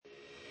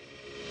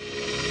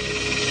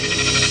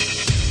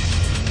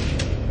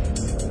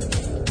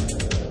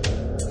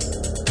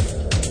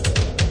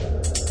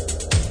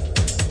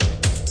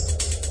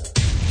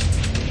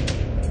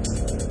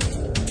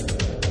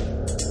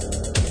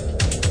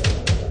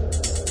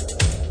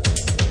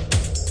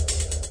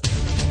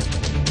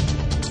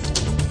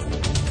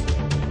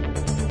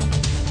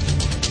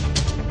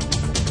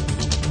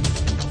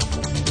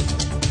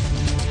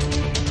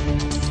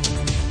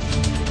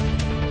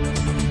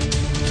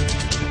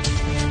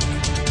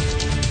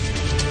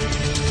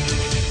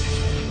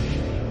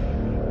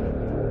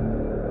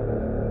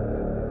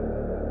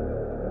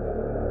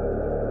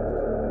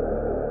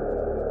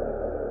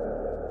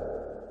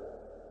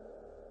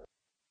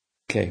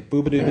Okay,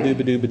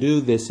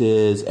 boobadoo-badoo-badoo-badoo. This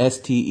is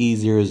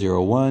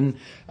STE001,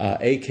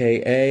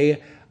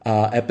 a.k.a.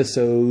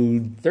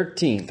 Episode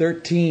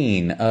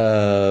 13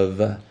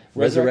 of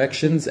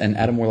Resurrections and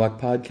Adam Warlock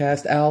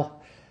Podcast.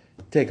 Al,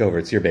 take over.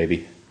 It's your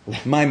baby.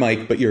 My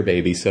mic, but your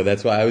baby. So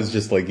that's why I was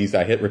just like,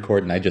 I hit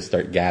record and I just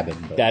start gabbing.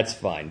 But. That's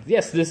fine.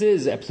 Yes, this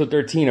is Episode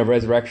 13 of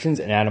Resurrections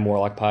and Adam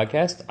Warlock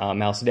Podcast.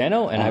 I'm Al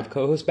Sedano, and I have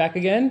co-host back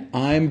again.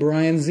 I'm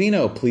Brian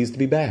Zeno. Pleased to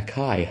be back.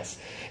 Hi. Yes.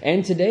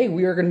 And today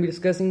we are going to be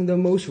discussing the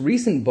most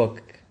recent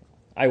book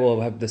I will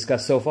have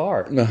discussed so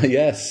far.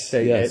 Yes.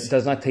 It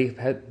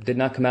did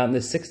not come out in the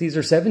 60s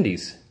or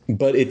 70s.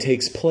 But it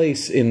takes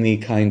place in the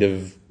kind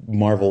of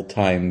Marvel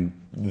time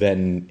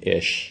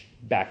then-ish.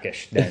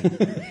 Backish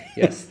then.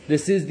 Yes.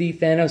 This is the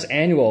Thanos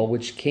Annual,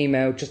 which came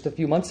out just a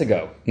few months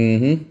ago.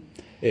 Mm-hmm.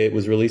 It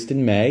was released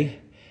in May.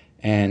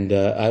 And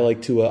I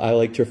like to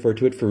refer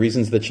to it for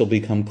reasons that shall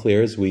become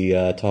clear as we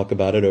talk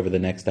about it over the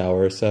next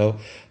hour or so.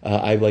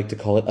 I like to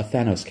call it a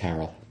Thanos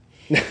carol.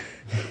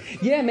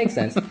 Yeah, it makes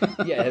sense.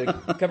 Yeah,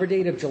 cover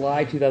date of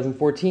July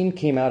 2014,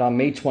 came out on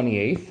May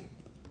 28th.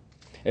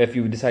 If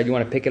you decide you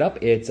want to pick it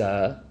up, it's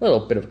a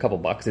little bit of a couple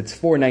bucks. It's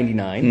 $4.99.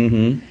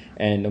 Mm-hmm.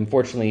 And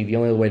unfortunately, the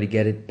only way to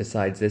get it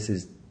besides this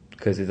is,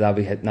 because it's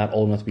obviously not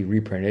old enough to be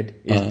reprinted,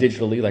 is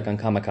digitally, like on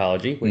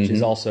Comixology, which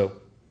is also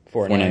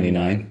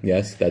 $4.99.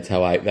 Yes, that's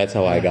how I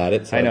got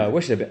it. So. I know.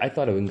 I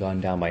thought it would have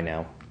gone down by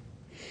now.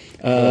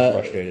 I'm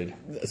frustrated.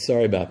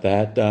 Sorry about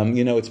that.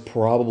 It's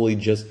probably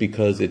just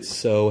because it's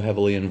so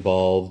heavily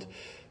involved.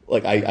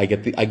 Like I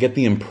get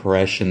the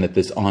impression that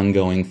this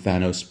ongoing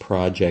Thanos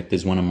project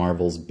is one of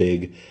Marvel's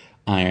big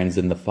irons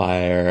in the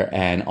fire,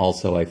 and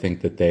also I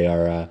think that they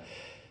are.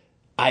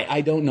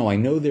 I don't know. I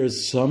know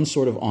there's some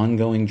sort of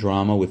ongoing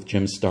drama with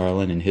Jim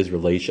Starlin and his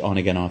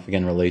on-again,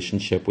 off-again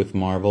relationship with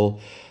Marvel.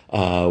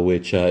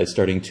 Which is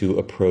starting to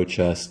approach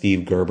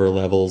Steve Gerber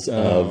levels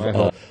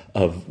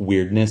of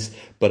weirdness.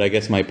 But I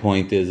guess my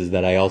point is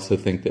that I also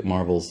think that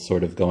Marvel's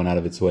sort of going out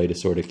of its way to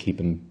sort of keep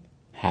him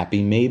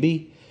happy,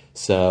 maybe.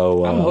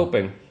 So I'm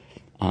hoping.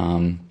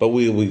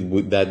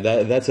 But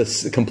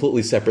that's a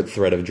completely separate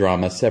thread of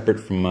drama, separate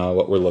from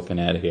what we're looking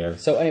at here.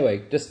 So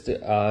anyway, just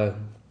to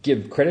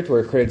give credit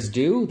where credit's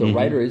due. The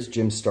writer is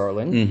Jim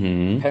Starlin.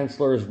 Mm-hmm.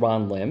 Penciler is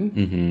Ron Lim.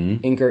 Mm-hmm.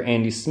 Inker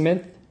Andy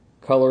Smith.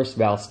 Colorist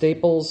Val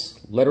Staples,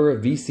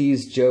 letterer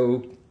VC's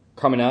Joe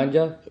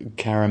Caramagna.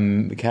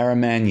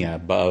 Caramagna.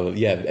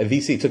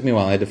 VC took me a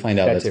while. I had to find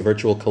out. That's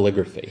virtual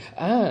calligraphy.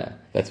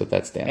 That's what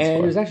that stands for.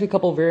 And there's actually a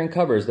couple of variant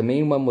covers. The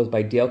main one was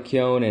by Dale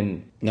Keown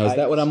and now, is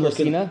that what I'm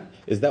looking at?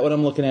 Is that what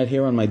I'm looking at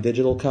here on my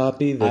digital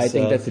copy? I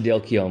think that's the Dale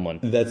Keown one.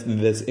 That's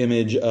this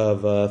image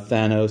of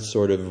Thanos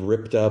sort of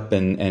ripped up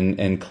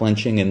and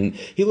clenching, and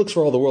he looks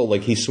for all the world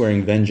like he's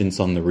swearing vengeance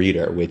on the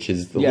reader, which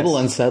is a little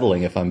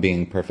unsettling if I'm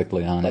being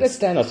perfectly honest. But it's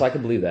Thanos, so I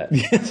can believe that.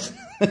 Yes,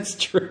 that's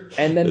true.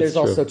 And then there's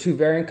also two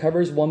variant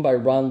covers, one by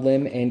Ron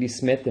Lim, Andy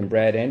Smith, and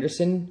Brad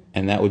Anderson.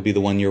 And that would be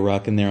the one you're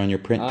rocking there on your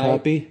print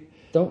copy?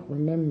 Don't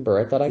remember.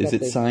 I thought I got. Is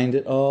it signed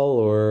at all,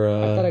 or?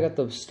 I thought I got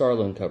the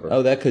Starlin cover.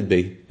 Oh, that could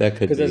be.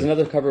 Because there's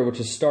another cover which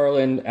is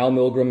Starlin, Al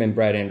Milgrom, and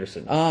Brad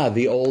Anderson.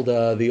 The old.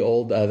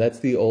 That's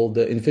the old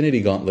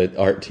Infinity Gauntlet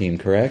art team,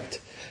 correct?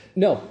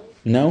 No.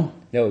 No,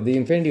 the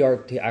Infinity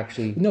art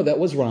actually. No, that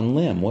was Ron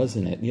Lim,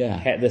 wasn't it?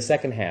 Yeah. The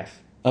second half.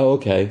 Oh,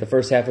 okay. The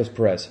first half was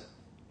Perez.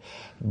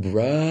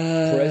 Right.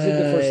 Perez did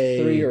the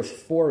first 3 or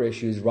 4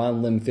 issues.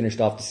 Ron Lim finished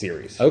off the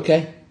series.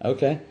 Okay.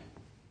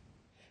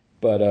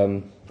 But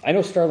I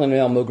know Starlin and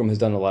Al Milgrom has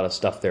done a lot of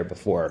stuff there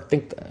before.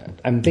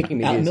 I'm thinking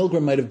maybe Al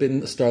Milgrom might have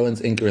been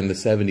Starlin's inker in the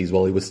 70s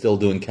while he was still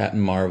doing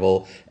Captain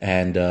Marvel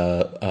and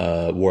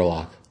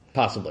Warlock.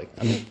 Possibly.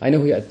 I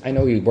know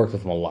he worked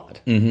with him a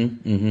lot.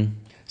 Mm-hmm.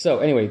 So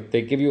anyway,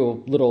 they give you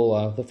a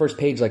little, the first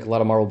page, like a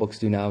lot of Marvel books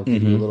do now,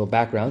 give you a little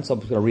background. So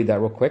I'm just going to read that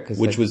real quick.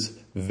 Which was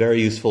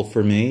very useful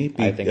for me.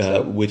 I think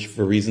so. Which,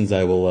 for reasons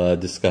I will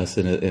discuss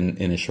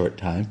in a short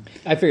time.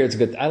 I figure it's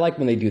good. I like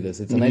when they do this.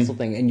 It's a nice little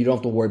thing, and you don't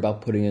have to worry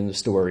about putting in the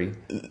story.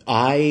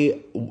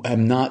 I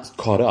am not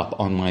caught up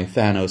on my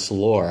Thanos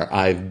lore.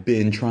 I've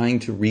been trying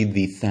to read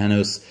the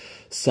Thanos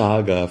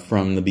saga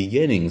from the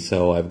beginning,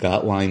 so I've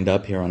got lined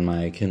up here on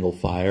my Kindle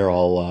Fire,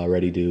 all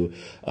ready to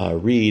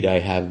read. I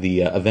have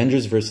the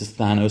Avengers vs.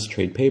 Thanos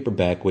trade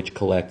paperback, which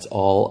collects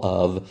all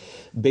of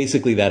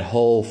basically that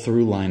whole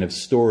through line of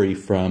story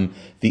from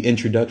the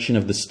introduction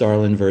of the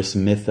Starlin-verse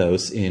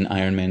mythos in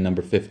Iron Man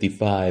number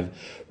 55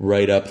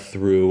 right up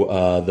through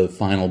the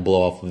final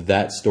blow-off of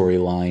that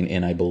storyline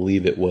in, I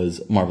believe it was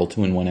Marvel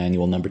 2-in-1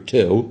 Annual number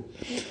 2.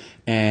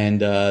 And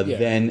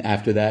then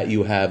after that,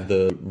 you have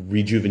the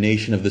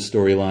rejuvenation of the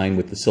storyline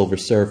with the Silver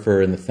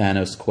Surfer and the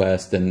Thanos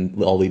quest,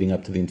 and all leading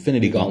up to the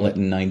Infinity Gauntlet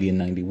in 90 and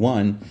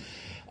 91.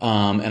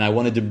 And I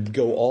wanted to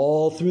go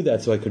all through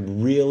that so I could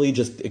really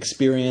just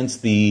experience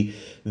the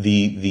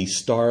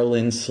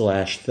Starlin /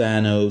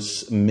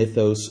 Thanos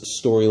mythos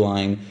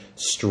storyline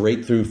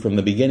straight through from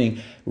the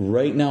beginning.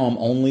 Right now, I'm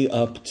only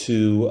up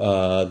to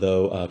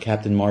the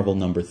Captain Marvel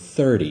number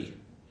 30,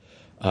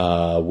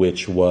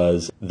 which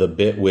was the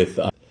bit with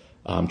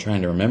I'm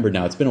trying to remember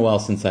now. It's been a while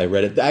since I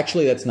read it.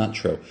 Actually, that's not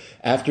true.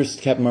 After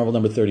Captain Marvel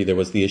number 30, there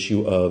was the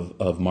issue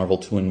of Marvel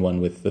 2-in-1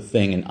 with the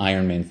Thing and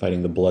Iron Man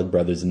fighting the Blood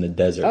Brothers in the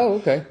desert. Oh,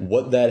 okay.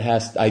 What that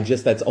has,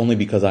 that's only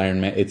because Iron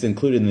Man, it's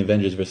included in the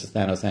Avengers vs.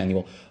 Thanos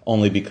annual,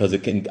 only because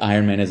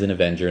Iron Man is an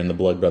Avenger and the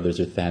Blood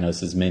Brothers are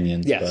Thanos'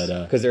 minions. Yes,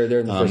 because they're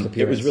in the first appearance.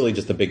 It was really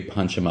just a big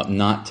punch 'em up,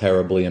 not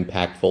terribly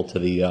impactful to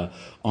the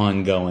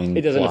ongoing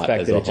it doesn't plot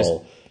affect as it, a it just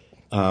whole.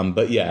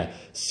 But yeah,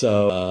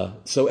 so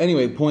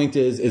anyway, point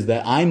is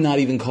that I'm not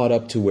even caught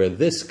up to where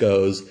this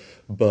goes,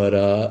 but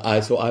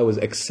I was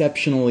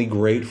exceptionally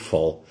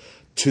grateful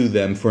to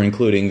them for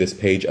including this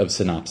page of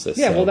synopsis.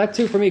 Yeah, so. well, that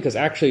too for me, because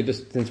actually,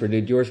 just since we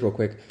did yours real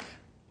quick,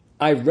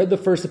 I read the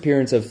first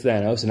appearance of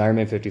Thanos in Iron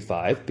Man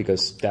 55,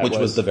 because Which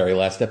was the very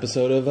last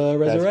episode of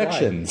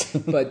Resurrections.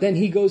 Right. But then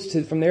he goes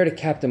from there to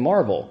Captain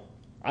Marvel.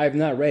 I've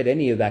not read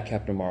any of that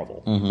Captain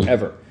Marvel,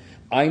 ever.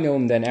 I know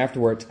him then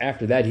afterwards.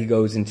 After that, he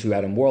goes into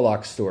Adam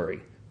Warlock's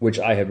story, which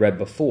I had read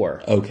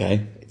before.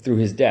 Okay. Through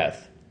his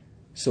death.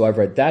 So I've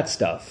read that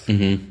stuff.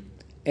 Mm-hmm.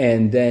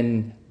 And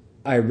then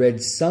I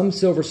read some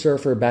Silver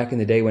Surfer back in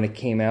the day when it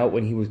came out,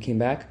 when he came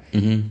back,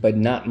 but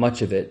not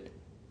much of it.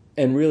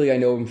 And really, I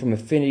know him from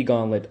Infinity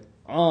Gauntlet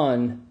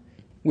on,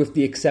 with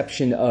the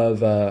exception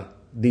of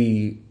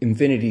the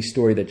Infinity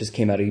story that just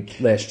came out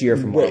last year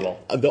from Marvel.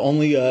 Right. The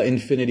only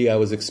Infinity I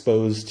was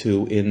exposed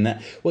to in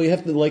that, well, you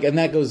have to and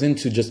that goes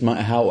into just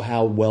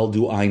how well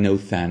do I know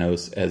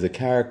Thanos as a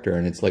character,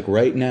 and it's like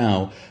right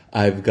now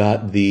I've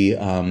got the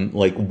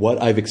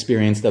what I've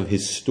experienced of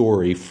his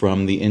story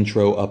from the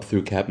intro up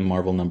through Captain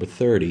Marvel number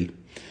 30.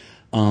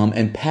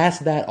 And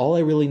past that, all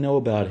I really know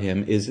about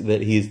him is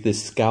that he's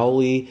this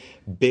scowly,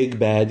 big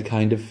bad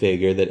kind of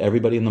figure that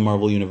everybody in the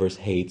Marvel Universe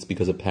hates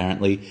because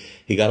apparently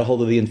he got a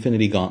hold of the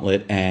Infinity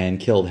Gauntlet and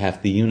killed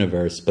half the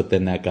universe, but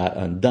then that got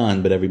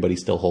undone, but everybody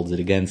still holds it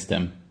against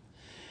him.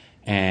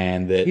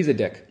 And that he's a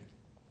dick.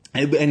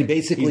 And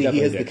basically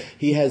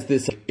he has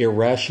this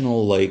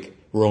irrational,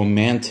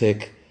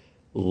 romantic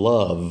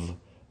love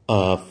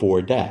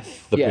for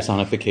death, the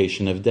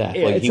personification of death.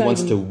 Yeah, he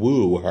wants to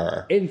woo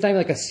her. It's not even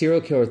like a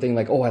serial killer thing,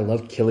 I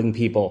love killing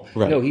people.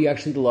 Right. No, he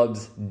actually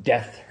loves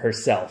death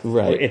herself,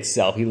 right. or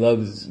itself. He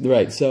loves...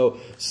 Right, so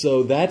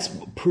that's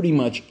pretty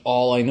much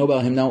all I know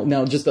about him.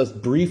 Now, just a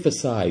brief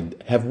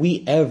aside, have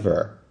we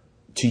ever,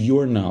 to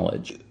your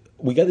knowledge,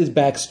 we got this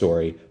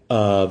backstory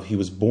of he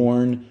was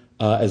born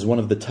as one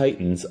of the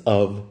Titans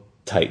of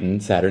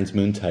Titan, Saturn's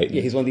moon Titan.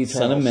 Yeah, he's one of the Eternals.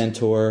 Son of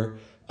Mentor...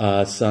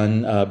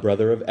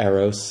 brother of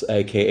Eros,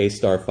 a.k.a.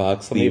 Star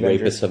Fox, the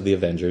rapist of the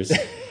Avengers.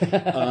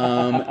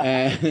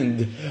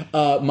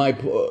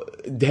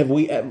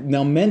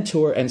 Now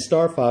Mentor and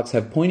Star Fox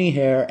have pointy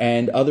hair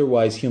and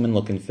otherwise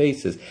human-looking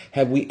faces.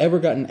 Have we ever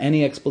gotten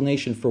any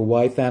explanation for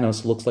why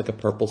Thanos looks like a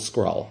purple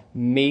Skrull?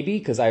 Maybe,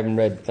 because I haven't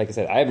read, like I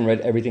said, I haven't read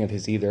everything of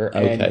his either.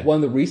 Okay. And one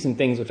of the recent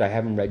things which I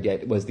haven't read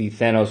yet was the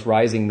Thanos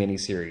Rising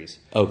miniseries.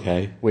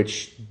 Okay.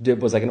 Which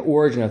was like an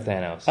origin of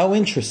Thanos. Oh,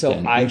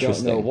 interesting. So I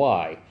don't know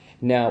why.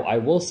 Now, I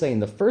will say in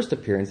the first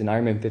appearance in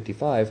Iron Man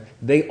 55,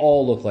 they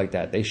all look like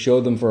that. They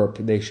showed them a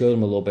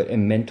little bit,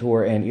 and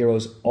Mentor and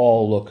Eros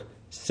all look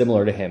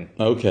similar to him.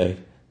 Okay.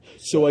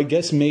 So I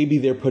guess maybe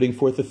they're putting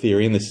forth a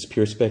theory, and this is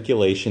pure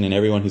speculation, and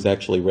everyone who's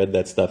actually read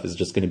that stuff is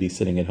just going to be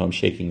sitting at home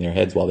shaking their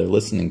heads while they're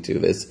listening to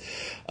this.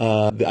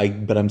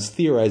 But I'm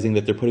theorizing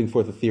that they're putting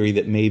forth a theory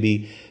that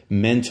maybe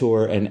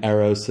Mentor and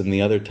Eros and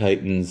the other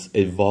Titans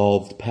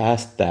evolved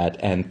past that,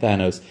 and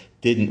Thanos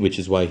didn't, which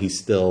is why he's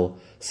still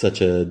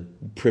such a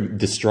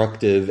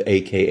destructive,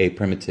 a.k.a.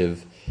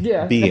 primitive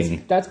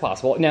being. That's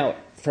possible. Now,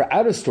 for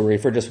out of story,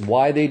 for just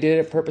why they did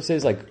it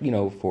purposes,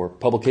 for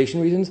publication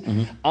reasons,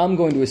 I'm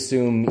going to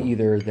assume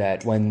either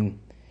that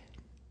when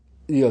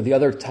the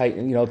other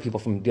Titan, people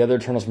from the other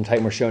Eternals from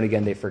Titan were shown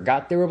again, they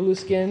forgot they were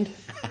blue-skinned.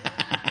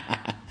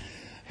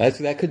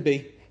 That could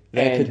be.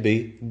 Could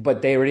be.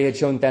 But they already had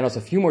shown Thanos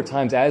a few more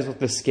times as with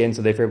the skin,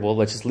 so they figured, well,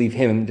 let's just leave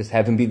him, just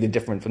have him be the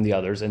different from the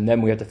others, and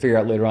then we have to figure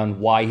out later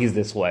on why he's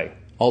this way.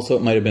 Also,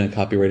 it might have been a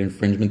copyright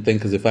infringement thing,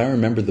 because if I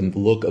remember the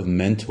look of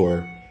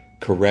Mentor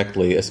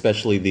correctly,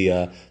 especially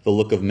the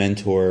look of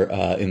Mentor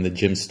in the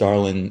Jim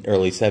Starlin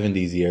early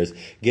 70s years,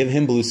 give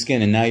him blue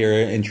skin, and now you're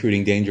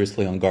intruding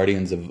dangerously on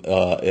Guardians of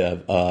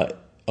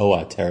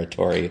Oa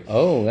territory.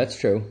 Oh, that's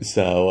true.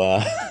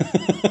 So,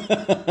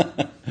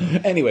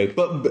 anyway,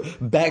 but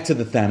back to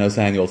the Thanos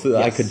annual. So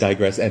yes. I could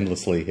digress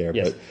endlessly here.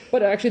 Yes.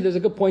 But actually, there's a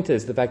good point to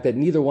this. The fact that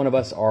neither one of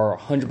us are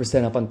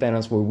 100% up on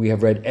Thanos where we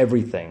have read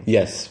everything.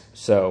 Yes.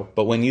 So,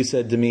 but when you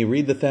said to me,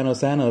 read the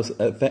Thanos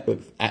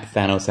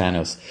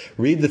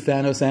read the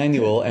Thanos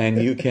annual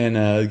and you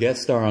can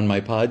guest star on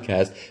my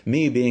podcast,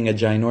 me being a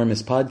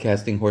ginormous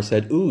podcasting whore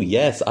said, ooh,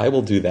 yes, I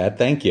will do that.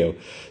 Thank you.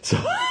 So...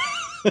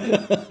 So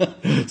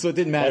it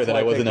didn't matter that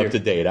I wasn't up to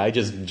date. I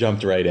just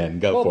jumped right in.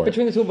 Go for it.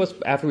 Between the two of us,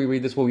 after we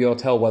read this, we'll be able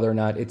to tell whether or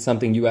not it's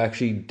something you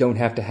actually don't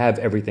have to have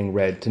everything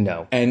read to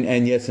know.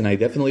 And yes, and I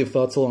definitely have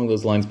thoughts along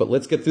those lines, but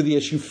let's get through the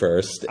issue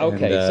first.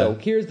 Okay, so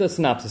here's the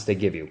synopsis they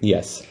give you.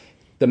 Yes.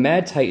 The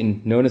Mad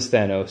Titan, known as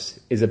Thanos,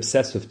 is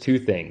obsessed with two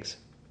things,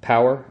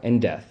 power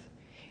and death.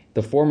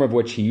 the former of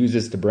which he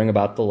uses to bring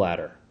about the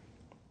latter.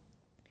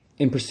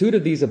 In pursuit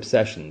of these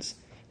obsessions,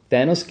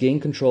 Thanos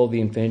gained control of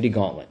the Infinity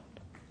Gauntlet,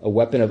 a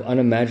weapon of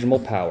unimaginable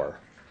power,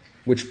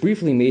 which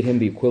briefly made him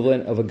the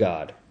equivalent of a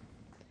god.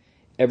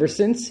 Ever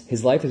since,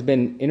 his life has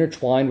been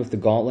intertwined with the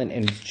Gauntlet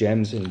and its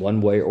gems in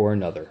one way or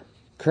another.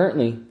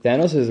 Currently,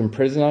 Thanos is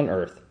imprisoned on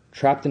Earth,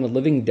 trapped in a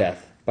living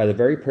death by the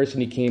very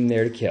person he came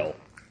there to kill,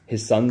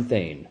 his son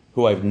Thane.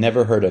 Who I've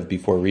never heard of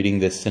before reading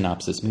this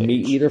synopsis page. Me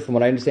either. From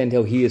what I understand,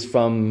 he is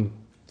from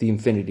the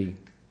Infinity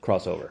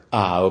crossover.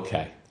 Ah,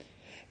 okay.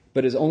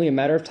 But it is only a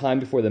matter of time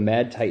before the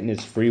Mad Titan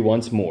is free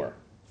once more.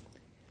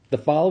 The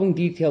following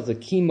details a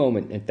key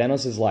moment in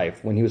Thanos'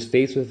 life when he was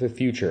faced with a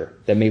future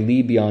that may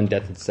lead beyond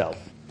death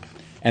itself.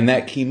 And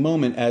that key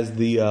moment, as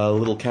the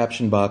little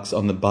caption box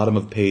on the bottom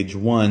of page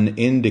 1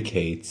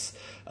 indicates,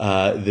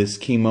 this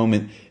key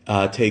moment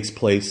takes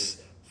place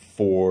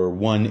for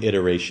one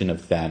iteration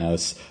of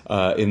Thanos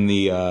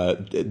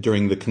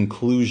during the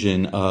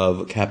conclusion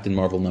of Captain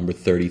Marvel number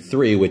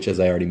 33, which,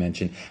 as I already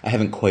mentioned, I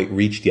haven't quite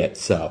reached yet.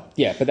 So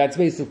yeah, but that's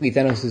basically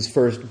Thanos'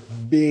 first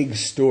big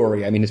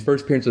story. I mean, his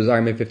first appearance was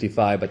Iron Man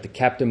 55, but the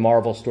Captain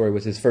Marvel story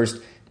was his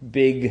first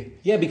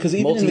big because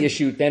even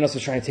multi-issue. Thanos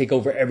was trying to take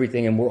over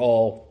everything, and we're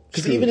all.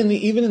 Because even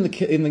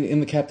in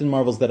the Captain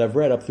Marvels that I've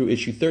read up through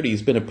issue 30,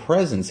 he's been a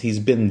presence. He's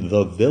been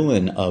the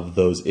villain of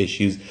those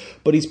issues,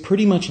 but he's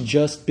pretty much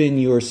just been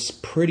your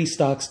pretty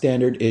stock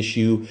standard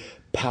issue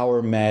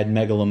power mad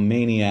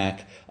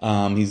megalomaniac.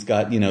 He's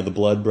got the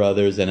Blood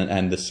Brothers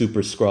and the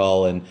Super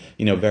Skrull and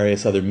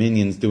various other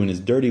minions doing his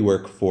dirty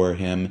work for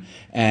him.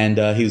 And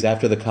he was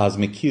after the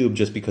Cosmic Cube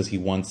just because he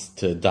wants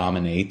to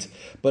dominate.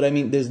 But I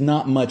mean, there's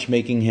not much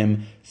making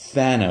him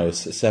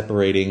Thanos,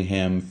 separating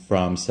him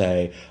from,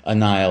 say,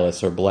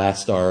 Annihilus or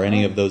Blastar or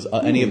any of those,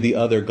 any of the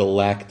other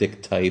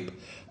galactic type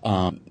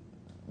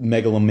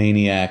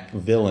megalomaniac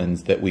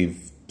villains that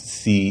we've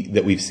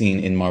seen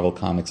in Marvel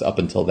Comics up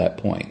until that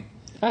point.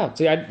 Oh,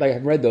 see, I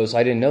read those, so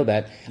I didn't know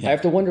that. Yeah. I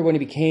have to wonder when he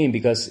became,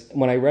 because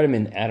when I read him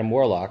in Adam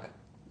Warlock,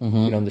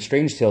 in the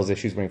Strange Tales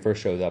issues when he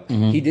first shows up,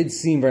 he did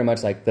seem very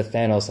much like the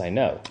Thanos I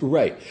know.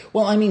 Right.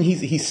 Well, I mean,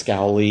 he's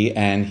scowly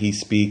and he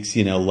speaks,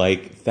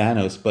 like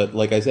Thanos, but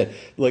like I said,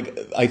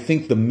 I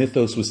think the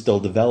mythos was still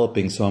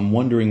developing, so I'm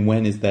wondering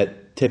when is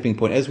that tipping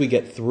point. As we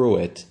get through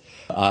it,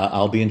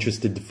 I'll be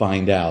interested to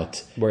find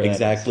out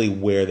exactly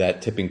where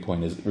that tipping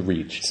point is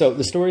reached. So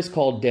the story is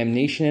called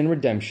Damnation and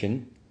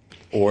Redemption.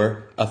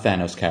 Or a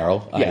Thanos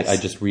Carol. Yes. I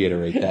just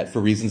reiterate that for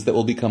reasons that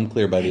will become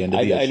clear by the end of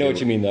the issue. I know what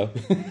you mean, though.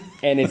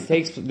 And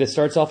this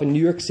starts off in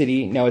New York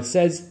City. Now, it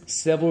says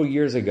several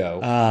years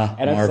ago.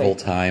 Marvel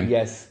time.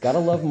 Yes, gotta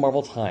love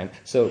Marvel time.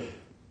 So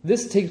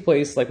this takes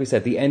place, like we said,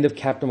 at the end of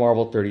Captain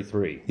Marvel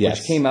 33,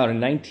 which came out in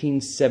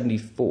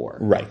 1974.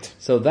 Right.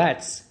 So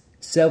that's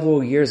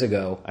several years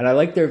ago. And I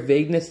like their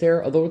vagueness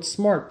there, although it's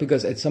smart,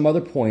 because at some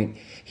other point,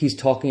 he's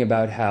talking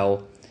about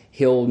how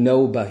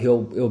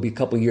it'll be a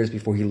couple years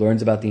before he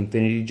learns about the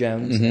Infinity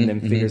Gems and then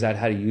figures out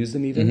how to use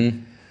them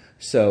even.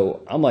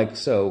 So I'm like,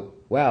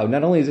 wow,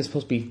 not only is this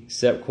supposed to be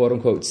quote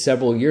unquote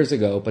several years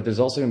ago, but there's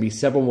also going to be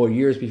several more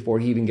years before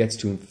he even gets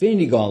to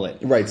Infinity Gauntlet.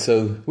 Right,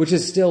 so which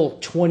is still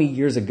 20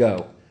 years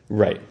ago.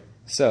 Right.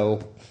 So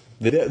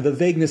the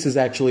vagueness is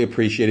actually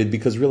appreciated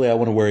because really I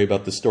want to worry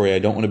about the story. I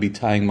don't want to be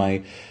tying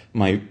my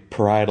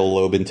parietal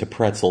lobe into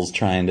pretzels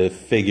trying to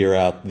figure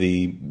out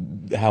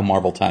how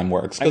Marvel time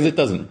works, because it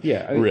doesn't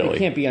really. It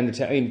can't be under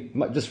 10. I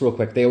mean, just real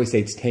quick, they always say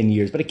it's 10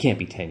 years, but it can't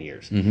be 10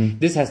 years.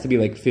 This has to be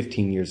like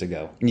 15 years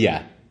ago.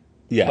 Yeah.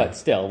 But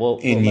still,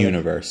 in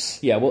universe.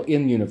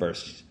 In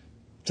universe,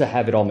 to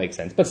have it all make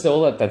sense. But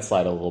still, we'll let that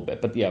slide a little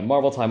bit. But yeah,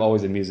 Marvel time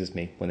always amuses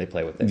me when they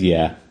play with it.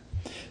 Yeah.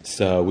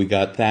 So we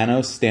got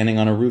Thanos standing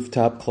on a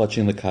rooftop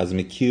clutching the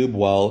Cosmic Cube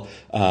while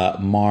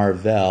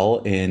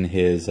Marvel, in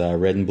his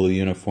red and blue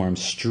uniform,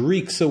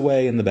 streaks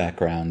away in the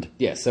background.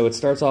 Yeah, so it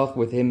starts off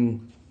with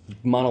him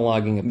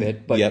monologuing a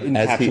bit, but in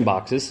caption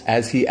boxes.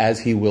 As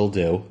he will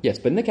do. Yes,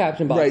 but in the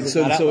caption boxes.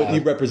 Right, so he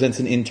represents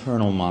an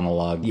internal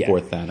monologue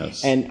for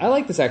Thanos. And I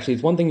like this, actually.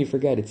 It's one thing you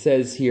forget. It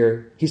says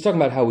here, he's talking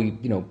about how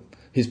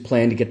his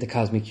plan to get the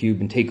Cosmic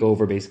Cube and take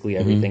over basically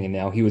everything, and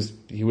now he was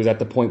at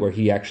the point where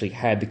he actually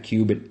had the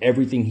cube and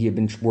everything he had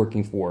been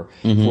working for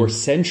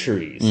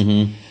centuries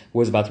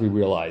was about to be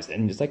realized.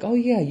 And it's like, oh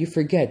yeah, you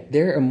forget,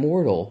 they're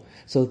immortal.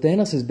 So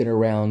Thanos has been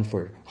around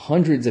for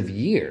hundreds of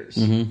years.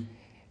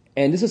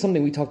 And this is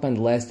something we talked about in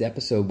the last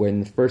episode, where in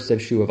the first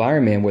issue of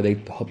Iron Man, where they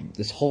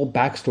this whole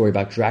backstory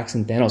about Drax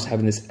and Thanos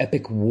having this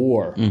epic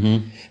war.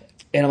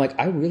 And I'm like,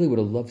 I really would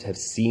have loved to have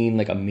seen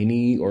like a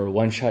mini or a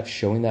one-shot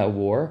showing that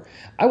war.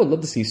 I would love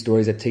to see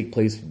stories that take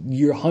place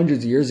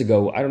hundreds of years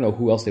ago. I don't know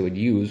who else they would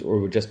use, or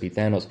it would just be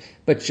Thanos,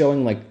 but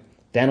showing like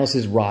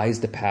Thanos' rise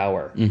to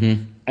power.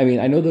 I mean,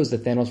 I know there was the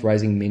Thanos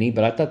Rising mini,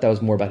 but I thought that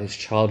was more about his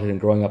childhood and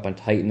growing up on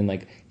Titan and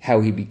like how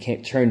he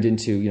turned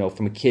into,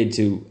 from a kid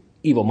to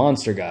evil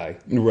monster guy.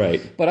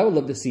 Right. But I would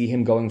love to see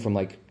him going from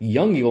like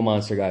young evil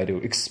monster guy to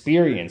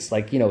experienced,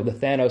 like, the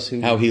Thanos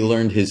who... How he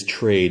learned his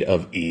trade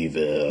of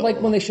evil. Like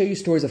when they show you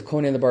stories of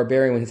Conan the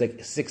Barbarian when he's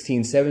like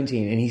 16,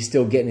 17, and he's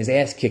still getting his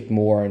ass kicked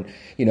more, and,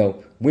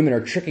 women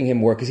are tricking him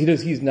more because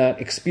he's not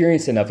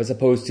experienced enough, as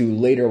opposed to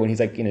later when he's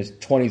like in his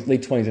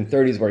late 20s and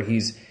 30s where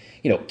he's,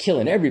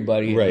 killing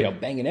everybody, right.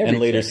 and, banging everybody.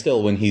 And later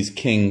still when he's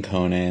King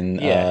Conan,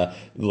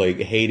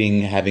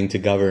 hating having to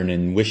govern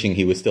and wishing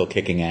he was still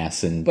kicking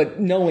ass. But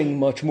knowing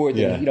much more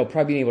than,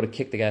 probably being able to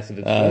kick the ass of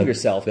his younger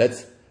self.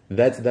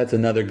 That's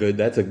another good,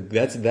 that's a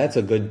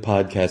good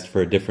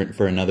podcast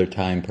for another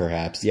time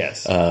perhaps.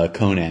 Yes.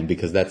 Conan,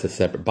 because that's a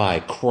separate,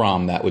 by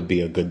Crom, that would be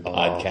a good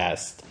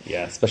podcast.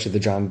 Yeah, especially the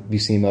John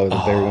Buscema, the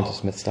Barry Windsor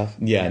Smith stuff.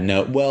 Yeah,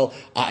 no, well,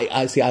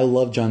 I see, I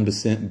love John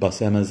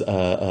Buscema's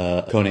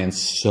Conan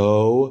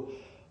so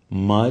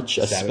much,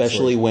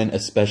 especially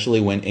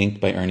when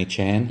inked by Ernie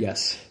Chan.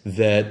 Yes.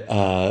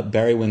 That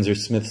Barry Windsor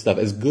Smith stuff,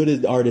 as good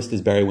an artist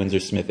as Barry Windsor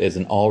Smith is,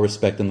 and all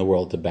respect in the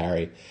world to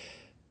Barry,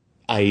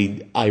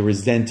 I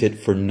resent it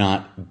for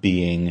not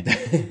being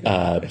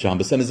John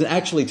Buscema. And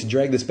actually, to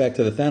drag this back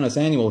to the Thanos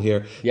annual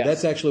here,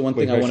 that's actually one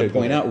thing I want to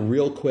point out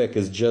real quick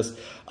is just,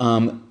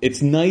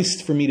 it's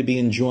nice for me to be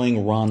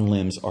enjoying Ron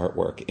Lim's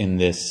artwork in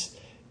this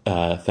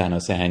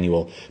Thanos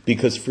annual,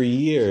 because for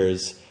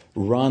years,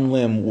 Ron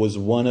Lim was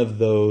one of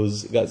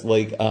those guys,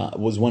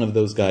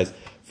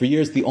 For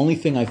years, the only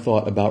thing I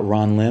thought about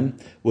Ron Lim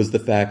was the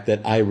fact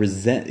that I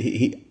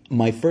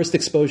my first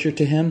exposure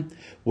to him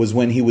was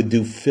when he would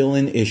do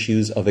fill-in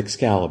issues of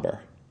Excalibur.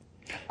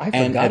 I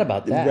forgot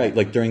about that. Right,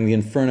 like during the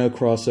Inferno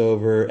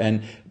crossover.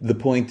 And the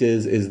point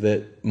is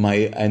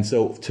that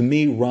so to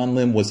me, Ron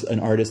Lim was an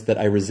artist that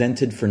I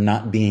resented for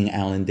not being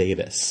Alan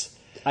Davis.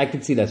 I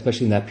could see that,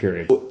 especially in that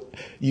period.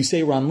 You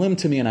say Ron Lim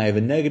to me and I have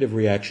a negative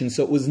reaction,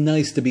 so it was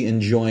nice to be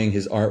enjoying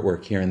his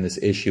artwork here in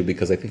this issue,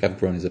 because I think I've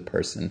grown as a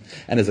person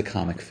and as a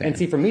comic fan. And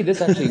see, for me,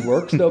 this actually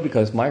works, though,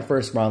 because my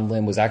first Ron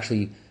Lim was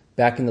actually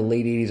back in the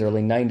late 80s,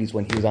 early 90s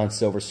when he was on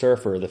Silver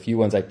Surfer, the few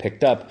ones I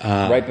picked up,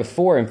 right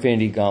before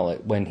Infinity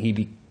Gauntlet, when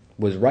he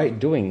was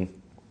drawing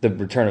the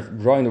Return of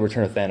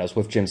Thanos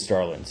with Jim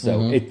Starlin.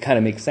 So it kind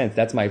of makes sense.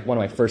 That's one of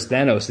my first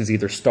Thanos is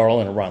either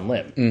Starlin or Ron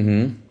Lim.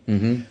 Mm-hmm.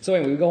 Mm-hmm. So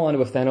anyway, we go on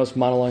to a Thanos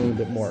monologue a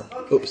bit more.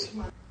 Oops.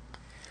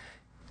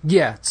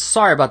 Yeah,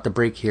 sorry about the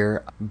break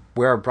here.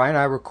 Where Brian and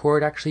I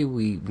record, actually,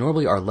 we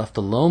normally are left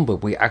alone, but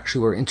we actually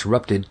were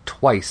interrupted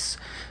twice.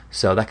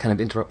 So that kind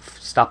of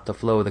stopped the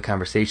flow of the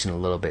conversation a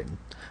little bit.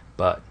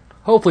 But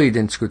hopefully it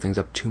didn't screw things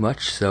up too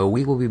much. So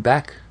we will be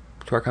back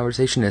to our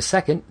conversation in a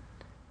second.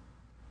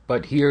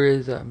 But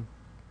here's a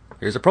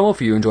promo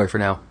for you. Enjoy for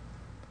now.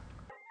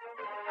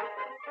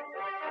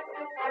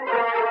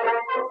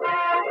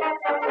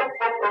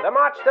 The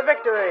March to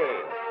Victory.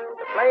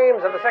 The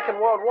flames of the Second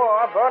World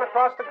War burn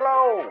across the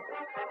globe.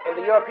 In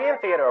the European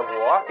theater of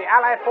war, the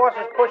Allied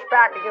forces push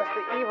back against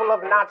the evil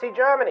of Nazi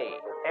Germany.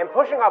 And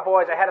pushing our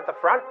boys ahead at the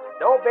front,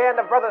 no band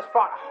of brothers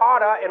fought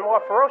harder and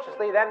more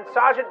ferociously than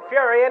Sergeant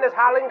Fury and his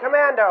Howling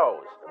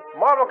Commandos.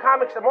 Marvel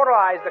Comics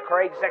immortalized the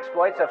courageous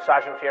exploits of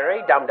Sergeant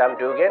Fury, Dum-Dum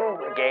Dugan,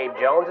 Gabe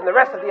Jones, and the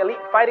rest of the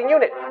elite fighting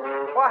unit.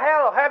 Well,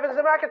 hell, heavens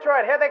and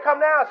Murgatroyd, here they come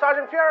now,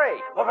 Sergeant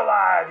Fury! Look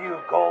alive, you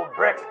gold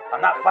bricks!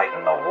 I'm not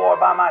fighting the war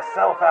by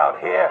myself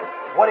out here.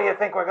 What do you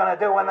think we're gonna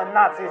do when the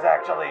Nazis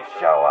actually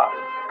show up?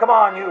 Come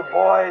on, you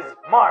boys,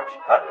 march!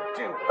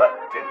 Hut-doo,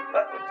 hut-doo,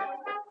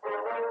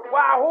 hut-doo.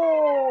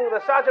 Wahoo!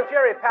 The Sergeant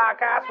Fury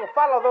podcast will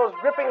follow those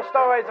gripping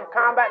stories of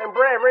combat and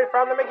bravery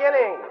from the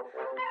beginning.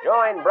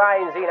 Join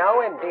Brian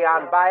Zeno and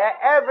Dion Bayer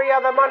every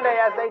other Monday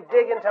as they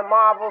dig into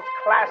Marvel's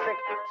classic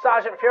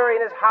Sergeant Fury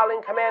and his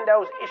Howling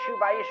Commandos issue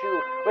by issue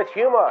with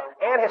humor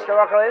and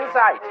historical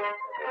insight.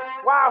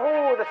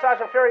 Wahoo! The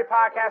Sergeant Fury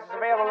podcast is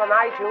available on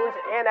iTunes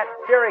and at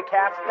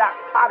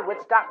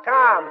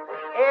furycast.podwits.com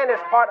and is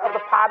part of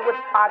the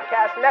Podwits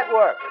Podcast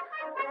Network.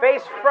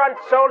 Face front,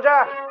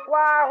 soldier!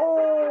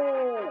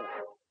 Wahoo!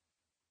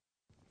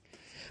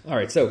 All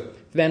right, so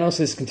Thanos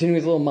is continuing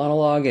his little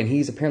monologue, and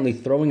he's apparently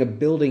throwing a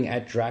building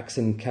at Drax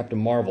and Captain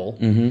Marvel,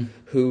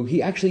 who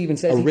he actually even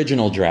says...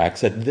 Original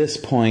Drax. At this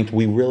point,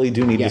 we really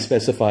do need to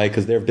specify,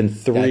 because there have been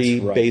three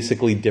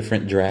basically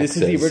different Draxes.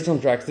 This is the original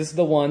Drax. This is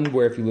the one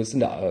where, if you listen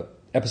to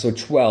episode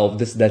 12,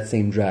 this is that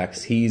same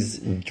Drax. He's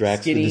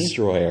Drax skinny, the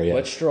Destroyer,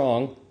 but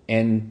strong,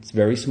 and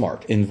very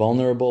smart.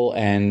 Invulnerable,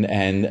 and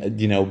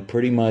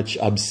pretty much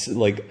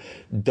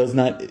does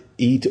not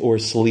eat or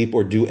sleep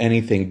or do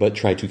anything but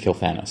try to kill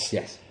Thanos.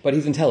 Yes, but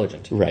he's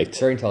intelligent. Right.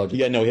 Very intelligent.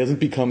 Yeah, no, he hasn't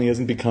become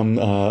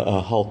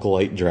a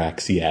Hulk-lite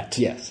Drax yet.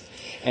 Yes.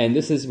 And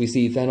we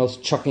see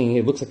Thanos chucking,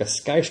 it looks like a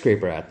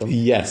skyscraper at them.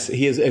 Yes,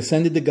 he has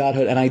ascended to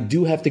godhood, and I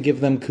do have to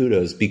give them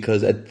kudos,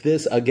 because at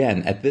this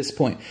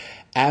point,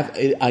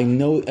 I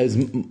know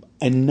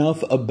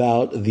enough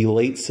about the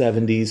late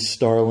 70s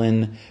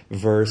Starlin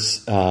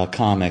verse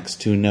comics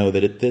to know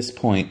that at this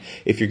point,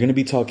 if you're going to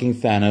be talking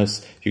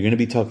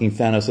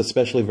Thanos,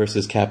 especially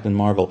versus Captain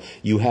Marvel,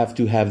 you have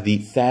to have the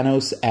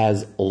Thanos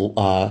as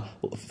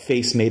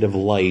face made of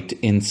light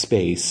in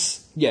space.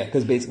 Yeah,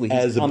 because basically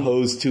as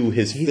opposed to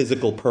his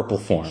physical purple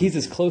form. He's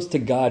as close to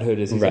godhood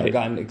as he's ever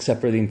gotten,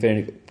 except for the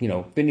Infinity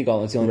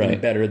Gauntlet's the only thing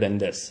better than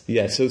this.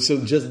 Yeah, so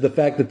just the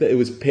fact that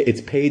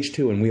it's page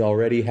 2 and we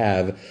already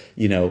have,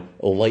 a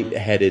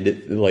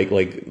light-headed,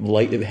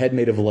 light head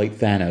made of light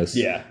Thanos.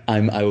 Yeah.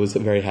 I was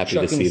very happy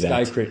to see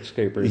that.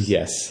 Skyscrapers.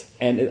 Yes.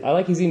 And I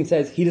like he even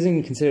says he doesn't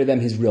even consider them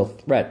his real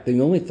threat. The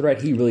only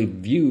threat he really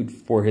viewed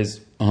for his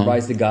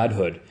rise to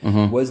godhood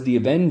was the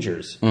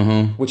Avengers,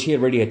 which he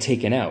already had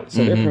taken out.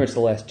 So they're pretty much the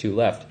last two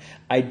left.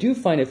 I do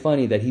find it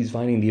funny that he's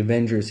finding the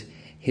Avengers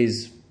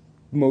the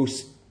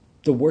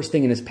worst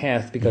thing in his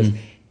path, because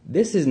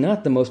this is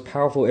not the most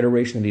powerful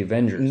iteration of the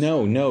Avengers.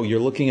 No, you're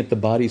looking at the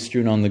bodies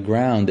strewn on the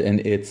ground, and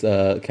it's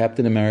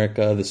Captain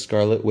America, the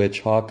Scarlet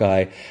Witch,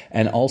 Hawkeye,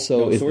 and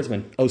also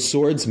Swordsman.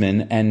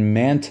 Swordsman and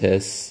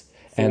Mantis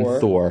and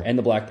Thor and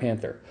the Black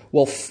Panther.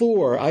 Well,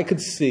 Thor, I could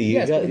see.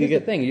 Here's the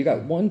thing: you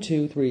got 1,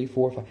 2, 3,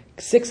 4, 5,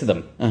 6 of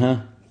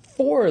them.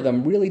 4 of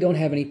them really don't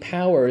have any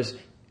powers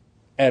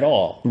at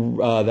all.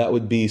 That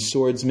would be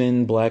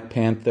Swordsman, Black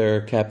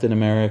Panther, Captain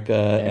America,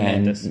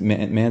 and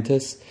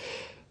Mantis.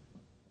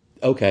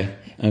 Okay.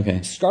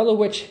 Scarlet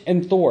Witch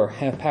and Thor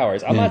have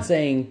powers. I'm not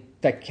saying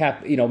that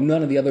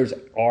none of the others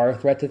are a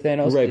threat to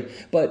Thanos. Right.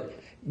 But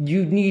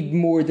you need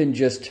more than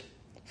just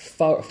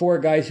 4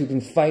 guys who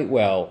can fight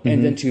well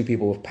and then 2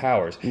 people with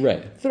powers.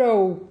 Right.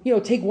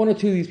 Take 1 or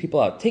 2 of these people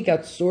out. Take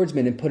out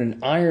Swordsman and put an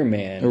Iron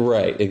Man.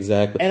 Right,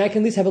 exactly. And I can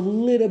at least have a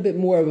little bit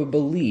more of a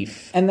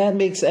belief. And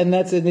that's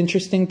an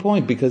interesting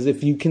point, because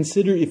if you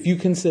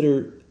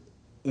consider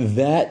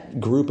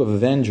that group of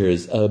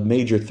Avengers a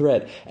major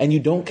threat, and you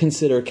don't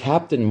consider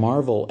Captain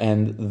Marvel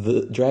and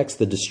the Drax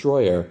the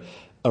Destroyer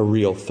a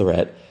real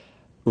threat,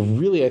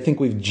 really, I think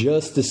we've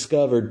just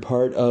discovered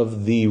part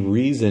of the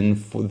reason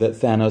that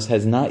Thanos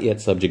has not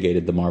yet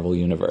subjugated the Marvel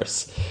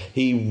Universe.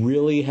 He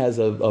really has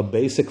a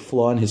basic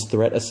flaw in his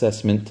threat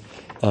assessment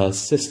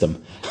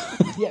system.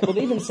 Yeah, well,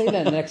 they even say that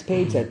in the next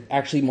page that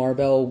actually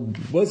Marvel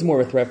was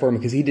more of a threat for him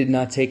because he did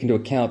not take into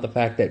account the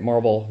fact that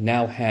Marvel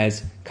now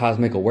has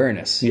cosmic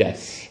awareness.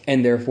 Yes.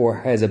 And therefore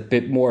has a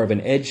bit more of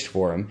an edge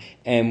for him.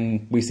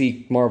 And we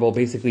see Marvel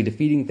basically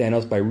defeating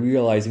Thanos by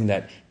realizing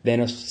that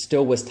Thanos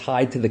still was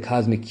tied to the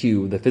cosmic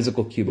cube, the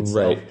physical cube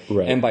itself.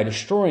 Right. And by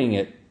destroying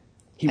it,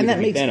 he would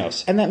defeat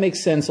Thanos. And that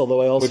makes sense,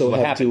 although I also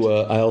have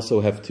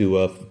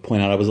to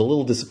point out I was a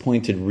little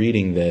disappointed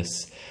reading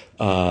this.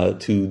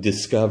 To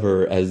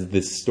discover, as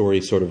this story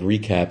sort of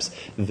recaps,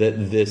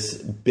 that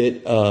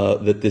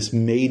this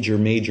major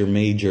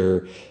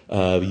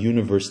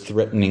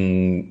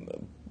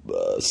universe-threatening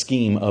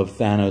scheme of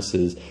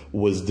Thanos's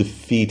was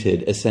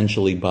defeated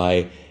essentially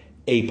by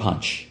a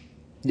punch.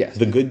 Yes,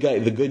 the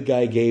good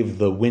guy gave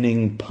the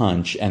winning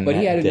punch, and but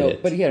he had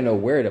to know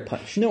where to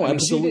punch. No,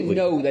 absolutely. If you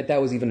didn't know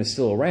that was even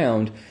still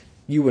around,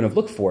 you wouldn't have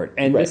looked for it.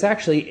 And this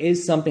actually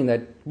is something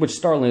which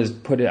Starlin has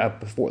put it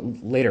out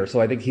later, so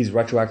I think he's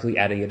retroactively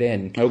adding it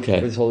in. Okay.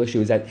 For this whole issue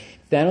is that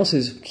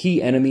Thanos'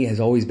 key enemy has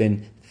always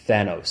been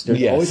Thanos.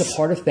 There's always a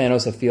part of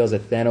Thanos that feels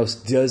that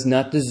Thanos does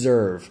not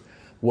deserve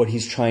what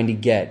he's trying to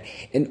get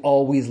and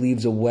always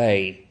leaves a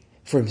way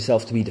for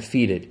himself to be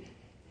defeated.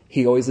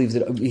 He always leaves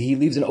it. He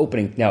leaves an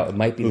opening. Now it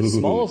might be the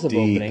smallest of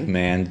opening.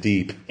 Man,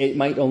 deep. It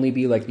might only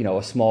be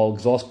a small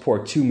exhaust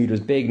port 2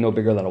 meters big, no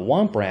bigger than a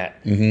womp rat,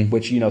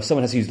 which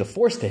someone has to use the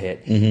force to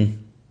hit.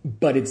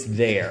 But it's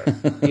there.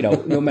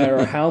 No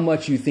matter how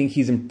much you think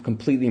he's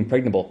completely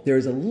impregnable, there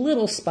is a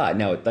little spot.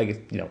 Now, it's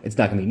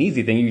not going to be an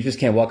easy thing. You just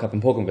can't walk up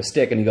and poke him with a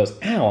stick, and he goes,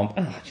 "Ow!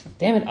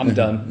 Damn it! I'm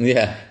done."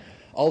 Yeah.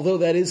 Although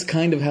that is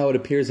kind of how it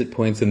appears at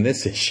points in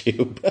this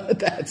issue, but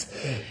that's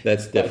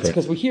different.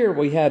 Because we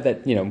have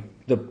that,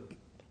 the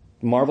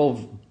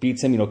Marvel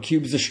beats him,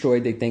 cube's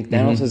destroyed, they think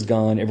Thanos is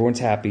gone, everyone's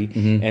happy,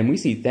 and we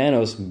see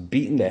Thanos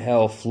beaten to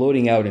hell,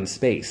 floating out in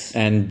space.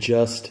 And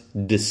just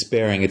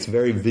despairing. It's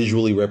very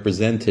visually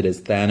represented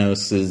as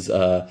Thanos's,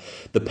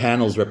 the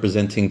panels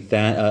representing,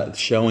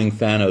 showing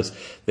Thanos,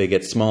 they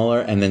get smaller,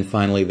 and then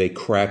finally they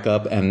crack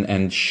up,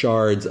 and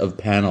shards of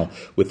panel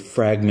with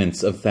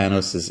fragments of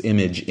Thanos's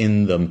image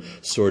in them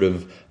sort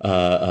of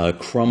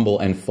crumble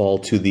and fall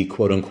to the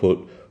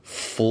quote-unquote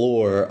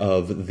floor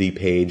of the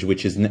page,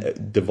 which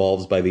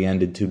devolves by the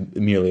end into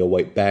merely a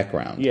white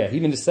background. Yeah, he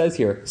even just says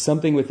here,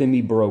 something within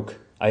me broke.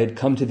 I had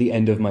come to the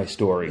end of my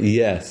story.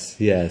 Yes.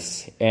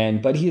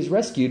 But he is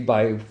rescued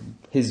by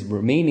his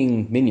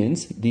remaining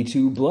minions, the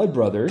 2 Blood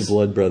Brothers.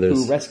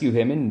 Who rescue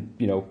him and,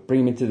 bring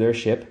him into their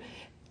ship.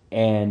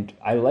 And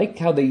I like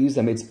how they use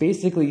them. It's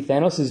basically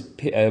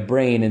Thanos'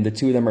 brain, and the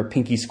 2 of them are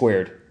pinky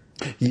squared.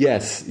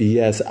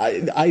 Yes.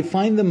 I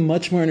find them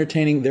much more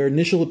entertaining. Their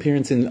initial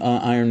appearance in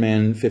Iron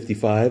Man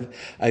 55,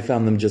 I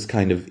found them just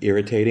kind of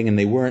irritating, and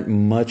they weren't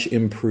much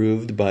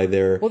improved by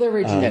their... Well, they're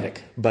very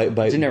genetic.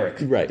 Generic.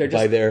 Right. They're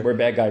just, we're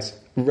bad guys.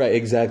 Right,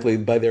 exactly.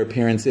 By their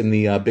appearance in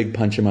the big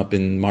punch 'em up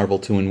in Marvel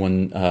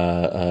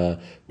 2-in-1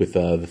 with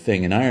the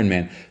Thing and Iron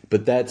Man.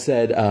 But that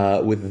said,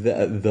 with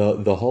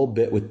the whole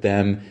bit with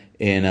them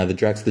in the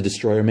Drax the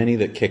Destroyer mini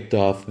that kicked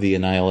off the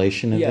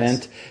Annihilation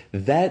event,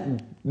 that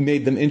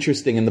made them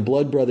interesting. And the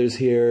Blood Brothers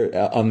here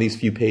on these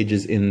few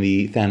pages in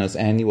the Thanos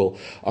Annual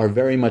are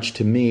very much,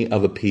 to me,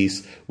 of a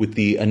piece with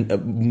the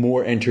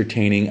more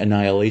entertaining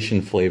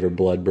Annihilation flavor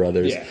Blood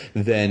Brothers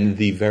than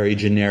the very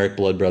generic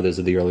Blood Brothers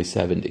of the early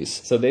 70s.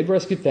 So they've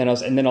rescued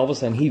Thanos, and then all of a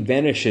sudden he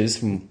vanishes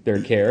from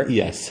their care.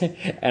 Yes.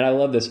 And I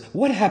love this.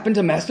 What happened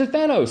to Master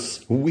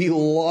Thanos? We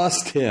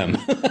lost him.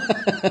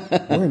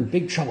 We're in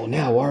big trouble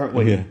now, aren't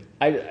we? Yeah.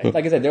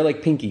 Like I said, they're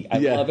like Pinky. I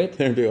love it.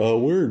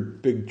 We're in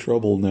big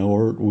trouble now,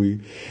 aren't we?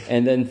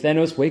 And then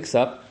Thanos wakes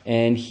up,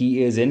 and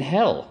he is in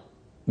hell.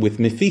 With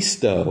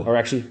Mephisto. Or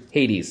actually,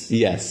 Hades.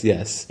 Yes.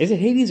 Is it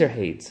Hades or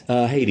Hades?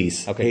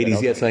 Hades. Okay, Hades,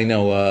 okay. yes, I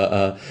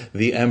know.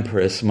 The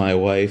Empress, my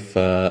wife,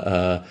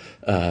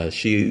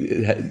 she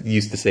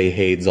used to say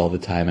Hades all the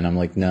time, and I'm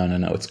like, no,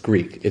 it's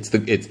Greek. It's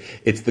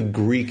the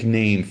Greek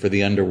name for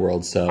the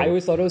underworld. So I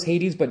always thought it was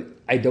Hades, but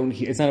I don't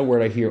hear. It's not a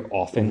word I hear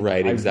often.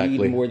 Right, exactly.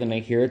 I read more than I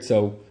hear it,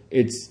 so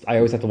I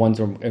always have to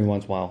wonder every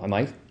once in a while. Am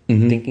I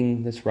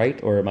thinking this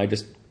right, or am I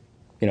just?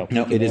 No,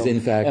 it is in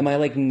fact. Am I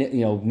like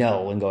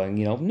no and going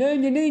no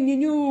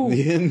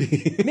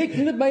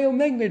making up my own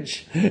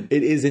language?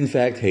 It is in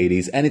fact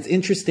Hades, and it's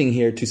interesting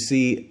here to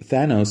see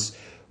Thanos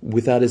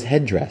without his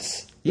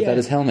headdress, without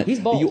his helmet. He's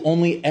bald. You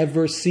only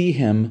ever see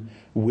him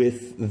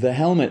with the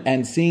helmet,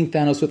 and seeing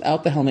Thanos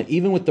without the helmet,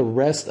 even with the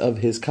rest of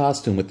his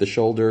costume, with the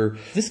shoulder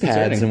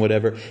pads and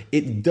whatever,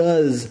 it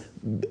does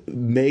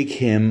make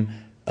him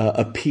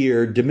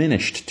appear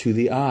diminished to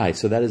the eye.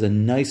 So that is a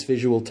nice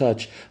visual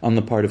touch on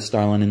the part of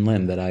Starlin and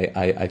Lim that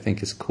I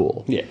think is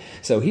cool. Yeah.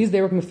 So he's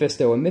there with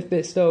Mephisto, and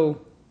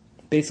Mephisto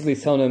basically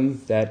is telling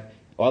him that,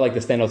 I like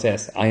this Thanos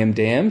asks, I am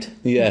damned?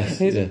 Yes.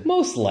 He's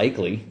most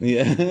likely.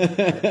 Yeah.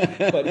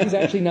 But he's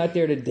actually not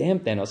there to damn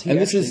Thanos. He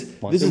wants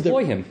to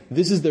employ him.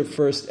 This is their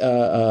first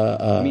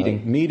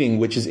meeting,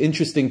 which is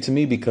interesting to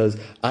me because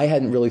I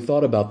hadn't really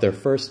thought about their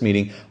first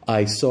meeting.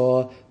 I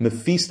saw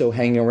Mephisto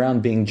hanging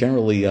around being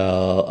generally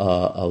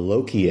a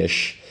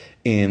Loki-ish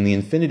in the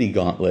Infinity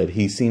Gauntlet.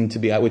 He seemed to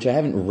be, which I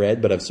haven't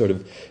read, but I've sort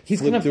of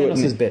he's kind of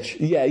Thanos' bitch.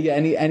 Yeah,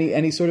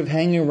 and he's sort of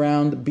hanging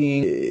around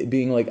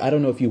being like, I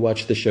don't know if you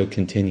watched the show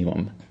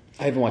Continuum.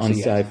 I haven't watched on it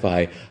yet.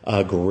 Sci-fi.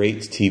 A great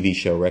TV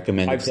show,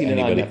 recommended I've to seen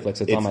anybody. it on Netflix.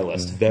 It's on my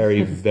list.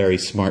 Very, very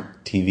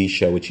smart TV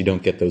show, which you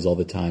don't get those all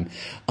the time.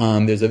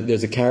 There's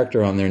a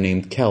character on there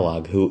named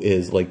Kellogg who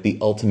is like the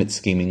ultimate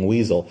scheming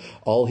weasel.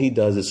 All he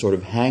does is sort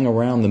of hang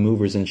around the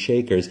movers and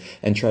shakers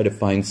and try to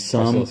find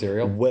some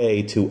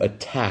way to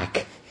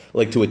attack.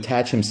 Like to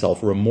attach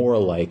himself,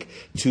 Remora-like,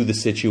 to the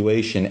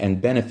situation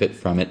and benefit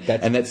from it.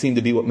 And that seemed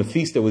to be what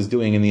Mephisto was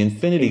doing in the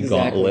Infinity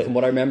Gauntlet. From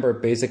what I remember,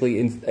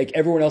 basically, like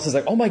everyone else is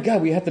like, oh my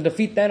god, we have to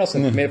defeat Thanos.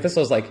 And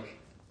Mephisto's like,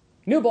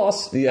 new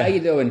boss, how you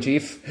doing,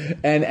 chief?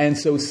 And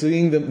so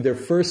seeing their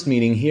first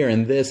meeting here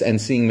in this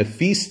and seeing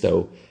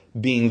Mephisto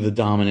being the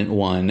dominant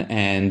one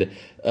and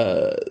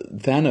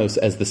Thanos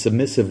as the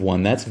submissive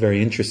one, that's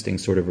very interesting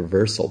sort of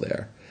reversal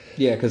there.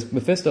 Yeah, because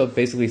Mephisto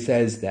basically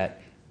says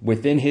that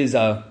within his...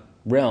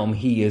 realm,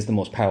 he is the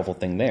most powerful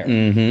thing there.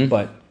 Mm-hmm.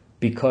 But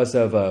because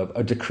of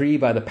a decree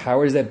by the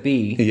powers that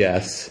be,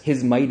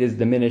 his might is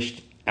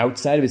diminished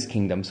outside of his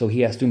kingdom, so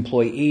he has to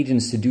employ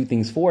agents to do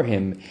things for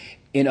him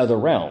in other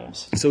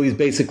realms. So he's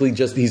basically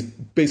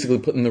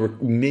putting the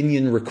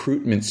minion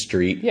recruitment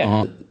street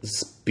on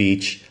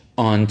speech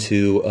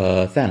onto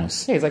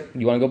Thanos. Yeah, he's like,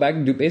 you want to go back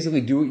and do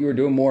what you were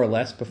doing more or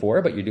less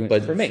before, but you're doing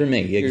it for me. For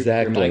me,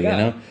 exactly. You're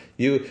my guy.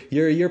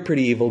 You're a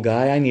pretty evil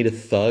guy. I need a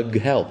thug.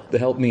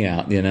 Help me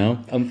out.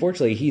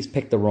 Unfortunately, he's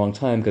picked the wrong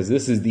time because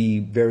this is the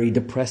very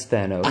depressed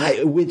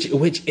Thanos.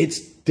 Which it's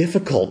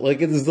difficult. Like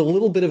there's a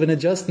little bit of an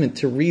adjustment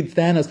to read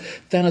Thanos.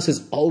 Thanos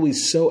is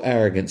always so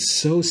arrogant,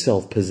 so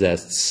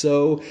self-possessed,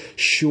 so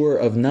sure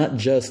of not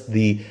just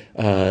the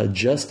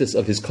justice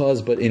of his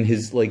cause, but in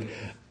his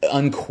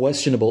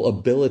unquestionable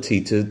ability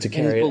to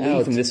carry it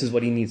out. And this is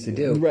what he needs to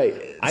do. Right.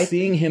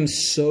 Seeing him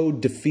so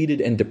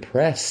defeated and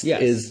depressed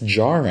is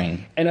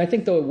jarring. And I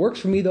think, though, it works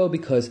for me, though,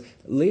 because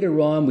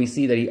later on we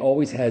see that he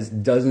always has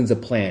dozens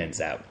of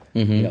plans out.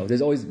 Mm-hmm.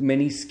 There's always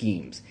many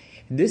schemes.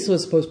 This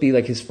was supposed to be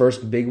like his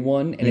first big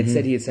one, and it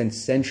said he had spent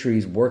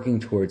centuries working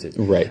towards it.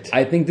 Right.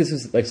 I think this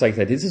is, like I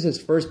said, this is his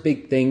first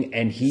big thing,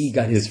 and he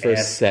got his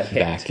first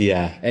setback.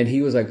 Yeah. And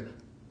he was like,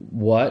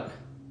 what?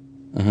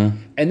 Uh-huh.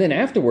 And then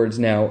afterwards,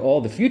 now,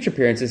 all the future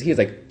appearances, he has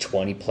like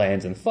 20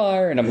 plans in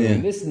fire, and I'm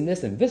doing this,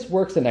 and this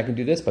works, and I can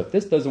do this, but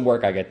this doesn't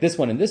work. I got this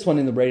one and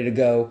the ready to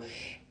go.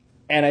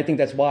 And I think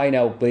that's why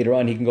now later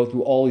on he can go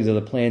through all these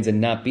other plans and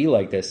not be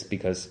like this,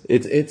 because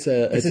it's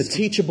a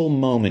teachable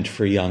moment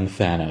for young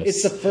Thanos.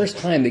 it's the first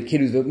time the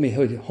kid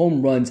who's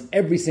home runs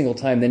every single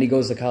time. Then he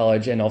goes to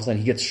college and all of a sudden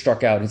he gets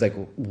struck out. And he's like,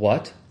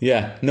 what?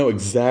 Yeah, no,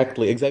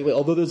 exactly.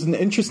 Although there's an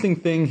interesting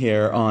thing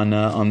here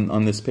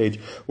on this page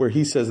where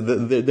he says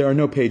that there are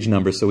no page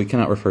numbers, so we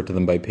cannot refer to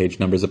them by page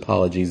numbers.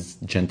 Apologies,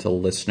 gentle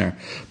listener.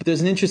 But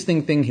there's an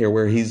interesting thing here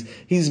where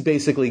he's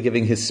basically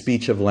giving his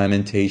speech of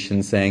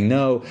lamentation, saying,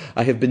 "No,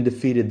 I have been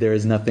defeated. There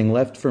is nothing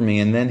left for me."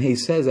 And then he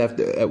says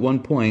at one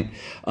point,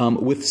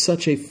 with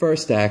such a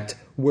first act,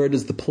 where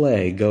does the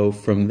play go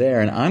from there?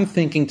 And I'm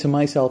thinking to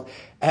myself,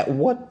 at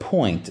what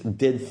point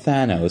did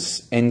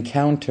Thanos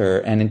encounter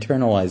and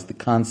internalize the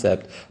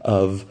concept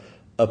of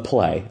a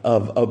play,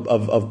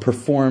 of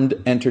performed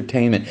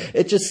entertainment?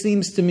 It just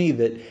seems to me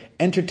that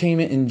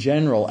entertainment in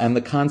general and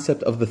the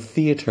concept of the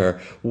theater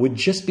would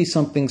just be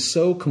something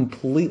so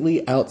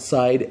completely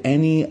outside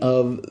any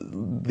of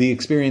the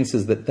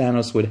experiences that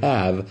Thanos would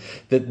have,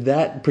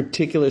 that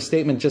particular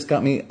statement just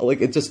got me,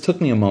 it just took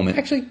me a moment.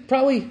 Actually,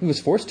 probably he was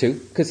forced to,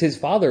 because his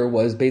father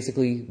was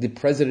basically the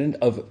president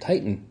of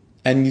Titan.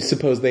 And you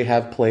suppose they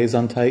have plays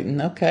on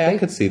Titan? Okay, I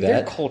could see that.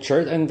 They're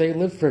cultured, and they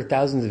live for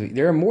thousands of years.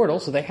 They're immortal,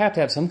 so they have to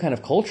have some kind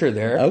of culture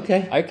there.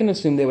 Okay. I can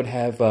assume they would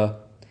have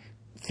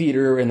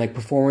theater and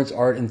performance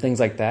art and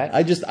things like that.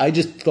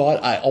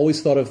 I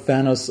always thought of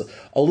Thanos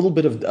a little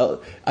bit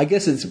of, I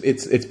guess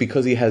it's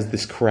because he has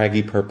this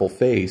craggy purple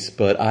face,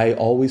 but I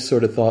always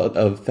sort of thought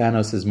of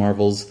Thanos as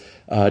Marvel's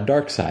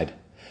dark side.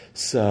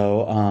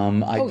 So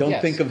I don't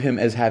think of him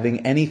as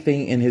having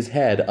anything in his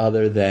head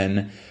other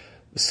than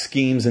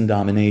schemes and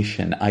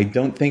domination. I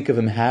don't think of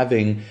him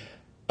having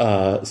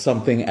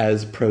something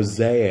as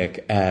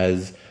prosaic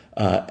as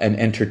an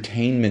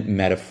entertainment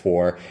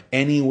metaphor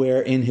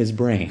anywhere in his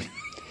brain.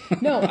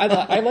 No,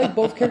 I like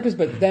both characters,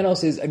 but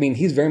Thanos is,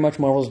 he's very much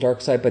Marvel's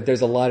dark side, but there's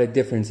a lot of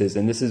differences,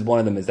 and this is one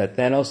of them, is that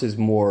Thanos is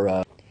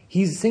more,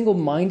 he's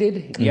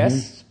single-minded,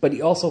 yes, but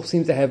he also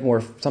seems to have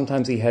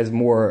sometimes he has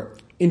more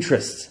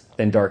interests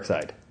than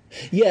Darkseid.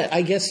 Yeah,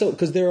 I guess so,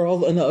 because there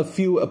are a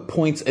few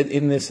points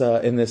in this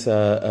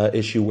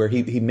issue where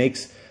he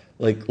makes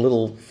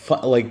little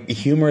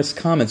humorous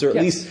comments, or at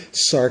least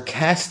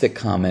sarcastic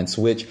comments,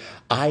 which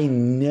I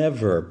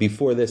never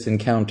before this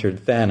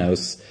encountered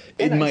Thanos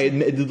in my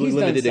admittedly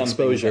limited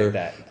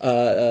exposure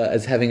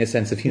as having a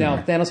sense of humor.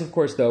 Now, Thanos, of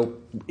course, though,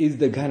 is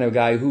the kind of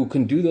guy who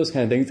can do those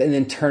kind of things and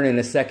then turn in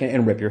a second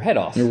and rip your head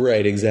off.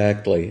 Right,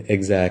 exactly.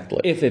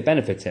 If it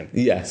benefits him.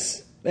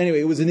 Yes.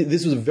 Anyway,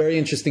 this was a very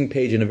interesting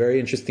page and a very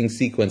interesting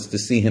sequence to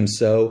see him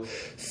so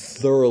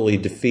thoroughly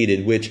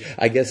defeated, which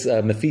I guess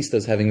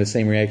Mephisto's having the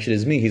same reaction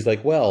as me. He's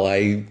like, well,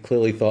 I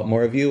clearly thought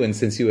more of you, and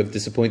since you have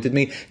disappointed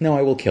me, now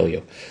I will kill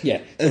you. Yeah,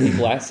 so he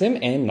blasts him,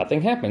 and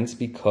nothing happens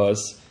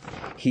because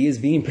he is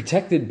being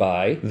protected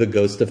by... the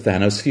ghost of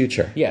Thanos'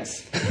 future.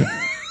 Yes.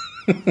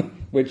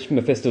 Which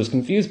Mephisto's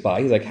confused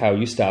by. He's like, how are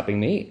you stopping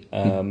me?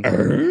 And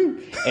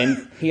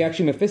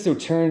Mephisto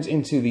turns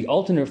into the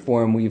alternate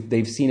form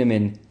they've seen him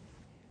in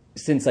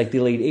since the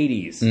late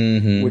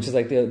 80s, which is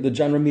the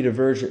John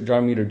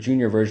Romita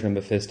Jr. version of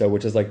Mephisto,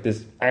 which is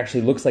this,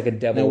 actually looks like a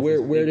devil. Now,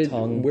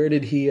 where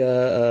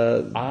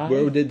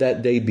did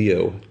that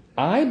debut?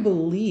 I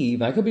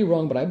believe, I could be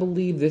wrong, but I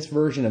believe this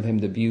version of him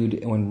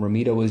debuted when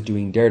Romita was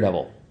doing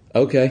Daredevil.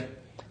 Okay.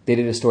 They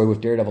did a story with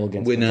Daredevil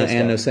against when Mephisto.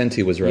 Ann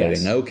Nocenti was writing.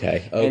 Yes.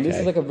 Okay. And this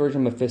is a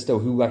version of Mephisto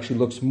who actually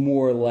looks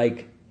more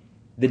like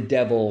the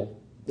devil.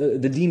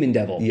 The demon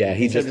devil. Yeah,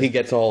 he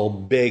gets all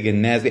big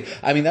and nasty.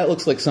 That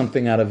looks like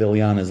something out of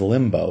Ilyana's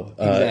Limbo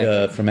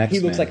from X-Men. He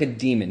looks like a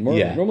demon.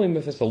 Normally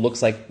Mephisto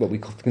looks like what we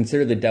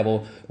consider the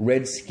devil: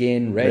 red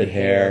skin, red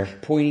hair,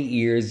 pointy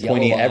ears, yellow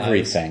pointy eyes.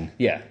 everything.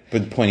 Yeah,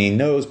 with pointy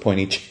nose,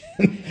 pointy chin.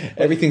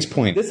 Everything's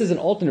pointy. This is an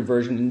alternate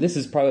version, and this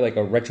is probably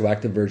a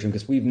retroactive version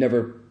because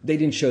they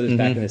didn't show this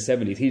back in the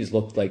 70s. He just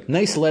looked like...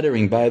 Nice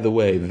lettering, by the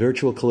way.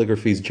 Virtual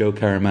Calligraphy's Joe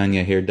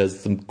Caramagna here does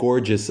some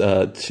gorgeous,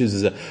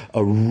 chooses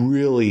a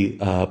really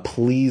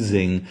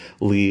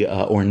pleasingly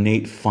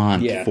ornate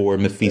font for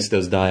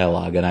Mephisto's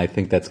dialogue, and I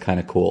think that's kind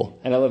of cool.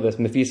 And I love this.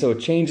 Mephisto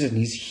changes, and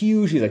he's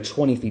huge. He's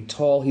 20 feet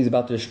tall. He's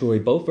about to destroy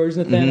both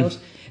versions of Thanos.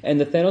 And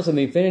the Thanos of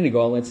the Infinity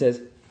Gauntlet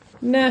says,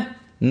 nah.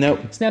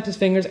 Nope. Snaps his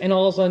fingers, and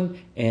all of a sudden,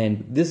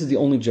 and this is the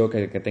only joke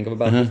I can think of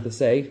about this to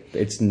say.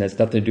 It's has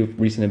nothing to do with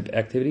recent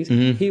activities.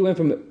 He went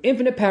from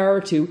infinite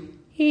power to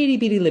itty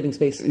bitty living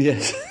space.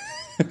 Yes,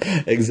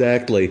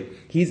 exactly.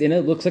 He's in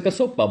looks like a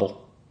soap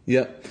bubble.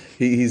 Yep.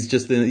 He's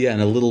just in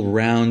a little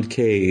round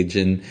cage,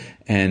 and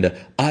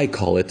I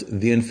call it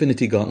the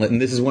Infinity Gauntlet.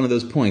 And this is one of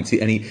those points.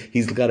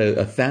 He's got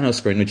a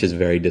Thanos grin, which is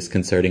very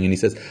disconcerting. And he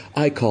says,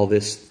 I call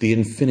this the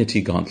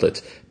Infinity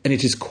Gauntlet. And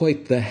it is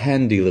quite the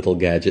handy little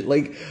gadget.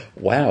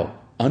 Wow.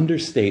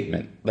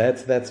 Understatement.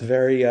 That's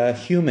very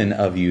human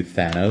of you,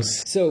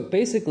 Thanos. So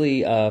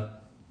basically,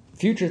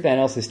 future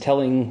Thanos is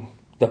telling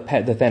the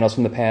Thanos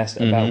from the past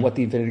about what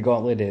the Infinity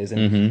Gauntlet is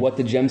and what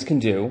the gems can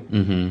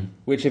do.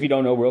 Which, if you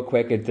don't know, real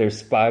quick,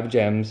 there's 5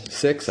 gems.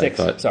 6, I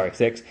thought. Sorry,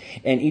 6.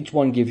 And each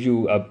one gives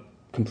you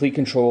complete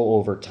control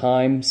over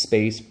time,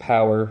 space,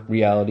 power,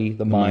 reality,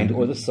 the mind,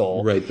 or the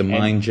soul. Right, the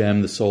mind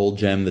gem, the soul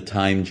gem, the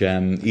time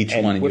gem, each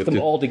and one. with them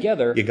all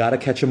together... You got to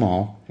catch them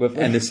all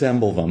and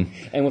assemble them.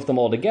 And with them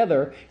all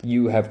together,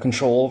 you have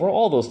control over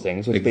all those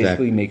things, which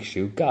basically makes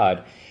you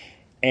God.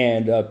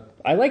 And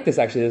I like this,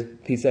 actually.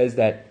 He says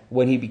that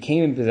when he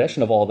became in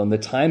possession of all of them, the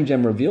time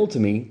gem revealed to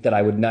me that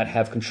I would not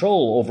have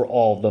control over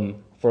all of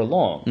them for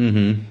long.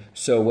 Mm-hmm.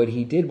 So what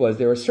he did was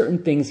there were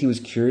certain things he was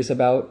curious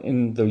about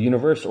in the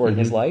universe or in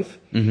his life,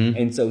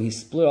 and so he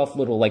split off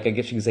little, like I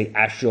guess you could say,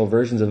 astral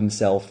versions of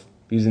himself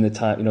using the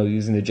time,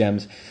 using the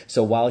gems.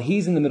 So while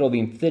he's in the middle of the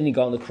Infinity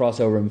Gauntlet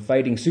crossover and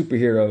fighting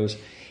superheroes,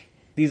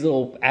 these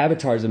little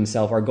avatars of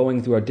himself are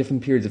going through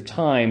different periods of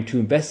time to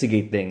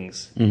investigate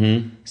things,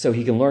 so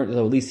he can learn.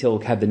 So at least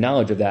he'll have the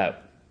knowledge of that.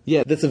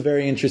 Yeah, that's a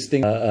very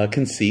interesting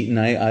conceit, and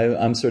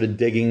I'm sort of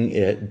digging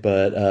it.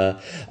 But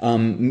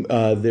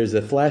there's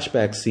a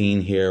flashback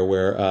scene here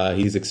where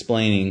he's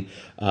explaining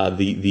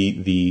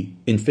the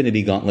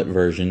Infinity Gauntlet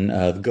version,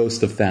 the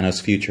Ghost of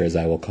Thanos' future, as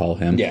I will call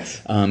him.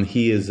 Yes.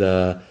 He is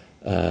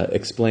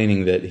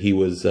explaining that he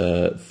was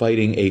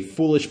fighting a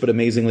foolish but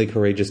amazingly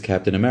courageous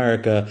Captain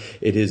America.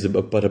 It is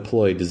but a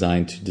ploy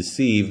designed to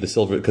deceive the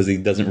Silver, because he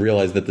doesn't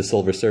realize that the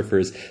Silver Surfer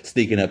is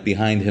sneaking up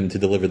behind him to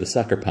deliver the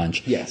sucker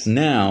punch. Yes.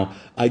 Now,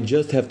 I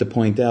just have to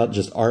point out,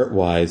 just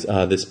art-wise,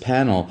 this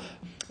panel,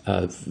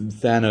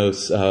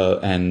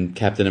 Thanos and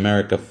Captain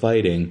America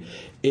fighting,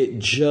 it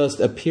just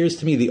appears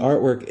to me, the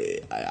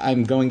artwork,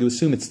 I'm going to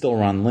assume it's still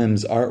Ron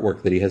Lim's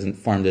artwork, that he hasn't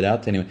farmed it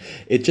out to anyone.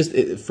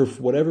 For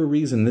whatever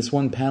reason, this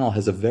one panel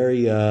has a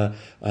very Joe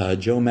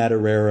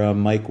Madureira,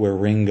 Mike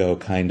Wieringo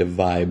kind of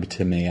vibe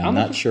to me. I'm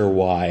not sure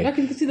why. I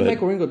can see the Mike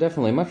Wieringo,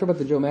 definitely. I'm not sure about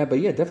the Joe Mad, but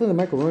yeah, definitely the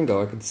Mike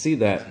Wieringo. I can see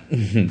that.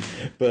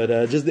 But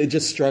it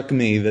just struck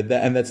me that,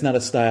 and that's not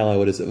a style I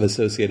would have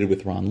associated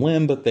with Ron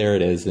Lim, but there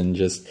it is, and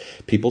just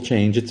people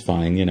change, it's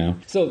fine,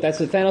 So that's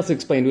what Thanos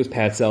explained to his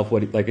past self.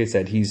 Like I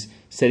said, he's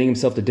setting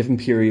himself to different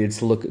periods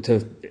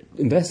to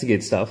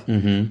investigate stuff,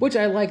 which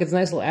I like. It's a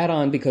nice little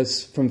add-on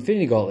because from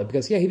Infinity Gauntlet,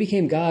 because he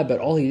became God, but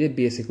all he did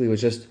basically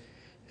was just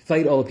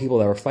fight all the people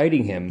that were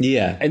fighting him.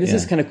 Yeah, and this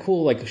is kind of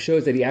cool. Like,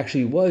 shows that he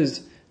actually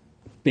was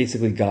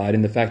basically God,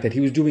 in the fact that he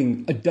was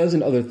doing a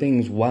dozen other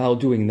things while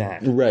doing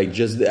that. Right,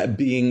 just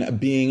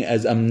being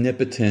as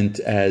omnipotent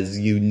as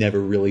you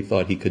never really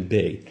thought he could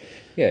be.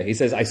 Yeah, he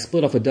says, I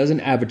split off a dozen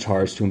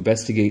avatars to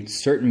investigate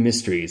certain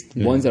mysteries,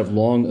 ones that have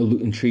long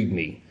intrigued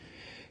me.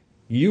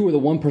 You were the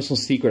one personal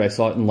secret I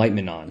sought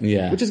enlightenment on.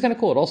 Yeah. Which is kind of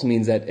cool. It also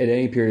means that at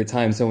any period of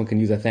time, someone can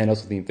use a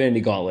Thanos with the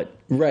Infinity Gauntlet.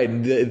 Right.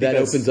 That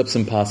opens up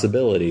some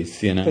possibilities,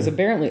 Because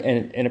apparently,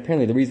 and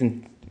apparently the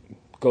reason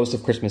Ghost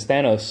of Christmas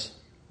Thanos,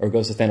 or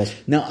Ghost of Thanos...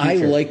 Now, I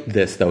like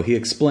this, though. He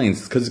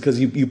explains, because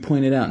you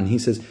point it out, and he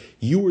says,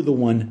 you were the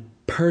one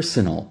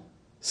personal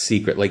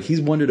secret. Like,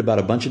 he's wondered about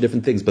a bunch of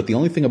different things, but the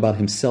only thing about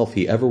himself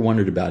he ever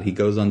wondered about, he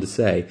goes on to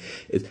say,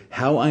 is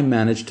how I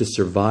managed to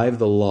survive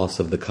the loss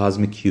of the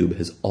cosmic cube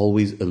has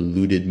always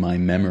eluded my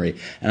memory.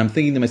 And I'm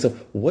thinking to myself,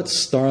 what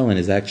Starlin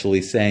is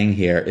actually saying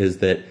here is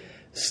that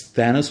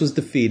Thanos was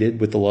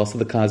defeated with the loss of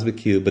the cosmic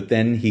cube, but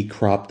then he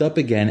cropped up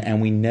again,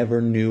 and we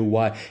never knew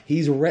why.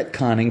 He's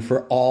retconning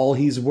for all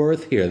he's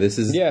worth here. This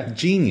is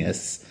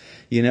genius.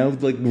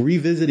 Like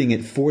revisiting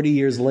it 40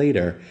 years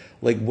later.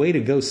 Like, way to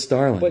go,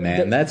 Starlin,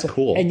 man. That's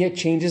cool. And yet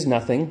changes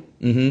nothing.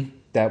 Mm-hmm.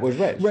 That was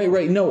right.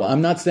 Right. No,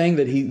 I'm not saying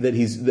that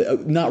he's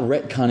not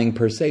retconning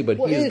per se, but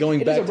he is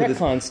going back to this. It is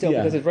a retcon still,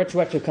 because it's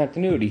retroactive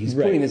continuity. He's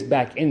putting this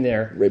back in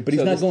there. Right, but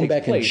he's not going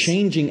back and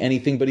changing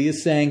anything, but he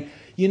is saying,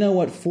 you know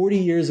what, 40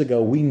 years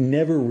ago, we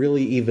never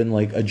really even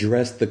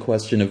addressed the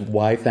question of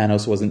why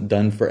Thanos wasn't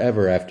done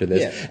forever after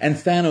this. Yeah. And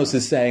Thanos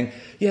is saying,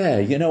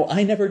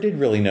 I never did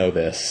really know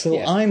this.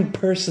 So I'm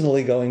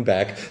personally going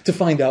back to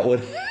find out what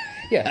happened.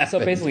 So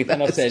basically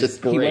Thanos said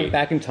he went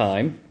back in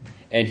time,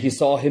 and he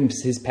saw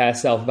his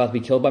past self about to be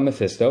killed by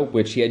Mephisto,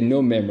 which he had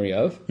no memory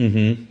of.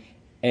 Mm-hmm.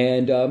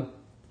 And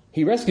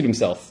he rescued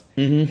himself.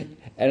 Mm-hmm.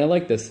 And I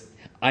like this.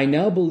 I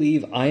now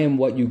believe I am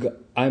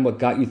what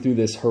got you through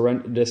this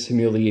horrendous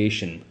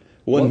humiliation.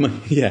 One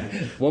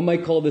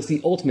might call this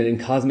the ultimate in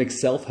cosmic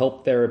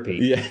self-help therapy.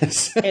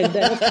 Yes. And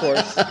then, of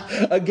course...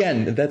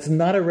 Again, that's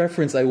not a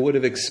reference I would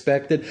have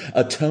expected,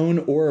 a tone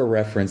or a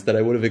reference that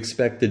I would have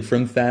expected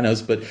from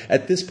Thanos, but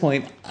at this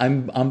point,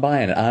 I'm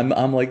buying it.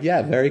 I'm like,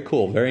 yeah, very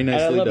cool, very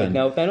nicely done. I love it.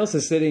 Now,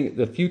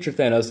 the future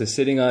Thanos is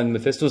sitting on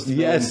Mephisto's throne,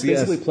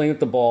 basically playing with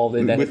the ball,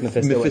 and then with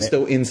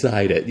Mephisto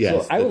inside it,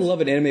 yes. So I would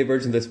love an anime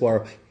version of this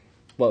where...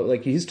 Well,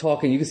 he's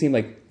talking, you can see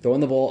him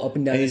throwing the ball up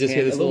and down. And you just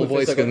hear this little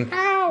voice going, But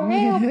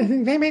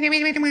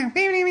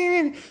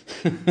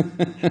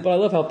I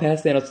love how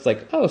past Thanos is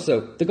like, so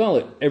the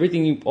gauntlet,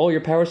 all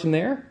your powers from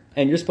there,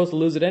 and you're supposed to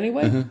lose it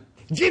anyway? Uh-huh.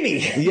 Jimmy!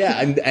 Yeah,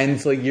 and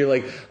it's like, you're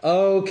like,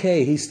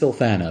 okay, he's still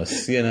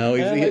Thanos, he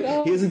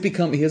hasn't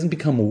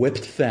become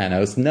whipped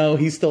Thanos. No,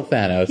 he's still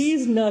Thanos.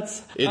 He's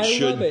nuts. It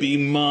should be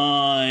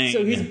mine.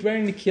 So he's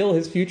trying to kill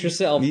his future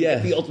self.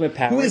 Yes. The ultimate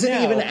power. Who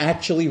isn't even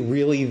actually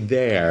really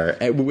there,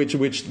 which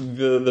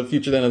the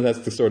future Thanos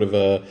has to sort of,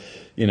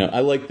 I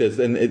like this,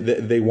 and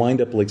they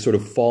wind up like sort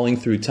of falling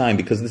through time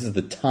because this is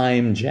the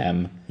time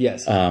gem,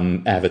 Yes.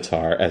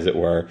 avatar, as it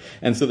were,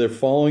 and so they're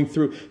falling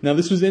through. Now,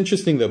 this was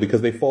interesting though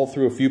because they fall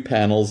through a few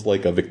panels,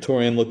 like a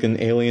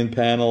Victorian-looking alien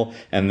panel,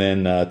 and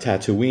then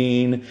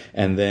Tatooine,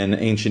 and then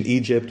ancient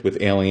Egypt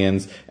with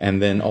aliens,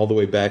 and then all the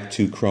way back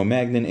to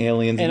Cro-Magnon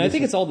aliens. And I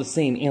think it's all the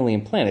same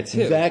alien planet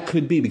too. That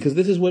could be, because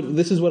this is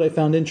what I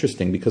found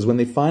interesting, because when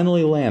they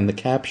finally land, the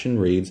caption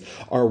reads,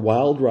 "Our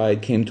wild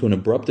ride came to an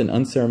abrupt and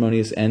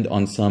unceremonious end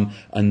on some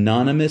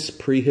anonymous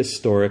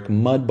prehistoric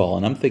mudball."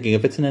 And I'm thinking,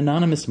 if it's an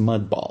anonymous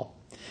mudball,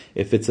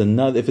 if it's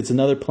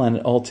another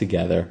planet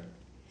altogether,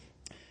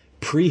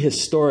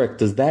 prehistoric,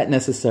 does that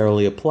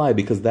necessarily apply?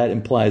 Because that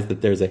implies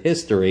that there's a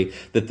history,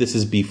 that this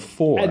is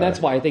before. And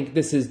that's why I think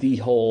this is the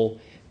whole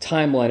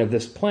timeline of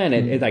this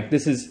planet. Mm-hmm. Like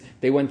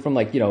they went from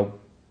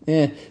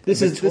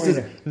This is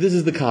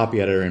the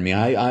copy editor in me.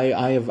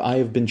 I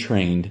have been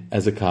trained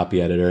as a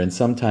copy editor, and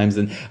sometimes,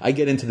 and I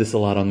get into this a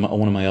lot on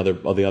one of my other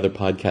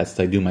podcasts.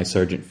 I do my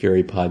Sergeant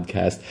Fury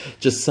podcast.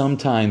 Just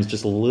sometimes,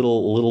 just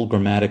little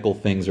grammatical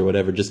things or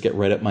whatever just get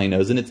right up my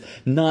nose, and it's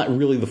not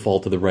really the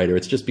fault of the writer.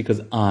 It's just because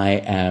I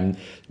am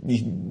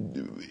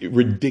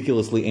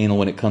ridiculously anal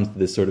when it comes to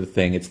this sort of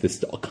thing. It's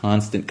this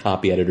constant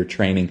copy editor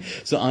training.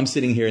 So I'm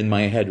sitting here in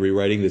my head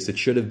rewriting this. It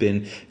should have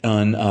been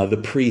on the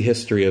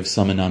prehistory of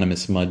some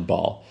anonymous mudball.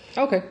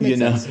 Okay, makes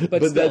sense.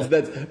 But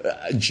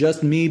that's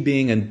just me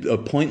being a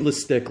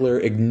pointless stickler.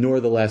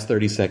 Ignore the last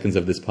 30 seconds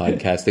of this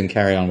podcast and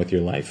carry on with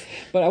your life.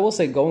 But I will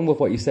say, going with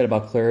what you said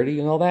about clarity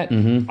and all that,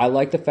 I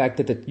like the fact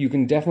that you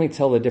can definitely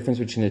tell the difference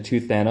between the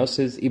two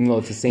Thanoses, even though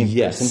it's the same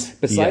person.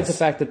 Besides the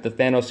fact that the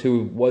Thanos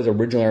who was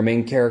originally our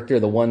main character,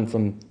 the one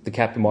from the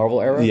Captain Marvel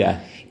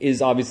era,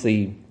 is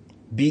obviously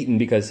beaten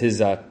because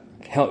his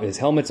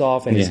helmet's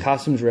off and his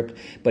costume's ripped,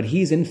 but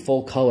he's in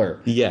full color.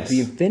 Yes.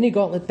 The Infinity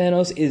Gauntlet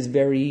Thanos is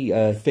very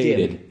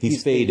faded. dim.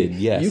 He's faded,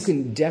 yes. You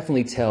can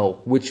definitely tell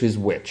which is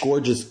which.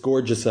 Gorgeous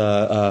kudos.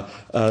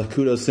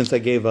 Since I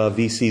gave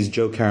VC's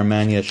Joe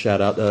Caramagna a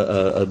shout out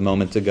a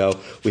moment ago,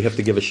 we have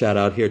to give a shout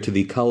out here to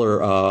the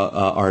color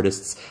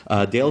artists,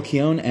 Dale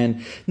Keown,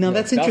 and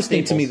that's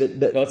interesting to me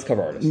that that's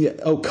cover artists. Yeah,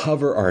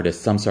 cover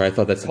artists. I'm sorry, I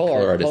thought that's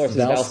color artists.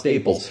 Val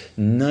Staples.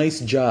 Nice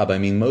job. I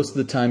mean, most of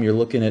the time you're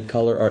looking at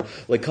color art,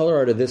 like color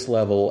art at this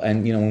level,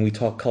 and when we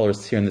talk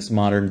colorists here in this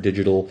modern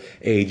digital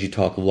age, you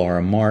talk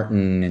Laura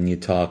Martin, and you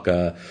talk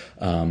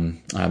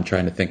I'm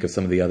trying to think of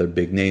some of the other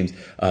big names,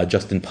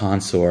 Justin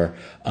Ponsor.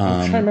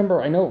 I'm trying to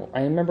remember.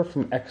 I remember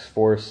from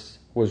X-Force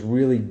was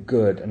really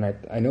good, and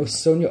I know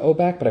Sonia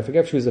Obak, but I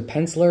forget if she was a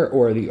penciler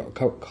or the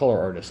color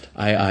artist.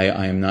 I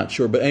am not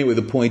sure, but anyway,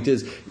 the point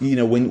is,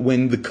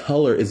 when the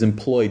color is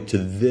employed to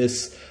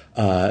this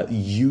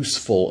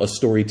useful a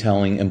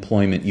storytelling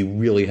employment, you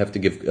really have to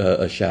give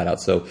a shout out.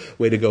 So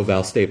way to go,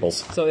 Val Staples.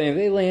 So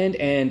they land,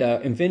 and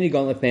Infinity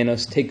Gauntlet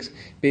Thanos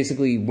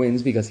basically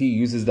wins because he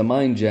uses the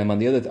mind gem on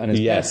his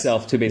past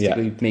self to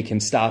basically make him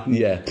stop.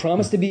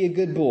 Promise to be a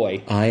good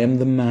boy. I am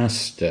the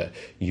master.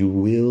 You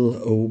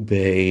will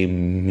obey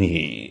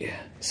me.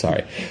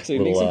 Sorry, so he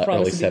little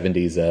early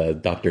 70s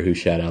Doctor Who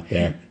shout out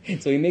there.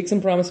 So he makes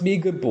him promise to be a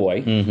good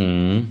boy.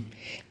 Mm-hmm.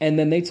 And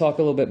then they talk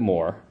a little bit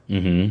more.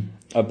 Mm-hmm.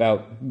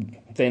 About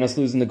Thanos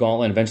losing the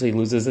gauntlet and eventually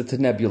loses it to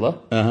Nebula.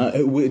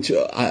 Which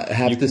I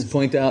have to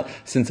point out,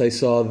 since I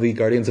saw the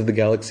Guardians of the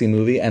Galaxy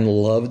movie and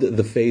loved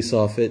the face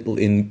off it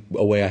in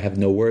a way I have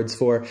no words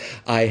for,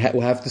 I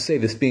will have to say,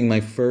 this being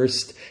my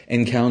first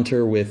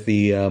encounter with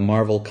the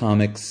Marvel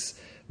Comics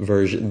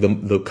version,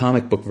 the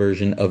comic book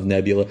version of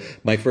Nebula,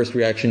 my first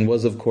reaction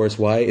was, of course,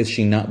 why is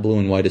she not blue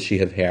and why does she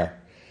have hair?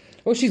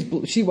 Well,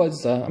 she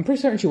was, I'm pretty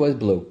certain she was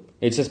blue.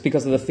 It's just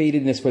because of the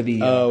fadedness for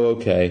the...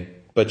 okay.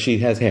 But she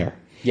has hair.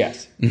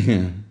 Yes.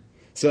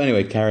 So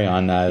anyway, carry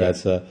on.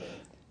 That's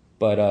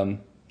But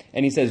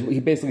and he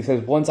basically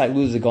says, once I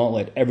lose the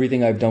gauntlet,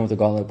 everything I've done with the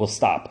gauntlet will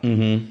stop.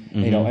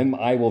 And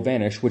I will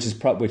vanish, which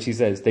he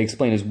says they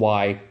explain is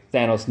why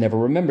Thanos never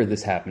remembered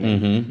this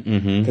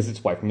happening because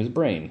it's wiped from his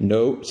brain.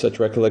 No, such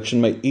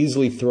recollection might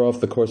easily throw off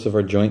the course of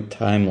our joint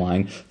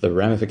timeline. The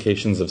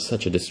ramifications of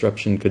such a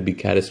disruption could be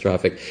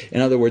catastrophic.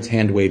 In other words,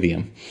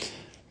 hand-wavium.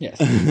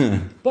 Yes.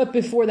 But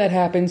before that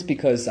happens,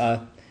 because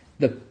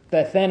that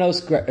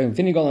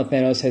Infinity Gauntlet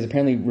Thanos has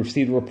apparently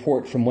received a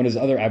report from one of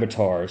his other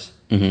avatars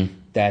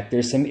that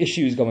there's some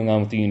issues going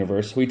on with the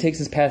universe. So he takes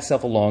his past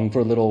self along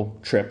for a little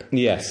trip.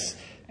 Yes.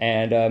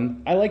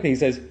 And I like that he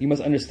says, you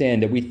must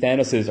understand that we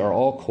Thanoses are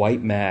all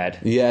quite mad.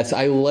 Yes,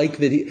 I like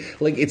that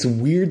it's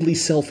weirdly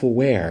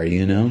self-aware,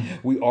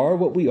 We are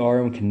what we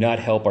are and cannot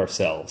help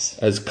ourselves.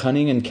 As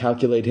cunning and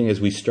calculating as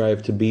we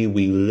strive to be,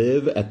 we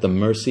live at the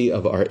mercy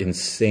of our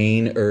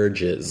insane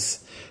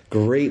urges.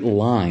 Great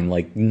line,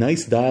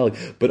 nice dialogue,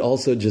 but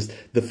also just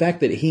the fact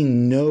that he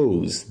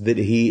knows that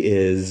he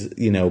is,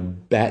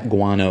 bat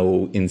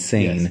guano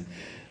insane. Yes.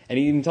 And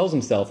he even tells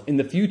himself, in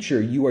the future,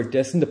 you are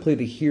destined to play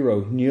the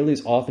hero nearly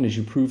as often as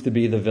you prove to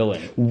be the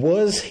villain.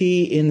 Was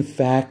he, in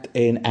fact,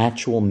 an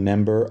actual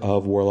member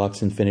of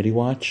Warlock's Infinity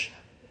Watch?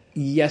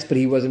 Yes, but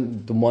he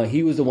wasn't the one.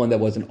 He was the one that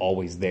wasn't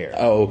always there.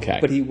 Oh, okay.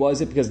 But he was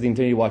it because the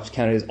Infinity Watch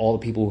counted as all the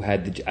people who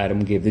had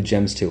Adam gave the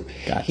gems to.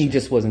 Gotcha. He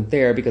just wasn't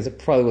there because it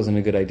probably wasn't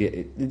a good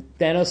idea.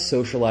 Thanos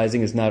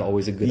socializing is not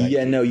always a good idea.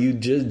 Yeah, no, you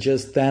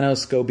just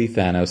Thanos, go be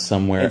Thanos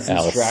somewhere And since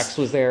else. Drax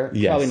was there,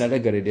 Yes. probably not a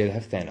good idea to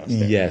have Thanos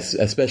there. Yes,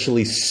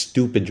 especially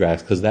stupid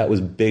Drax, because that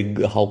was big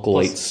Hulkalite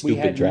Plus, stupid we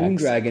had Drax.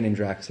 Moondragon and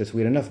Draxus.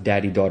 We had enough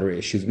daddy-daughter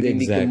issues. We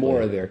didn't Exactly. need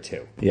Gamora there,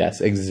 too. Yes,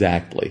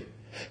 exactly.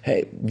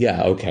 Hey,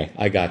 yeah, okay,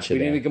 I got you We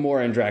there. needed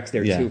Gamora and Drax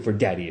there, Yeah. too, for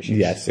daddy issues.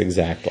 Yes,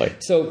 exactly.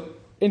 So,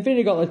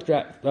 Infinity Gauntlet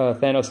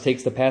Thanos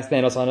takes the past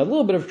Thanos on a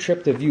little bit of a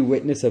trip to view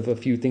witness of a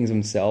few things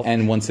himself.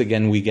 And once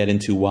again, we get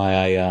into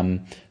why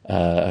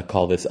I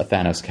call this a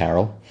Thanos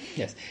Carol.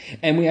 Yes.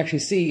 And we actually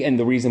see, and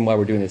the reason why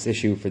we're doing this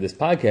issue for this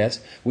podcast,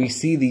 we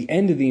see the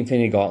end of the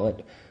Infinity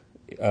Gauntlet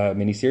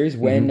miniseries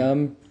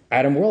when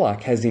Adam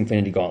Warlock has the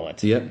Infinity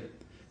Gauntlet. Yep.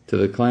 To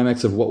the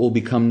climax of what will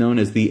become known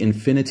as the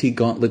Infinity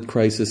Gauntlet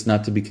Crisis,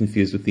 not to be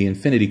confused with the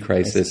Infinity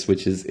Crisis,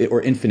 which is,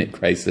 or Infinite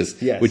Crisis,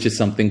 Yes. which is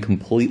something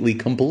completely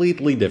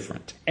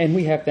different. And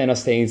we have Thanos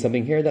saying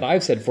something here that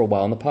I've said for a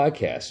while on the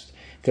podcast.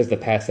 Because the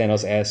past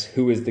Thanos asks,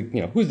 who's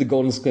the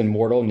golden skinned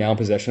mortal now in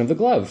possession of the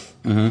glove?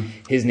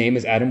 His name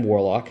is Adam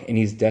Warlock, and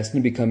he's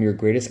destined to become your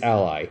greatest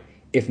ally,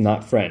 if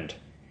not friend.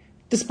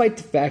 Despite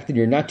the fact that in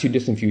your not too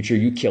distant future,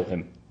 you kill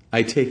him.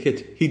 I take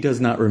it he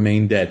does not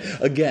remain dead.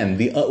 Again,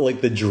 the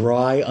the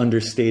dry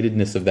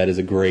understatedness of that is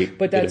a great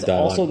But bit that's of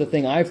dialogue. also the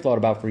thing I've thought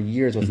about for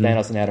years with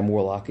Thanos and Adam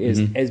Warlock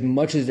is as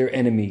much as they're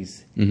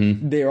enemies,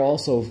 they're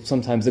also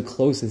sometimes the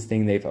closest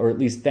thing or at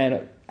least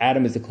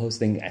Adam is the closest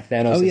thing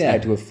Thanos has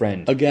had to a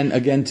friend.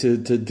 Again, to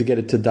get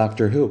it to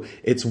Doctor Who,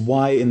 it's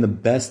why in the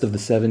best of the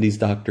 70s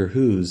Doctor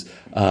Who's,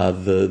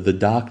 the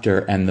Doctor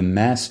and the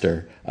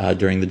Master,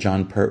 during the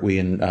John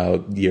Pertwee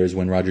years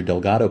when Roger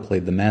Delgado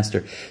played the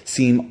Master,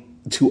 seem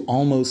to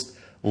almost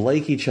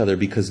like each other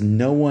because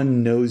no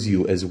one knows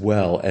you as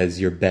well as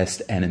your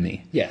best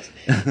enemy. Yes.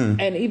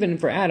 And even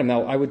for Adam,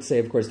 now I would say,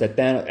 of course, that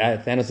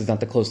Thanos is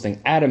not the closest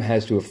thing Adam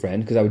has to a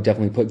friend, because I would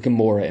definitely put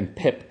Gamora and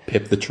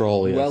Pip the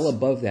Troll, yes. well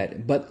above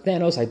that. But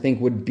Thanos, I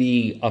think, would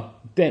be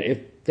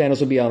if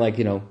Thanos would be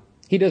on,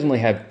 he doesn't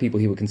really have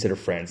people he would consider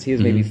friends. He has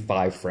maybe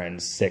 5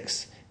 friends,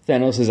 6.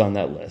 Thanos is on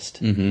that list.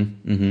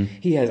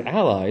 He has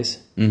allies,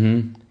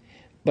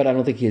 but I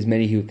don't think he has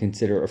many he would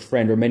consider a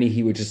friend or many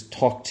he would just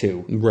talk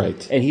to.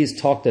 Right. And he's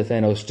talked to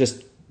Thanos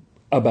just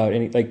about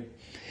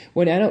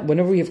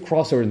whenever we have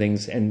crossover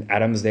things and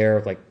Adam's there,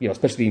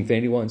 especially the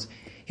Infinity ones,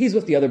 he's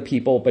with the other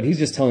people, but he's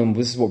just telling them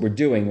this is what we're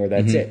doing or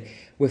that's it.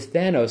 With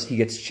Thanos, he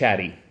gets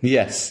chatty.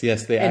 Yes, they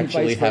And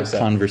actually vice have versa.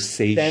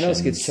 conversations.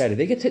 Thanos gets chatty.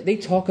 They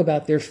talk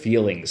about their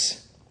feelings.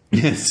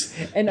 Yes.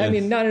 And I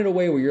mean, not in a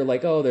way where you're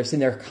like, oh, they're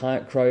sitting there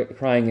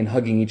crying and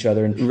hugging each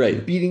other and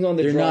beating on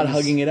the They're drums. not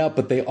hugging it out,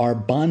 but they are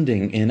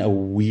bonding in a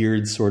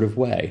weird sort of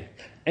way.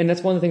 And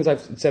that's one of the things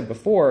I've said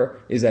before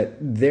is that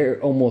they're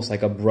almost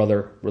like a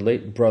brother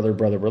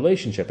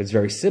relationship. It's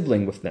very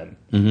sibling with them.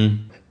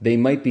 They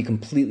might be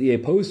completely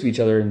opposed to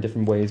each other in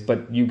different ways,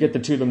 but you get the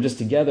two of them just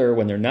together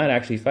when they're not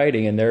actually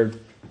fighting, and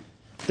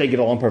they get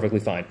along perfectly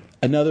fine.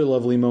 Another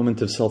lovely moment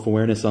of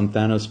self-awareness on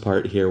Thanos'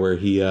 part here, where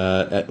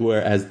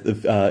whereas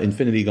the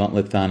Infinity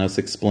Gauntlet Thanos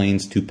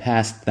explains to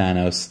past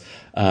Thanos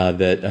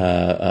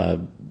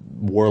that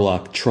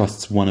Warlock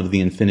trusts one of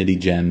the Infinity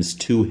Gems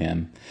to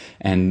him,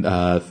 and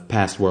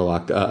past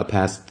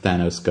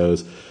Thanos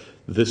goes,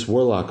 "This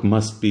Warlock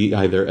must be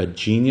either a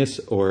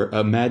genius or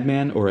a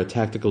madman or a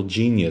tactical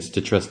genius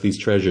to trust these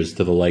treasures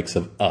to the likes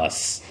of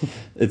us."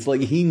 It's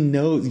like he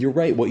knows. You're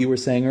right. What you were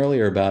saying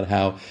earlier about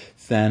how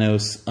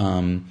Thanos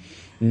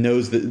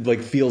knows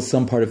that, feels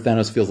some part of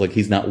Thanos feels like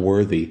he's not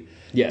worthy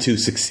to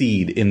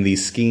succeed in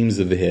these schemes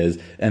of his,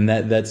 and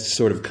that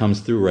sort of comes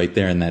through right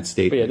there in that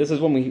statement. But yeah, this is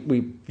when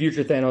we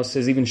future Thanos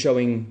is even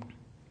showing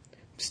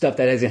stuff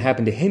that hasn't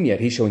happened to him yet.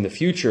 He's showing the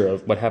future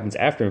of what happens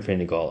after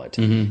Infinity Gauntlet.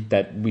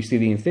 That we see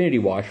the Infinity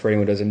Watch, for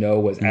anyone who doesn't know,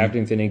 was after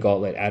Infinity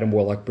Gauntlet, Adam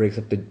Warlock breaks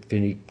up the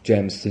Infinity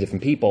Gems to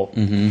different people,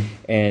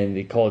 and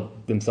they call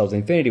themselves the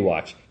Infinity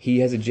Watch. He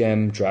has a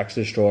gem, Drax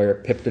the Destroyer,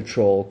 Pip the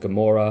Troll,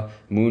 Gamora,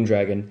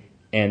 Moondragon,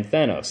 and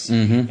Thanos.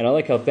 And I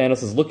like how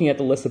Thanos is looking at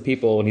the list of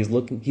people,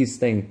 and he's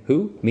saying,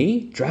 who?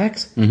 Me?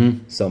 Drax?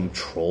 Some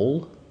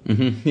troll?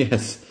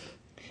 Yes.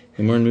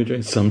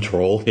 Moondragon? Some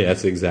troll?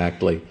 Yes,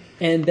 exactly.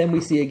 And then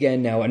we see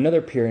again now another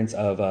appearance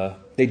of,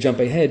 they jump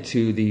ahead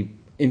to the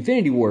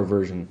Infinity War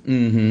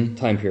version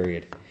time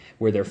period,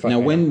 where they're fighting.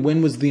 Now, when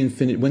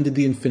did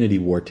the Infinity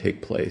War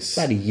take place?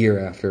 About a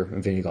year after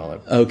Infinity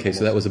Gauntlet. Okay,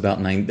 so that was about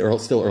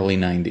still early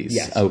 90s.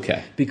 Yes.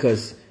 Okay.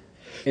 Because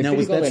Now,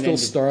 was that still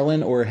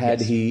Starlin, or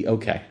had he...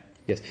 Okay.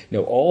 Yes.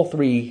 No, all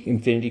 3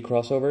 Infinity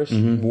crossovers,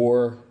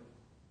 War,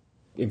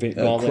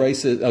 Infinity Gauntlet.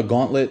 Crisis,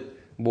 Gauntlet,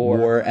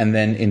 War, and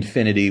then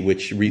Infinity,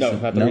 which recent... No,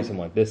 not the recent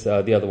one. This,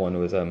 the other one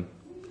was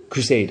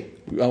Crusade.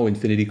 Oh,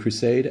 Infinity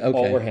Crusade? Okay.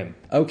 All were him.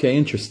 Okay,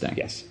 interesting.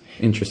 Yes.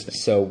 Interesting.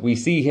 So we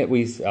see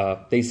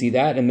they see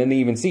that, and then they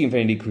even see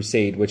Infinity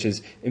Crusade, which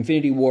is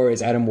Infinity War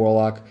is Adam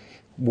Warlock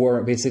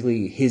war,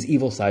 basically his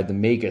evil side, the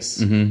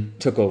Magus,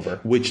 took over.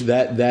 Which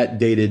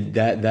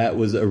that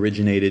was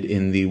originated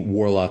in the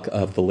Warlock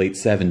of the late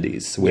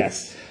 70s.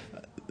 Yes.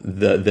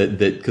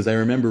 Because I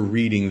remember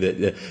reading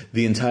that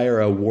the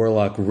entire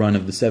Warlock run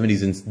of the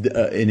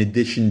 70s, in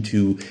addition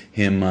to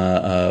him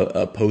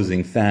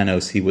opposing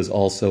Thanos, he was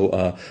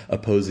also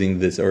opposing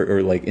this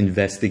or like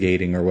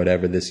investigating or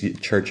whatever this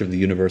Church of the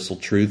Universal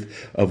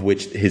Truth, of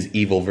which his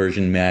evil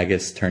version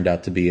Magus turned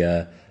out to be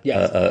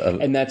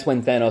and that's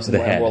when Thanos and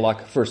Adam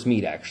Warlock first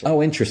meet, actually.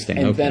 Oh, interesting.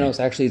 And okay. Thanos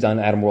actually is on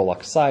Adam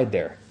Warlock's side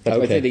there. That's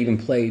why I say they even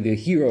play the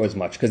hero as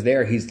much, because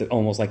there he's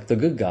almost like the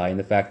good guy in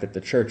the fact that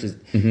the church is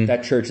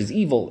that church is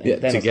evil. And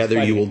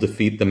together you will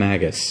defeat the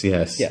Magus.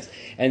 Yes. Yes.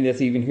 And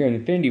that's even here in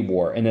Infinity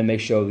War. And then they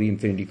show the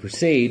Infinity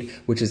Crusade,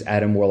 which is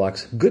Adam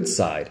Warlock's good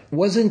side.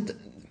 Wasn't,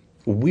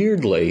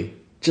 weirdly,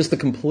 just a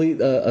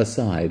complete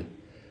aside,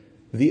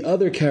 the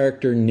other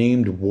character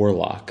named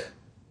Warlock,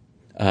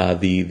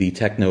 the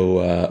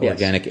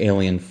techno-organic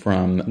alien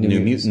from New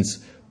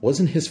Mutants,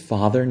 wasn't his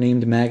father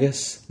named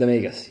Magus? The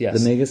Magus,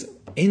 yes. The Magus?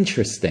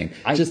 Interesting.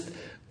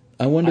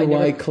 I wonder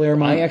why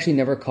Claremont... I actually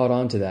never caught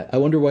on to that. I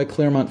wonder why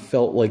Claremont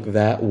felt like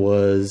that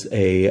was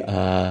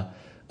a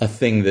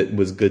thing that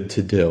was good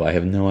to do. I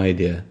have no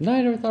idea. No,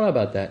 I never thought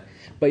about that.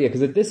 But yeah,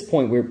 because at this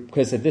point,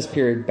 because at this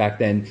period back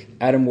then,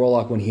 Adam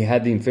Warlock, when he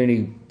had the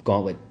Infinity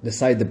Gauntlet,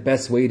 decided the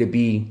best way to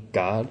be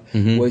God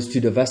was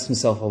to divest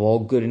himself of all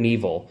good and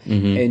evil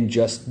and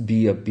just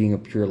being a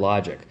pure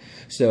logic.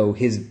 So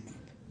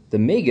the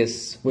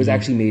Magus was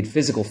actually made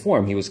physical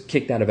form. He was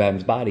kicked out of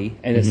Adam's body,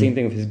 and the same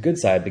thing with his good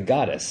side, the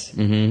goddess.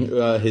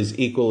 His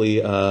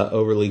equally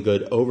overly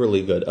good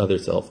other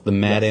self. The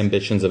mad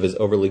ambitions of his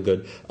overly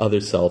good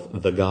other self,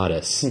 the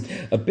goddess.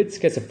 A bit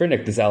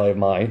schizophrenic, this ally of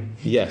mine.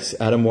 Yes,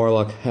 Adam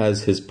Warlock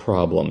has his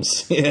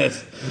problems.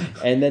 Yes.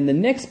 And then the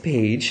next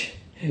page...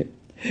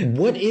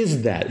 What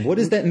is that? What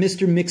is that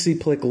Mr.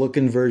 Mixie-Plick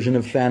looking version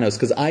of Thanos?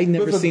 Because I've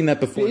never seen that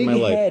before in my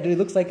life. Head. It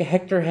looks like a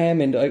Hector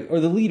Hammond, or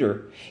the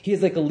leader. He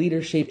has like a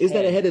leader-shaped Is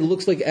that a head? It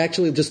looks like,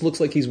 actually, it just looks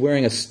like he's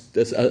wearing a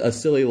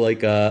silly,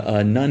 like,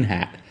 a nun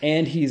hat.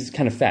 And he's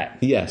kind of fat.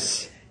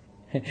 Yes.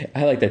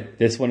 I like that.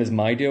 This one is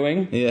my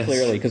doing, yes.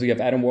 Clearly, because we have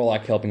Adam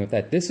Warlock helping with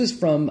that. This is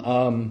from,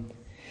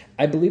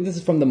 I believe this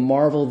is from the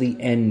Marvel The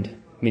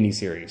End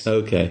miniseries.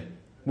 Okay.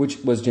 Which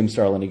was Jim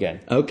Starlin again.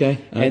 Okay.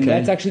 And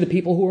that's actually the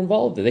people who were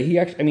involved.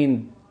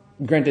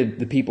 Granted,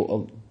 the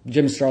people,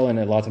 Jim Starlin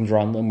and a lot of times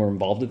Ron Lim were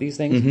involved with these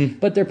things,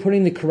 but they're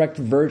putting the correct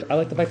version. I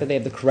like the fact that they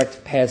have the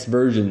correct past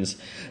versions.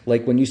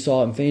 Like when you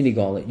saw Infinity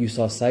Gauntlet, you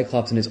saw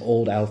Cyclops in his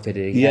old outfit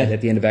that he had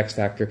at the end of X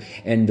Factor,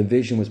 and the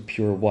Vision was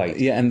pure white.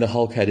 Yeah, and the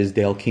Hulk had his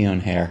Dale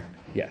Keown hair.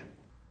 Yeah.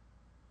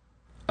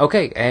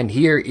 Okay, and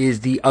here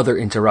is the other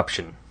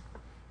interruption.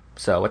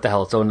 So, what the hell?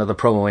 Let's throw another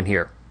promo in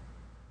here.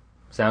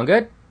 Sound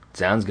good?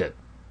 Sounds good.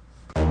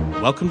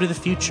 Welcome to the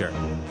future.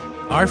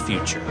 Our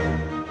future.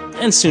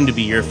 And soon to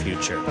be your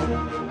future.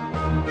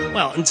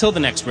 Well, until the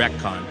next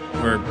retcon,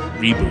 or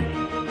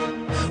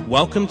reboot.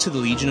 Welcome to the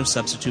Legion of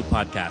Substitute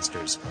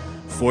Podcasters.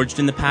 Forged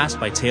in the past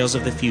by Tales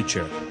of the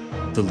Future.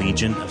 The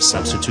Legion of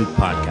Substitute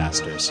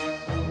Podcasters.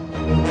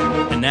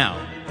 And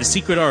now, the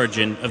secret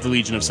origin of the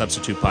Legion of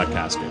Substitute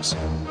Podcasters.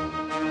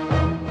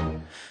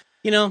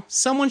 You know,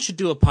 someone should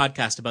do a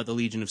podcast about the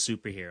Legion of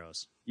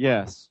Superheroes.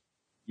 Yes.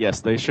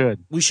 Yes, they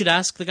should. We should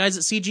ask the guys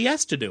at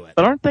CGS to do it.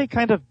 But aren't they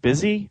kind of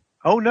busy?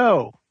 Oh,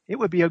 no. It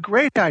would be a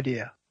great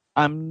idea.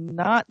 I'm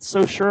not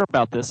so sure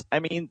about this. I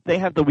mean, they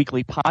have the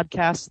weekly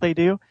podcasts they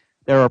do.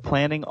 They are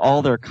planning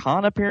all their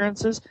con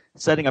appearances,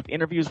 setting up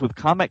interviews with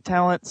comic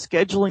talent,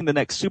 scheduling the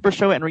next Super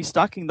Show, and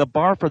restocking the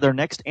bar for their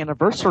next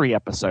anniversary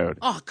episode.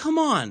 Oh, come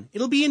on.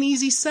 It'll be an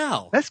easy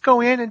sell. Let's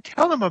go in and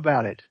tell them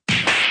about it.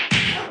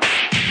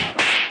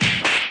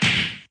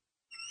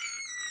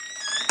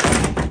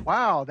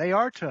 Wow, they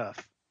are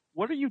tough.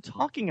 What are you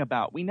talking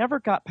about? We never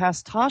got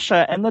past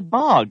Tasha and the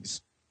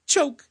dogs.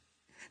 Choke.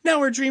 Now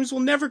our dreams will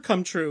never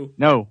come true.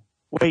 No,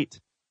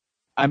 wait.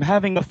 I'm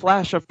having a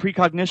flash of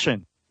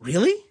precognition.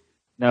 Really?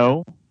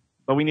 No,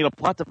 but we need a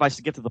plot device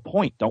to get to the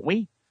point, don't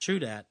we? True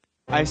dat.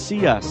 I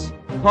see us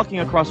talking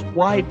across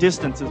wide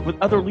distances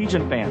with other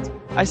Legion fans.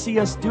 I see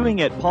us doing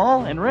it,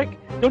 Paul and Rick.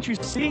 Don't you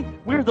see?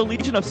 We're the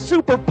Legion of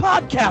Super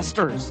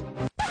Podcasters.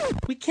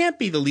 We can't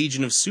be the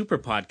Legion of Super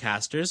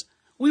Podcasters.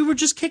 We were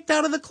just kicked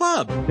out of the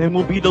club. Then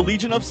we'll be the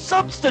Legion of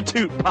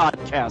Substitute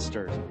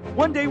Podcasters.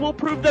 One day we'll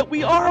prove that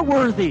we are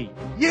worthy.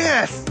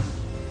 Yes!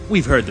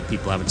 We've heard that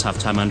people have a tough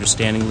time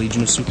understanding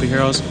Legion of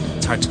Superheroes.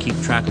 It's hard to keep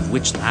track of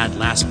which lad,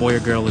 lass, boy, or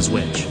girl is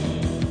which.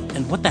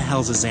 And what the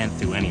hell's a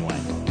Xanthu anyway?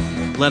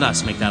 Let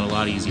us make that a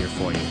lot easier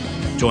for you.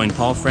 Join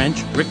Paul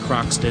French, Rick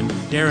Croxton,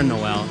 Darren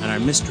Noel, and our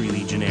Mystery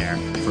Legionnaire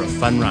for a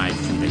fun ride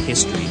through the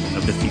history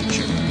of the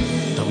future.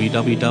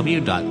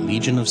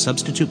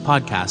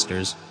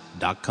 www.legionofsubstitutepodcasters.com.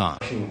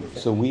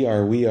 So we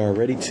are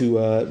ready to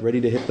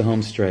hit the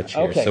home stretch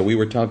here. Okay. So we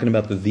were talking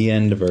about the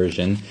end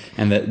version,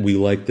 and that we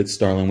liked that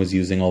Starlin was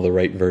using all the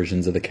right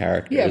versions of the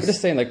characters. Yeah, I'm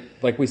just saying,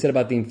 like we said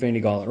about the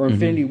Infinity Gauntlet, or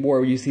Infinity War,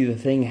 where you see the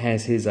Thing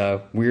has his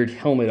weird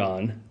helmet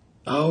on.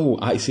 Oh,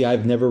 I see.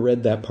 I've never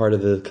read that part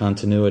of the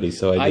continuity,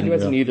 so I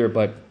wasn't either,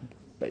 but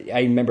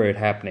I remember it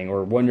happening.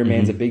 Or Wonder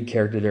Man's a big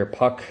character there,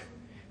 Puck,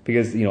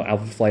 because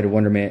Alpha Flight of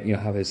Wonder Man,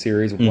 have his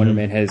series. Wonder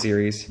Man had a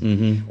series,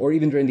 or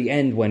even during the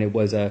end when it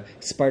was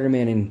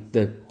Spider-Man in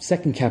the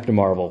second Captain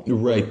Marvel,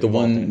 right? The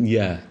one,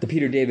 the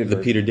Peter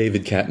David, Peter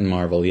David Captain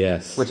Marvel,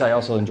 yes, which I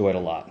also enjoyed a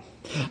lot.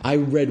 I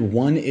read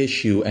one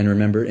issue and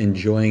remember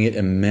enjoying it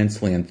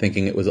immensely and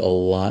thinking it was a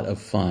lot of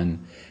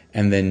fun,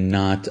 and then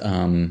not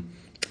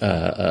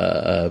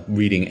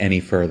reading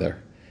any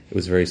further. It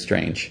was very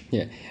strange.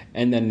 Yeah,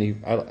 and then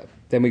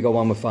we go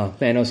on with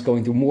Thanos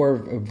going through more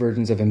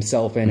versions of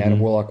himself and Adam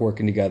Warlock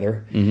working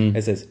together.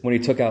 It says, when he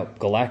took out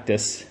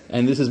Galactus.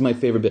 And this is my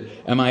favorite bit.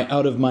 Am I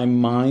out of my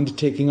mind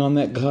taking on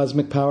that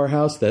cosmic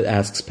powerhouse? That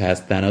asks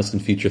past Thanos,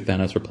 and future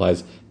Thanos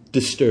replies,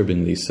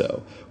 disturbingly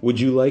so. Would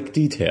you like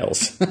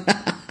details?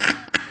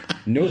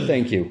 No,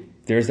 thank you.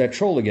 There's that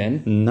troll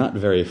again. Not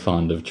very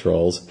fond of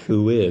trolls.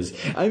 Who is?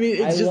 I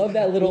mean, I love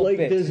that little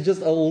bit. There's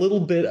just a little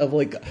bit of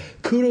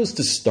kudos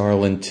to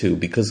Starlin too,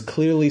 because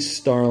clearly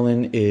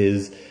Starlin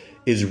is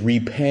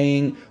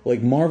repaying,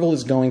 Marvel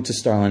is going to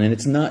Starlin, and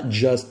it's not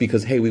just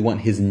because, hey, we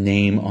want his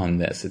name on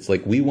this. It's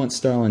we want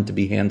Starlin to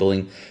be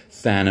handling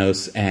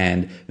Thanos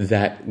and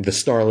the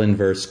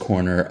Starlin-verse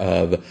corner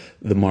of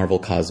the Marvel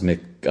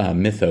cosmic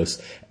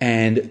mythos.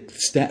 And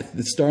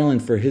Starlin,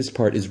 for his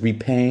part, is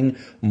repaying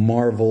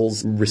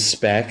Marvel's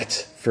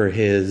respect for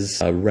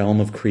his realm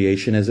of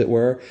creation, as it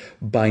were,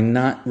 by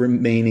not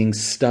remaining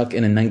stuck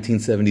in a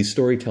 1970s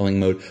storytelling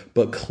mode,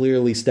 but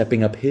clearly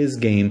stepping up his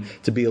game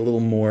to be a little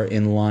more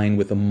in line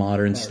with a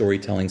modern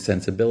storytelling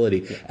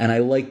sensibility. And I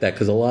like that,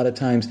 because a lot of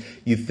times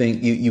you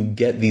think you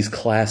get these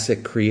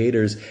classic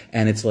creators,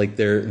 and it's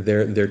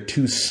they're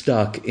too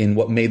stuck in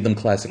what made them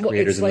classic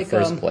creators in the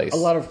first place. A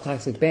lot of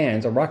classic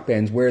bands or rock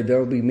bands where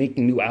they'll be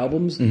making new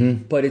albums,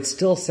 but it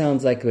still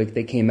sounds like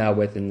they came out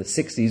with in the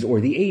 60s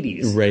or the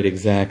 80s. Right,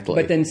 exactly.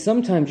 But then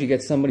sometimes you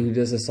get somebody who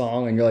does a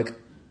song and you're like,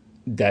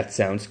 that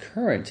sounds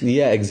current.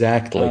 Yeah,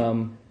 exactly.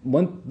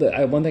 One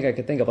thing I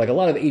could think of, a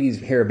lot of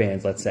 80s hair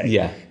bands, let's say.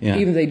 Yeah.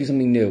 Even if they do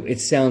something new, it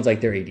sounds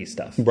like their 80s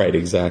stuff. Right,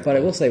 exactly. But I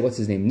will say, what's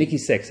his name? Nikki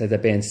Sixx has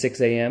that band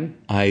 6 a.m.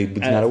 I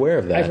was not aware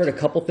of that. I've heard a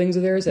couple things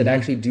of theirs that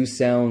actually do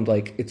sound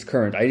like it's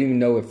current. I didn't even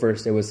know at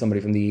first it was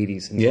somebody from the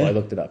 80s until I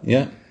looked it up.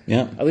 Yeah.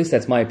 At least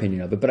that's my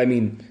opinion of it. But I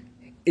mean,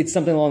 it's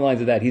something along the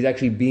lines of that.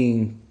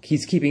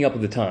 He's keeping up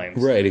with the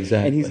times. Right,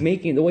 exactly.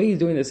 And the way he's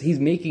doing this, he's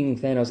making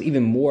Thanos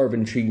even more of an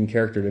intriguing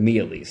character to me,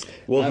 at least.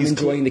 Well, I'm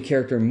enjoying the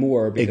character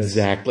more because...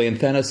 Exactly, and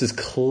Thanos is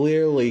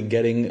clearly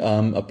getting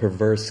a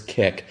perverse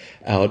kick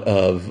out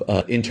of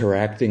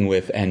interacting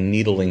with and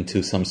needling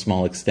to some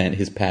small extent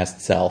his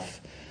past self.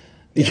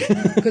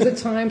 Because at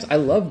times, I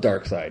love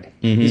Darkseid.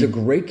 He's a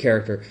great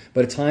character,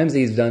 but at times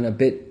he's done a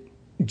bit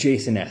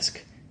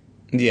Jason-esque.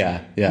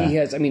 Yeah. He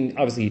has,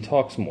 obviously he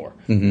talks more,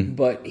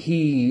 but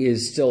he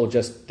is still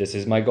just, this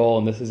is my goal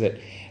and this is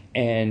it.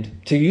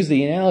 And to use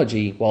the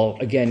analogy, while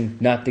again,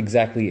 not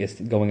exactly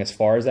going as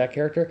far as that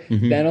character,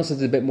 Thanos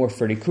is a bit more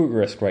Freddy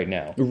Krueger-esque right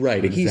now.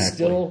 Right, exactly. He's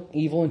still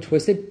evil and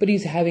twisted, but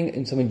he's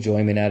having some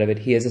enjoyment out of it.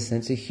 He has a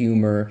sense of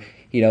humor.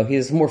 He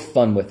has more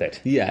fun with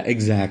it. Yeah,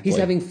 exactly. He's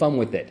having fun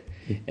with it.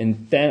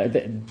 And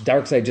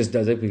Darkseid just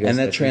does it because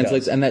that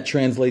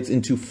translates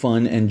into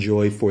fun and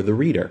joy for the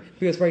reader.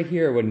 Because right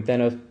here, when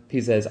Thanos he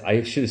says,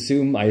 "I should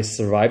assume I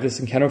survived this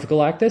encounter with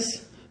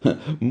Galactus,"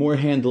 more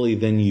handily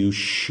than you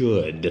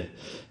should.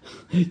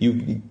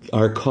 You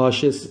are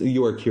cautious.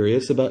 You are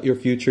curious about your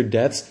future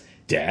deaths.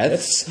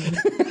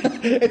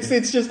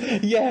 It's just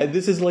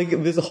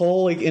this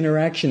whole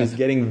interaction is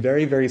getting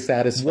very, very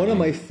satisfying. One of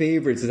my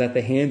favorites is at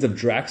the hands of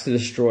Drax the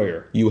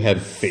Destroyer. You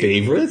have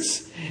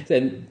favorites?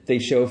 Then they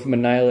show from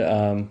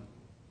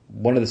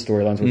one of the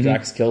storylines where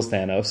Drax kills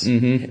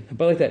Thanos.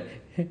 But like that,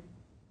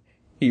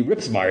 he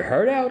rips my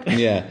heart out.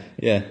 Yeah.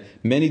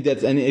 Many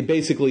deaths, and it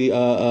basically,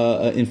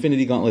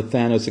 Infinity Gauntlet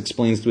Thanos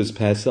explains to his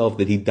past self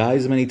that he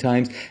dies many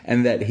times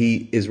and that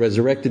he is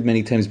resurrected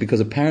many times because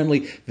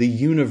apparently the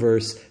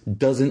universe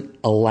doesn't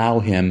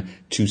allow him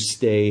to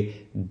stay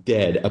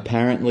dead.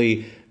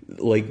 Apparently,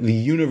 the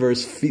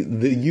universe,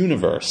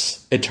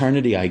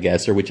 eternity, I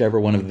guess, or whichever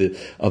one of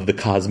the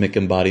cosmic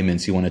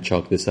embodiments you want to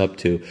chalk this up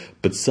to,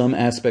 but some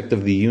aspect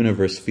of the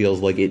universe feels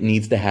like it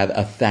needs to have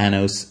a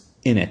Thanos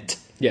in it.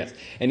 Yes,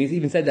 and he's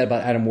even said that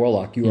about Adam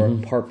Warlock. You are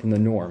apart from the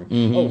norm.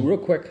 Oh, real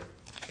quick,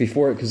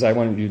 because I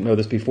wanted you to know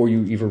this before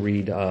you even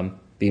read the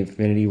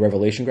Infinity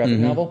Revelation graphic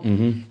novel.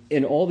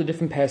 In all the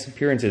different past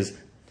appearances,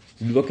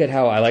 look at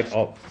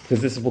how because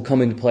this will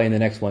come into play in the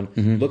next one.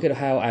 Look at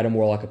how Adam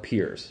Warlock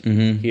appears.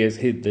 He has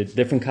the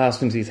different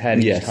costumes he's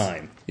had each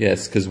time.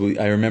 Yes, because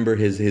I remember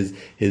his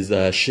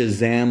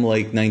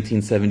Shazam-like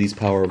 1970s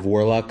Power of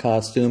Warlock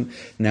costume.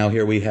 Now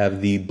here we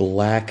have the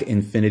black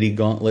Infinity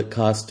Gauntlet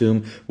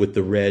costume with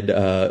the red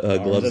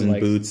gloves and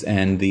boots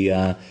and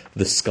the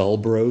skull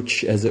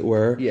brooch, as it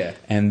were. Yeah.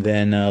 And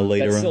then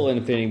later that's still in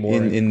Infinity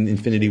War. In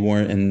Infinity War,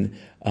 and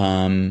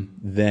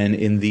then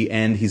in the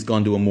end he's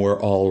gone to a more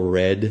all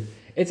red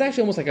It's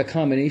actually almost like a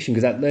combination,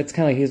 because that's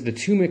kind of like his the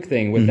tunic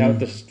thing without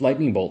the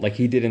lightning bolt, like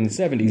he did in the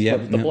 70s, Yep,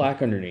 but with the yep.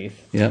 black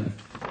underneath. Yep.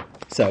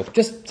 So,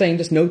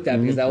 just note that,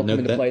 because that will Note come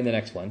into that. play in the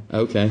next one.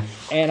 Okay.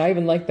 And I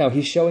even like now,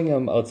 he's showing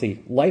him, let's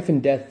see, life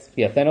and death.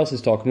 Yeah, Thanos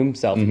is talking to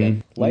himself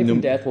again. Life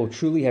and death will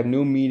truly have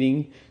no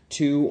meaning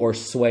to or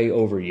sway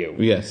over you.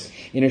 Yes.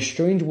 In a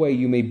strange way,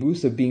 you may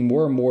boast of being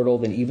more immortal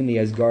than even the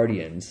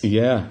Asgardians.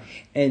 Yeah.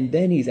 And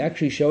then he's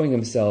actually showing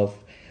himself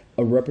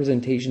a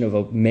representation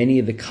of many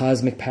of the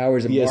cosmic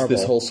powers of Yes, Marvel.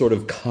 this whole sort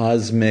of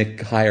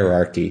cosmic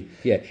hierarchy.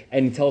 Yeah,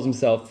 and he tells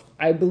himself,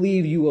 I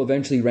believe you will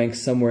eventually rank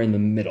somewhere in the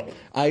middle.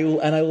 I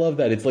love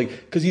that. It's like,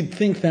 because you'd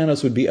think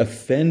Thanos would be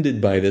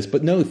offended by this,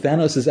 but no,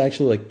 Thanos is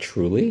actually like,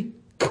 truly?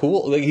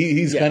 Cool. Like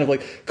he's kind of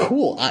like,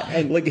 cool.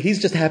 And like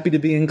he's just happy to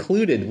be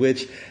included,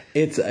 which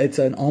it's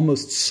an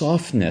almost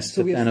softness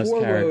So to we have Thanos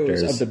four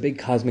characters. rows of the big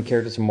cosmic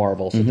characters from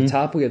Marvel. So at the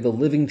top we have the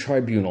Living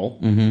Tribunal.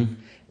 Mm-hmm.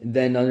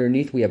 Then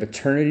underneath we have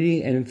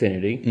Eternity and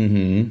Infinity.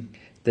 Mm-hmm.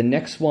 The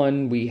next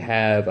one we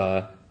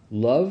have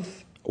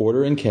Love,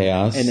 Order and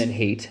Chaos. and then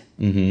Hate.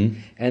 Mm-hmm.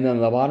 And then on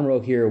the bottom row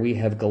here we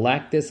have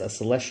Galactus, a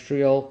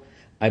Celestial.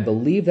 I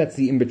believe that's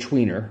the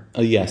In-Betweener.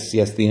 Yes,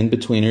 the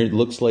In-Betweener. It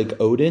looks like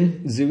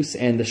Odin. Zeus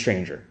and the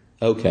Stranger.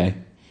 Okay.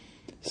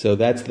 So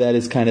that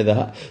is kind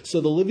of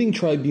so the Living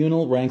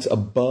Tribunal ranks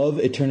above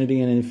Eternity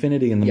and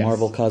Infinity in the Yes.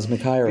 Marvel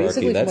cosmic hierarchy.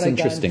 Basically, That's from what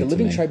I got, interesting the to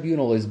Living me.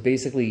 Tribunal is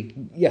basically,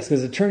 yes,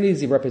 because Eternity is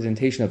the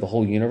representation of the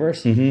whole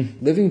universe.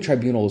 Mm-hmm. Living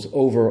Tribunal is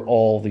over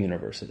all the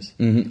universes.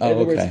 Mm-hmm. Oh, In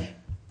other words, okay.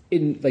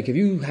 if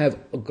you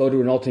go to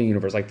an alternate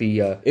universe, like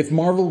the If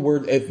Marvel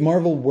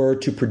were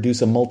to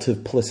produce a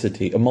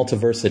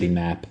multiversity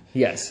map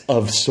yes,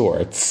 of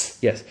sorts.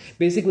 yes,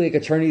 basically, like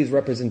Eternity is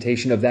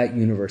representation of that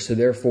universe. So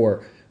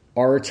therefore,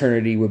 our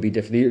Eternity would be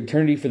different. The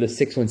Eternity for the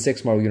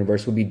 616 Marvel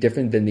universe would be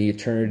different than the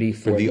Eternity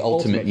for the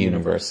Ultimate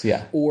Universe,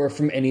 yeah. or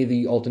from any of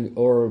the ultimate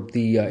or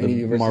the any of the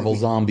universes Marvel we-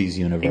 Zombies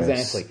universe.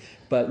 Exactly.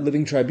 But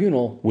Living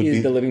Tribunal Would is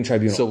be- the Living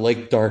Tribunal. So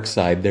like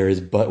Darkseid, there is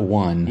but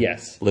one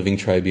Yes. Living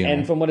Tribunal.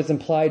 And from what is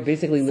implied,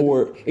 basically,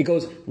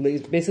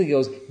 it basically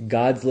goes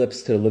God's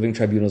lips to Living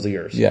Tribunal's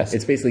ears. Yes.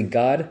 It's basically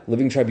God,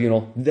 Living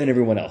Tribunal, then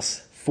everyone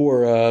else.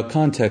 For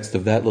context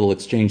of that little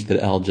exchange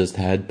that Al just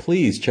had,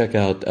 please check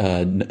out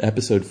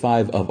episode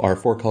 5 of our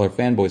 4-Color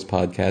Fanboys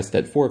podcast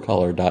at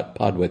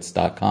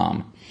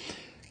 4color.podwits.com.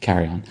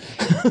 Carry on.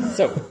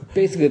 So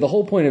basically, the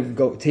whole point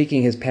of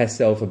taking his past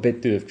self a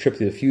bit through the trip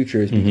to the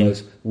future is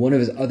because one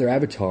of his other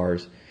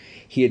avatars,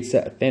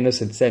 Thanos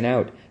had sent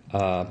out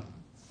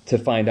to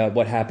find out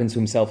what happens to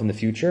himself in the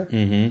future.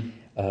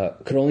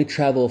 Could only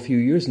travel a few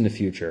years in the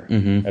future.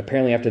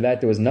 Apparently, after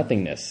that, there was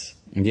nothingness.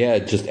 Yeah,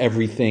 just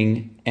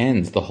everything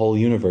ends. The whole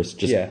universe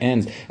just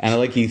ends. And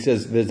like he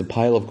says, there's a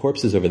pile of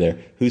corpses over there.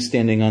 Who's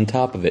standing on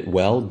top of it?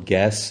 Well,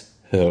 guess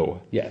who?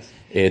 Yes.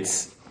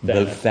 It's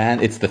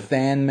Thanos. It's the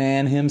Fan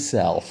Man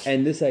himself.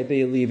 And this, I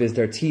believe, is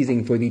their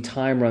teasing for the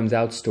Time Runs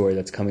Out story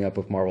that's coming up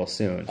with Marvel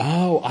soon.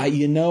 Oh,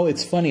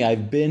 it's funny.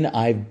 I've been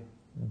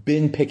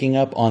picking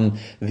up on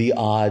the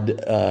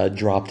odd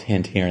dropped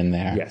hint here and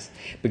there. Yes,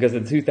 because the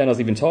two Thanos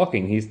even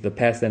talking, the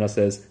past Thanos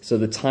says, so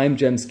the Time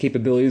Gem's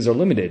capabilities are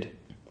limited.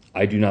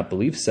 I do not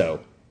believe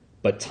so,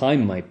 but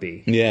time might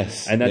be.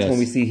 Yes. And that's yes. when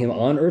we see him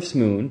on Earth's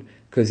moon,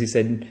 because he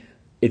said,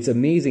 it's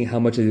amazing how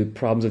much of the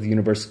problems of the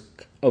universe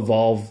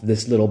evolve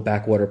this little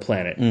backwater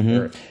planet,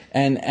 Earth.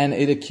 And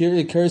it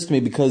occurs to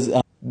me because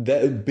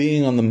that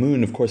being on the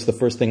moon, of course, the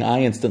first thing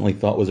I instantly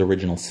thought was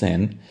Original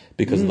Sin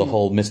because of the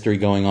whole mystery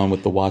going on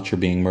with the Watcher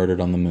being murdered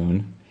on the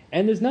moon.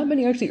 And there's not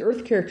many actually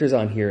Earth characters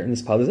on here in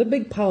this pile. There's a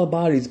big pile of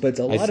bodies, but it's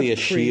a lot of I see a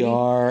Kree.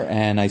 Shi'ar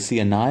and I see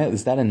a Nihilus.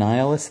 Is that a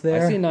Nihilus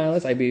there? I see a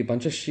Nihilus. I be a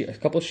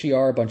couple of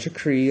Shi'ar, a bunch of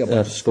Kree, a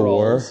bunch of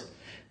Thor. Skrulls.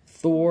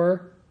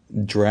 Thor.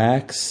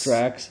 Drax.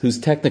 Who's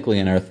technically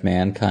an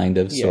Earthman, kind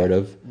of, sort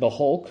of. The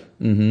Hulk.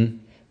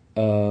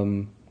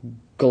 Mm-hmm.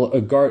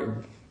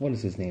 Guard. What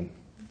is his name?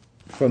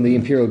 From the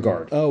Imperial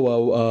Guard.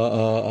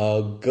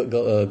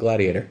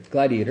 Gladiator.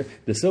 Gladiator.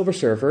 The Silver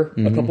Surfer.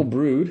 A couple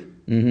Brood.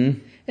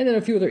 Mm-hmm. And then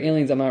a few other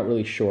aliens I'm not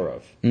really sure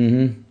of.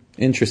 Mm-hmm.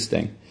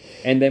 Interesting.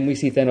 And then we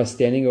see Thanos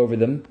standing over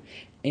them.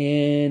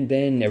 And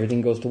then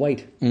everything goes to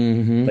white.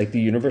 Mm-hmm. Like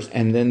the universe.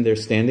 And then they're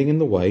standing in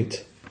the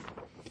white.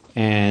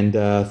 And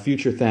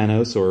future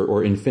Thanos,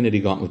 or Infinity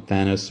Gauntlet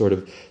Thanos, sort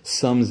of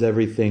sums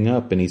everything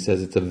up, and he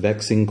says it's a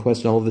vexing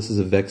question. All of this is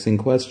a vexing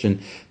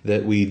question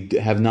that we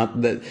have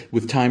not. That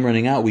with time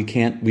running out, we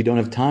don't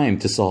have time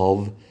to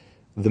solve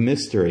the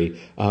mystery.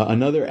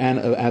 Another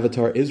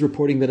avatar is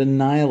reporting that a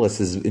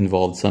Nihilus is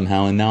involved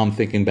somehow, and now I'm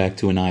thinking back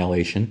to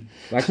Annihilation.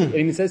 Actually,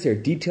 and it says here,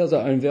 details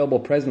are unavailable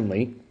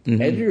presently.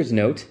 Mm-hmm. Editor's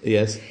note.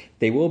 Yes.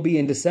 They will be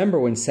in December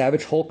when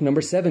Savage Hulk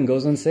 #7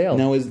 goes on sale.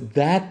 Now, is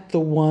that the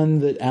one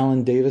that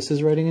Alan Davis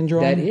is writing and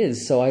drawing? That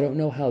is, so I don't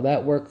know how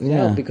that works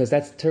out, because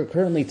that's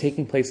currently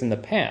taking place in the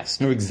past.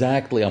 No,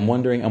 exactly. I'm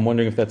wondering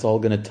if that's all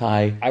going to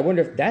tie. I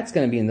wonder if that's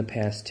going to be in the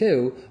past,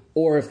 too,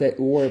 or if it's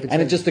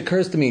And it just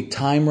occurs to me,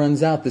 time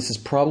runs out. This is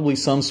probably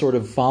some sort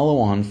of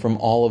follow-on from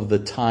all of the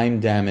time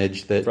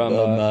damage that From,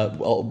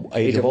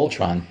 Age of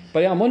Ultron.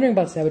 But yeah, I'm wondering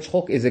about Savage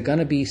Hulk. Is it going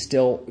to be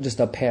still just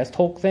a past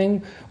Hulk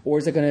thing, or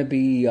is it going to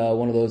be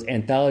one of those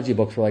anthology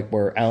books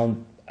where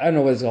Alan? I don't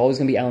know whether it's always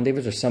going to be Alan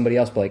Davis or somebody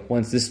else, but like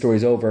once this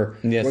story's over,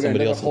 Yeah,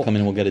 somebody else will come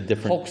in and we'll get a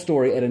different Hulk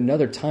story at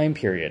another time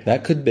period.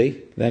 That could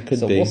be.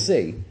 So we'll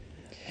see.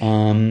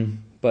 So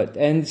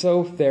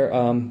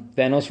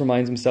Thanos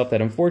reminds himself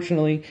that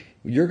unfortunately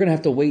you're going to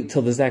have to wait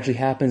till this actually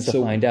happens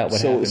to find out what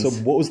happens. So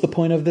what was the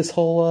point of this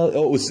whole?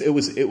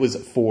 It was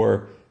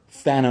for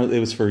Thanos. It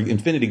was for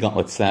Infinity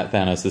Gauntlet's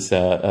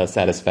Thanos'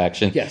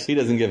 satisfaction. Yes, he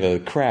doesn't give a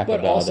crap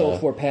but about. But also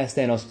for past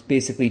Thanos,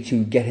 basically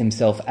to get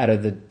himself out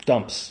of the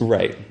dumps.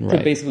 Right.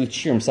 To basically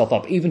cheer himself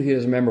up, even if he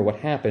doesn't remember what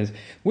happens,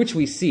 which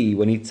we see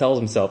when he tells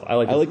himself. I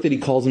like that he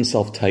calls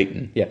himself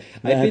Titan. Yeah,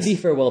 I bid thee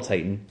farewell,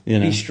 Titan.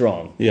 Be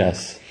strong.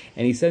 Yes.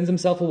 And he sends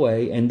himself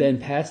away, and then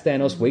past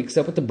Thanos wakes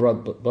up with the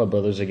Blood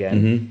Brothers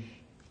again. Mm-hmm.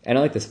 And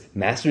I like this.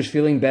 Master's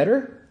feeling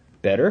better?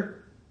 Better?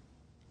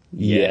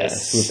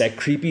 Yes. With that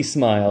creepy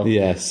smile.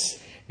 Yes.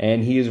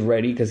 And he is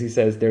ready because he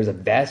says there's a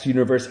vast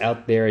universe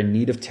out there in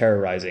need of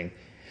terrorizing.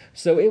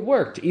 So it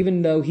worked.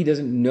 Even though he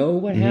doesn't know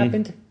what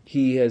happened,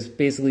 he has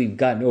basically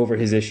gotten over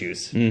his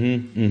issues.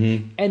 Mm-hmm.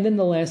 Mm-hmm. And then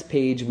the last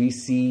page, we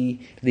see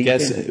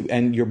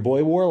and your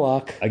boy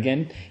Warlock.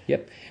 Again,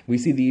 yep. We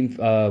see the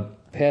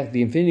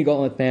Infinity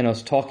Gauntlet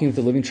Thanos talking with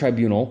the Living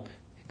Tribunal.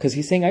 Because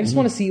he's saying, I just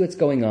want to see what's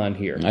going on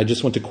here. I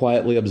just want to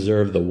quietly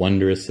observe the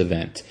wondrous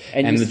event.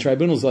 And the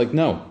Tribunal's like,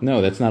 no,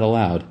 that's not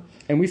allowed.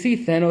 And we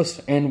see Thanos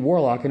and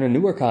Warlock in a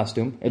newer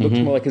costume. It looks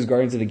more like his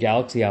Guardians of the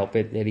Galaxy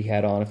outfit that he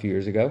had on a few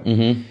years ago.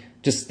 Mm-hmm.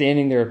 Just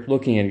standing there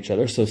looking at each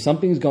other. So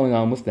something's going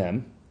on with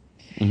them.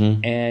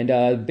 Mm-hmm.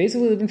 And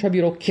basically the Living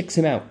Tribunal kicks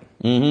him out.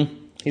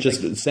 Mm-hmm.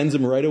 Just sends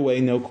him right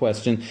away, no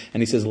question.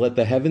 And he says, let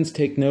the heavens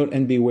take note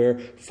and beware,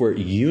 for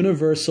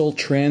universal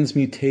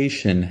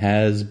transmutation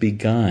has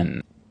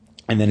begun.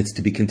 And then it's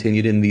to be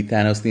continued in the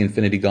Thanos, the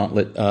Infinity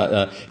Gauntlet,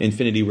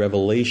 Infinity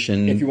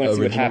Revelation. If you want to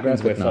see what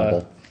happens with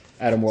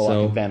Adam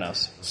Warlock and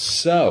Thanos.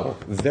 So,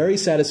 very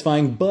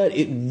satisfying, but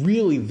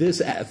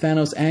this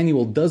Thanos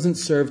annual doesn't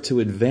serve to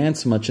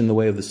advance much in the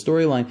way of the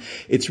storyline.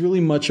 It's really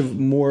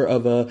more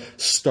of a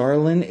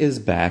Starlin is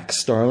back.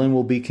 Starlin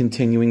will be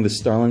continuing the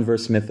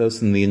Starlinverse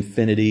mythos and the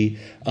Infinity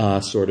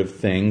sort of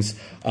things,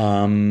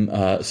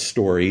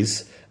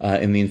 stories.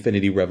 In the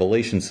Infinity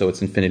Revelation. So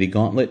it's Infinity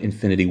Gauntlet,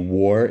 Infinity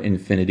War,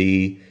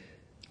 Infinity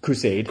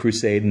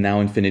Crusade, and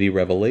now Infinity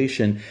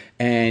Revelation.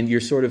 And you're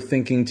sort of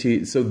thinking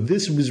so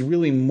this was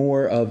really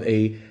more of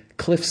a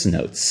Cliff's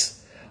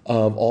Notes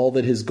of all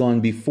that has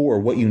gone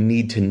before, what you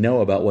need to know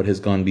about what has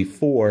gone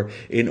before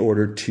in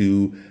order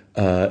to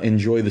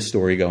enjoy the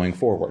story going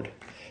forward.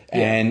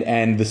 Yeah.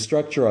 And the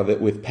structure of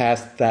it with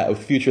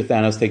future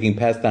Thanos taking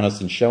past Thanos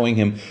and showing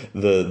him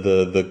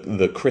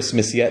the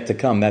Christmas yet to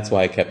come. That's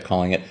why I kept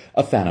calling it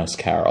a Thanos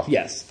Carol.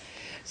 Yes.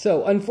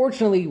 So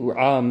unfortunately,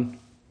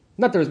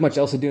 not there was much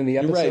else to do in the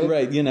episode.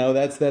 Right.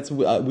 That's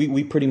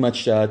we pretty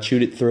much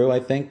chewed it through.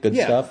 I think good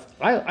stuff.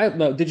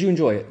 Did you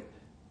enjoy it?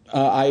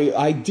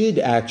 I did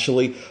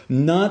actually,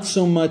 not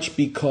so much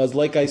because,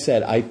 like I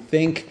said, I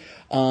think.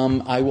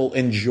 I will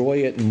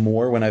enjoy it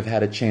more when I've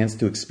had a chance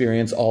to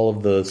experience all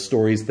of the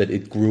stories that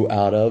it grew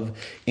out of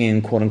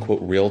in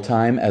quote-unquote real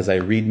time as I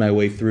read my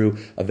way through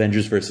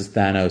Avengers vs.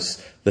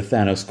 Thanos, the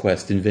Thanos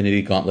Quest,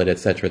 Infinity Gauntlet,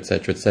 etc.,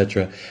 etc.,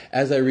 etc.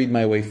 As I read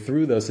my way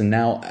through those, and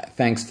now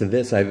thanks to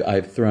this,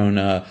 I've thrown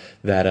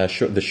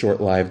the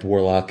short-lived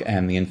Warlock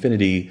and the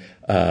Infinity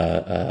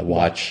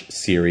Watch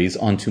series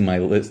onto my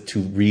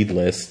read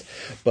list.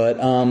 But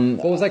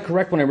was I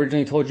correct when I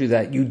originally told you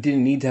that you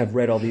didn't need to have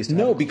read all these?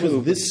 No,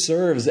 because this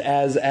serves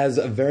as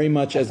very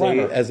much as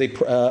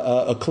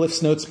a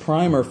Cliff's Notes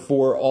primer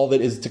for all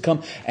that is to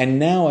come. And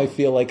now I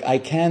feel like I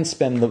can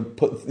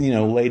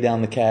lay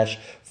down the cash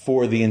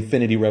for the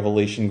Infinity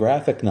Revelation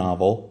graphic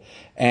novel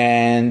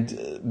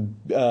and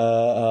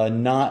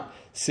not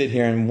sit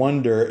here and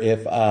wonder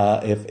if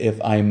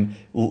I'm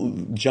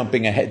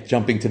jumping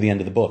to the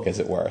end of the book, as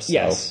it were. So.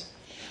 Yes.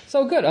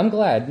 So good. I'm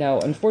glad.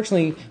 Now,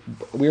 unfortunately,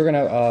 we're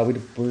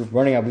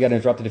running out. We got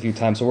interrupted a few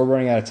times, so we're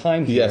running out of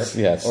time here.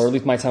 Yes. Or at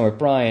least my time with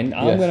Brian.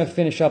 I'm going to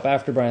finish up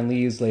after Brian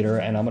leaves later,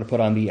 and I'm going to put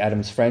on the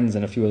Adam's Friends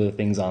and a few other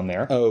things on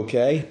there.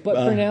 Okay.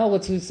 But for now,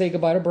 let's say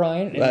goodbye to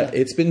Brian.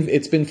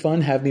 It's been fun.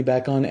 Have me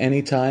back on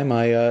anytime.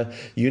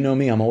 You know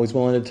me. I'm always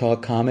willing to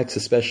talk comics,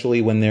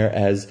 especially when they're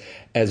as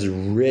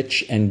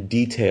rich and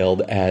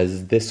detailed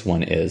as this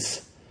one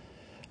is.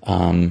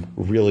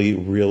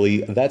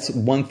 Really, that's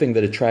one thing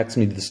that attracts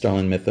me to the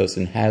Starlin mythos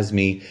and has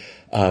me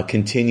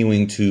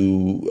continuing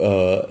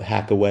to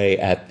hack away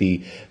at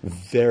the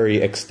very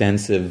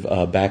extensive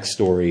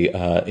backstory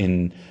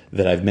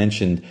that I've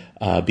mentioned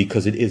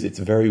because it's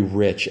very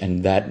rich,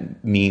 and that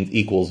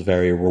equals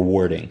very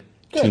rewarding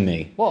to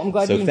me. Well, I'm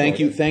glad so you thank enjoyed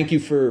you, it. thank you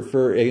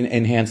for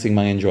enhancing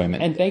my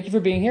enjoyment. And thank you for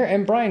being here.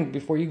 And Brian,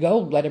 before you go,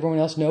 let everyone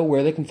else know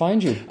where they can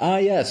find you.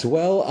 Yes.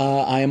 Well,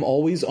 I am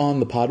always on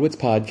the Podwits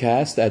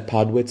podcast at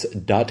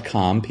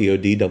podwits.com,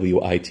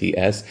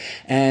 Podwits.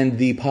 And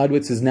the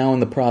Podwits is now in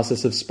the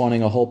process of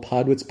spawning a whole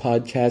Podwits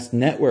podcast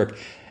network.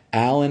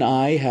 Al and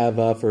I have,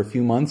 for a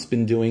few months,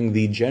 been doing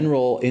the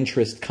general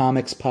interest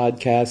comics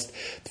podcast,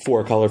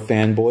 Four Color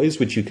Fanboys,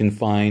 which you can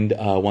find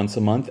once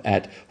a month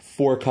at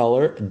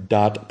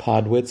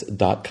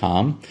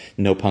fourcolor.podwits.com,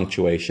 no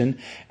punctuation.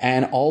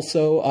 And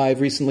also, I've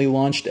recently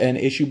launched an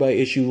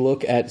issue-by-issue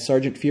look at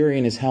Sergeant Fury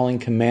and his Howling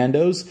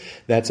Commandos.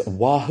 That's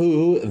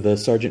Wahoo, the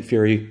Sergeant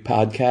Fury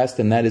podcast,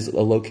 and that is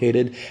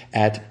located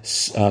at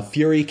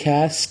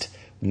Furycast,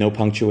 no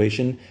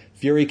punctuation,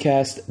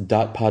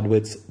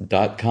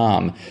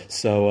 furycast.podwits.com.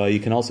 So you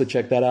can also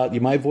check that out.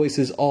 My voice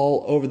is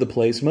all over the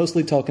place,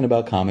 mostly talking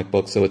about comic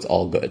books, so it's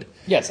all good.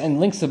 Yes, and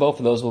links to both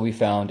of those will be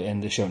found in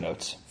the show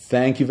notes.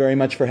 Thank you very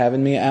much for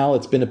having me, Al.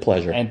 It's been a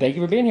pleasure. And thank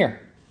you for being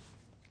here.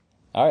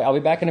 All right, I'll be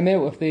back in a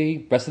minute with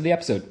the rest of the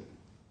episode.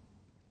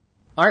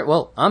 All right,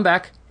 well, I'm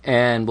back,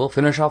 and we'll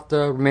finish off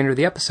the remainder of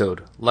the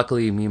episode.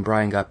 Luckily, me and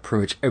Brian got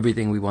pretty much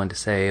everything we wanted to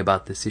say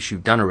about this issue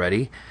done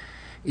already,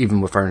 even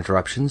with our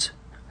interruptions.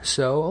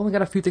 So, only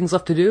got a few things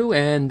left to do,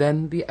 and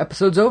then the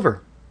episode's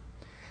over.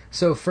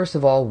 So, first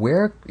of all,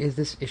 where is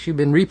this issue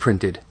been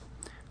reprinted?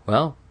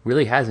 Well,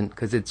 really hasn't,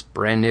 because it's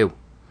brand new.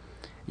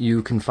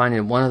 You can find it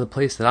in one other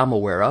place that I'm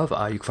aware of.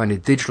 You can find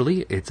it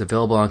digitally. It's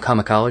available on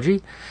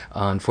Comixology.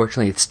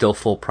 Unfortunately, it's still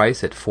full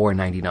price at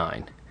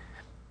 $4.99.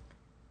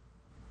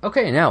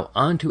 Okay, now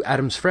on to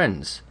Adam's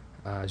Friends.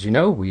 As you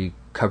know, we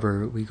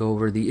go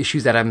over the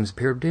issues that Adam's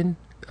appeared in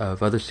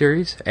of other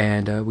series,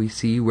 and we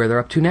see where they're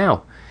up to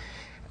now.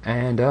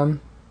 And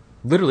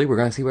literally, we're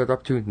going to see where they're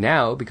up to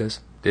now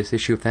because this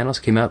issue of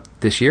Thanos came out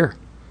this year.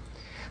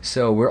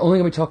 So we're only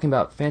going to be talking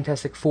about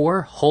Fantastic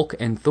Four, Hulk,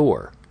 and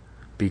Thor,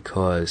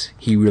 because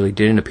he really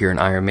didn't appear in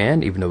Iron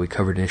Man, even though we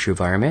covered an issue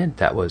of Iron Man.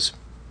 That was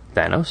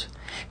Thanos.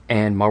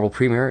 And Marvel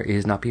Premiere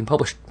is not being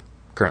published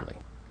currently.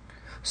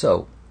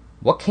 So,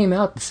 what came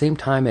out at the same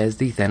time as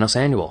the Thanos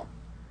Annual?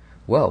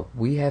 Well,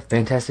 we have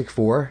Fantastic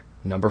Four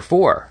number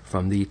 4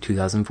 from the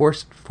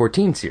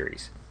 2014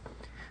 series.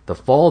 The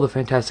Fall of the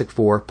Fantastic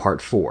Four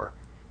Part 4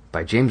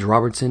 by James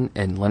Robertson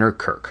and Leonard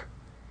Kirk.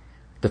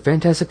 The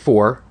Fantastic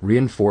Four,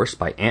 reinforced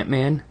by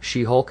Ant-Man,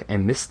 She-Hulk,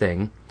 and Miss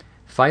Thing,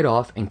 fight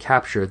off and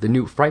capture the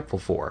new Frightful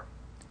Four,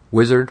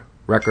 Wizard,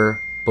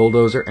 Wrecker,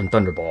 Bulldozer, and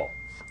Thunderball.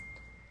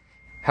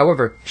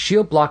 However,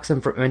 S.H.I.E.L.D. blocks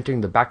them from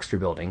entering the Baxter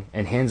Building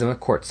and hands them a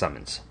court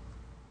summons.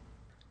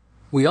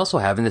 We also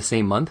have in the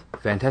same month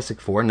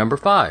Fantastic Four number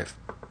 5,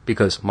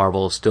 because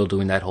Marvel is still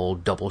doing that whole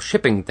double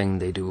shipping thing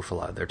they do for a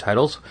lot of their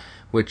titles,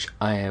 which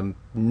I am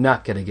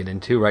not going to get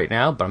into right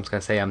now, but I'm just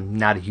going to say I'm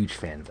not a huge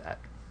fan of that.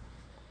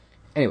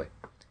 Anyway,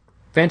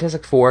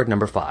 Fantastic Four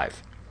number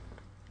 5.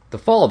 The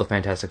Fall of the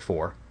Fantastic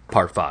Four,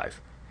 Part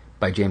 5,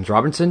 by James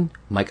Robinson,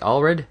 Mike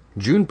Allred,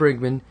 June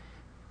Brigman,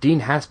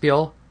 Dean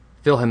Haspiel,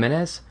 Phil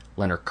Jimenez,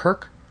 Leonard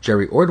Kirk,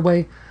 Jerry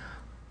Ordway,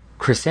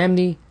 Chris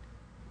Samney,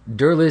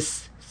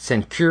 Derlis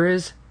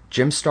Sencures,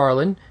 Jim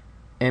Starlin,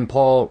 and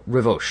Paul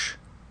Rivoche.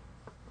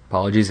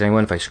 Apologies to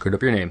anyone if I screwed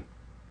up your name.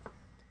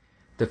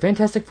 The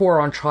Fantastic Four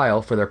are on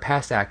trial for their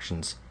past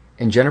actions,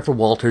 and Jennifer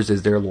Walters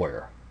is their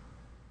lawyer.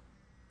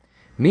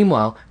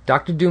 Meanwhile,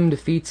 Doctor Doom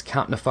defeats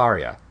Count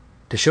Nefaria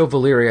to show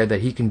Valeria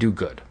that he can do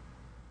good.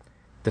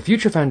 The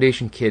Future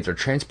Foundation kids are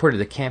transported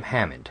to Camp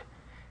Hammond,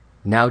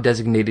 now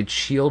designated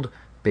S.H.I.E.L.D.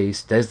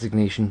 Base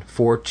Designation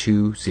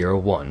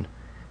 4201,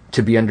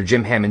 to be under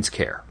Jim Hammond's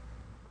care.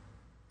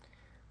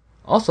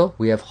 Also,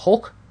 we have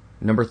Hulk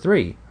number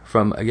 3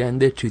 from, again,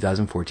 the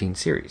 2014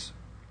 series.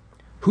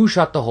 Who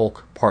Shot the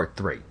Hulk Part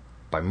 3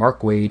 by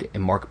Mark Waid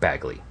and Mark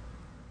Bagley.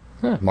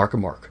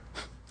 Mark.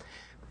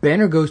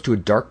 Banner goes to a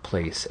dark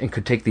place and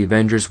could take the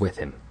Avengers with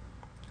him.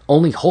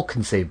 Only Hulk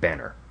can save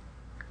Banner.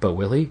 But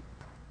will he?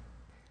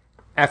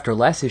 After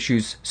last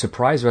issue's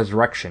surprise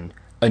resurrection,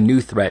 a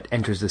new threat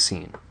enters the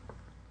scene.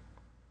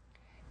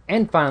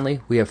 And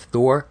finally, we have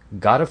Thor,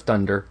 God of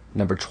Thunder,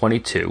 number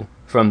 22,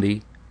 from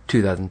the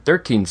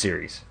 2013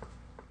 series.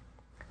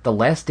 The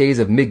Last Days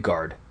of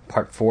Midgard,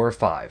 Part 4 or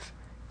 5,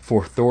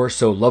 For Thor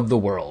So Loved the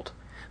World,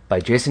 by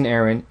Jason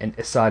Aaron and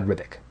Isad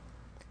Ribic.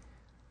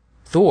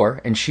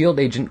 Thor and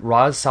S.H.I.E.L.D. agent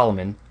Roz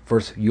Solomon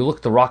vs.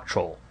 Ulik the Rock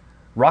Troll,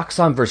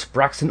 Roxxon vs.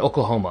 Braxton,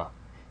 Oklahoma,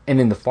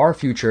 and in the far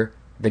future,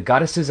 the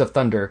Goddesses of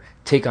Thunder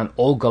take on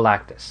Old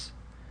Galactus.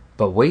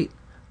 But wait,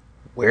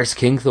 where's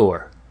King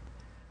Thor?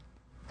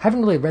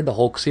 Haven't really read the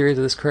Hulk series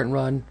of this current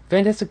run.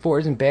 Fantastic Four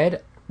isn't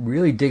bad.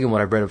 Really digging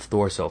what I've read of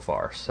Thor so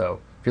far.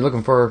 So if you're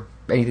looking for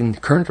anything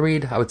current to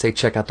read, I would say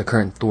check out the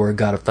current Thor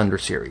God of Thunder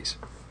series.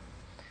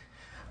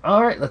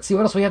 Alright, let's see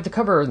what else we have to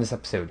cover in this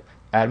episode.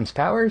 Adam's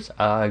powers.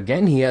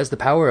 Again, he has the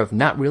power of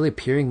not really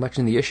appearing much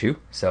in the issue.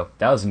 So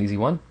that was an easy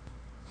one.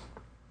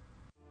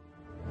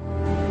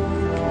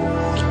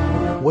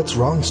 What's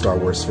wrong, Star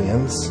Wars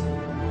fans?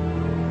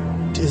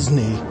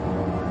 Disney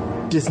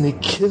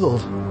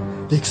killed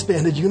the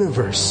expanded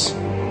universe.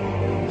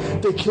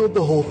 They killed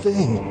the whole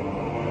thing.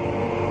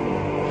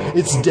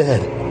 It's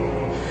dead.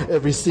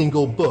 Every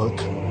single book.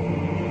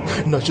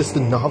 Not just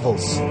the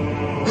novels,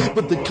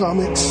 but the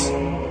comics.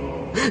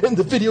 And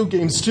the video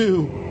games,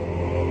 too.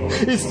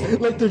 It's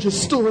like they're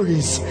just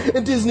stories,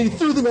 and Disney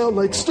threw them out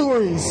like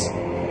stories.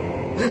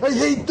 I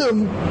hate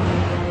them.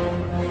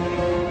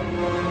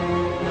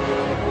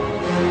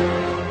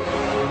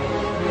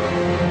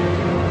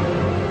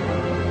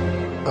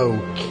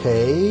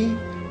 Okay,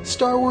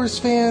 Star Wars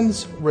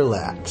fans,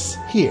 relax.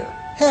 Here,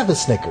 have a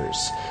Snickers.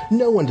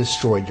 No one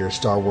destroyed your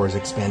Star Wars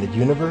expanded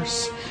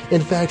universe.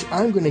 In fact,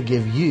 I'm going to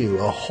give you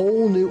a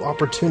whole new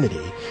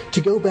opportunity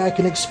to go back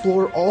and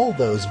explore all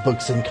those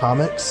books and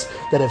comics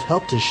that have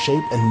helped to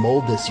shape and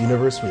mold this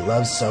universe we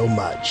love so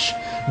much.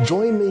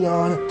 Join me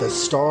on the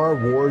Star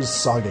Wars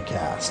Saga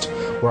Cast,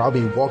 where I'll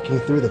be walking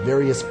through the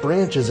various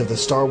branches of the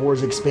Star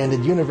Wars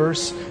expanded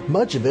universe,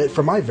 much of it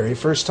for my very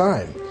first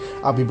time.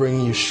 I'll be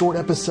bringing you short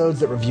episodes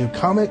that review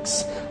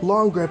comics,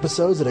 longer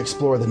episodes that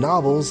explore the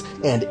novels,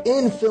 and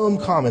in-film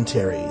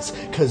commentaries,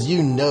 because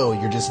you know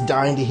you're just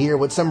dying to hear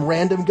what some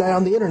random guy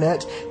on the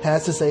internet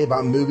has to say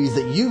about movies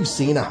that you've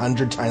seen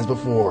 100 times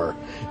before.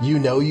 You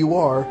know you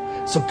are.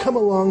 So come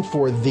along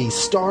for the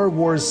Star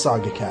Wars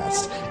Saga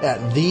Cast at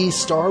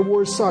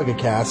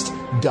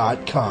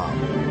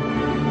thestarwarssagacast.com.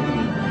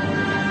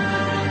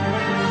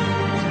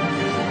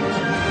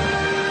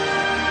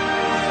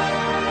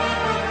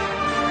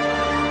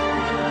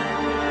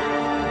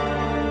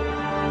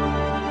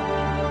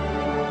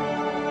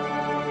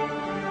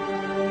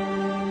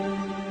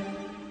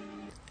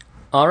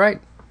 All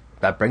right,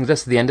 that brings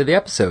us to the end of the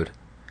episode.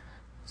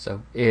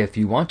 So if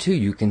you want to,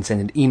 you can send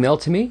an email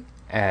to me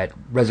at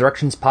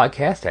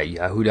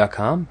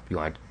resurrectionspodcast@yahoo.com if you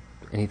want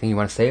anything you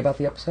want to say about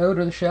the episode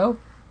or the show.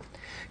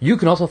 You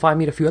can also find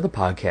me at a few other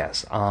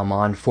podcasts. I'm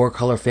on Four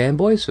Color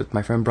Fanboys with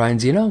my friend Brian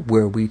Zeno,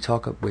 where we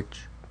talk,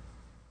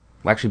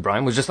 actually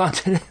Brian was just on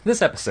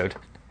this episode.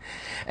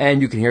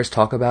 And you can hear us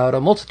talk about a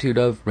multitude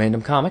of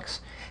random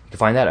comics. You can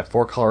find that at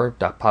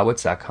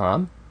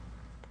fourcolor.podwits.com.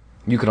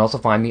 You can also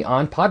find me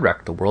on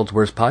Podrec, the world's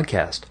worst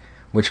podcast,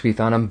 which can be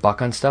found on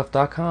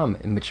buckonstuff.com,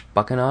 in which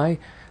Buck and I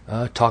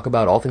talk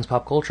about all things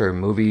pop culture,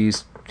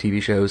 movies, TV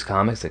shows,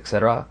 comics,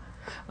 etc.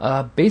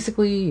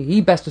 Basically,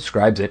 he best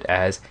describes it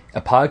as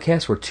a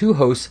podcast where two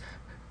hosts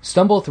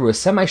stumble through a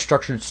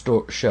semi-structured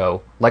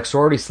show like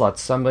sorority sluts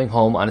stumbling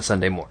home on a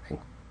Sunday morning.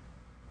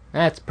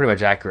 That's pretty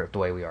much accurate the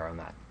way we are on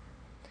that.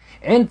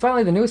 And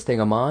finally, the newest thing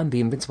I'm on, the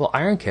Invincible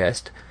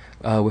Ironcast,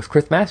 with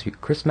Chris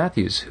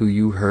Matthews, who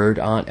you heard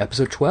on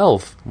episode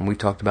 12 when we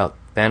talked about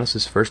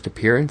Thanos' first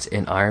appearance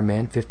in Iron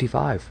Man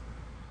 55.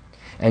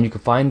 And you can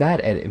find that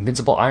at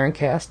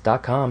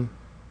invincibleironcast.com.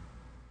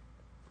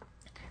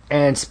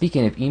 And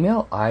speaking of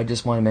email, I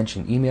just want to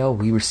mention an email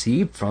we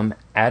received from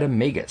Adam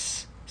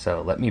Magus.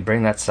 So let me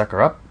bring that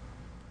sucker up.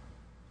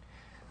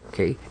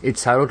 Okay,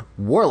 it's titled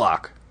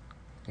Warlock.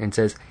 And it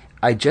says,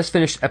 I just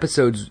finished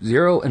episodes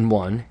 0 and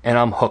 1, and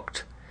I'm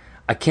hooked.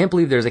 I can't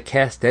believe there's a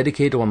cast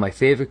dedicated to one of my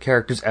favorite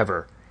characters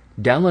ever.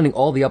 Downloading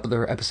all the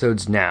other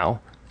episodes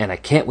now, and I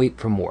can't wait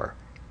for more.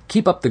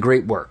 Keep up the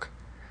great work.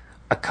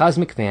 A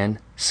Cosmic Fan,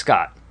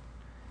 Scott.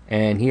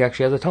 And he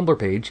actually has a Tumblr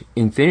page,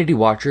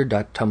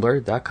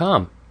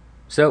 infinitywatcher.tumblr.com.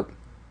 So,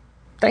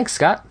 thanks,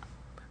 Scott.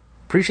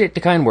 Appreciate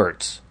the kind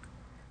words.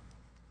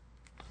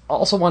 I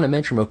also want to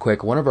mention real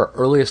quick, one of our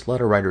earliest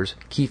letter writers,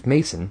 Keith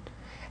Mason,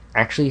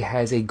 actually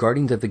has a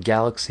Guardians of the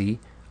Galaxy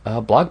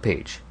blog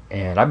page.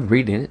 And I've been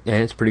reading it,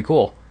 and it's pretty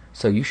cool.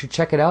 So you should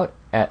check it out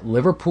at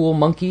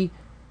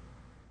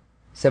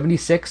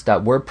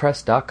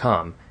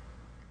liverpoolmonkey76.wordpress.com.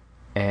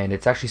 And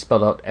it's actually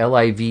spelled out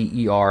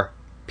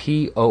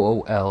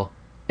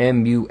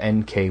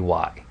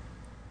LIVERPOOLMUNKY.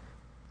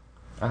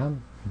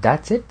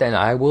 That's it, then.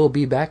 I will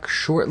be back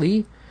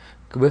shortly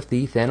with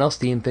the Thanos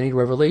the Infinity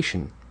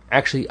Revelation.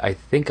 Actually, I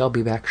think I'll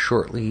be back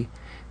shortly.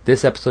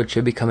 This episode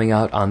should be coming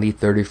out on the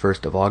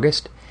 31st of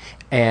August.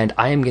 And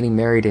I am getting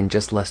married in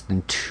just less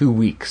than 2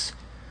 weeks.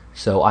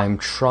 So I'm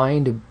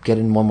trying to get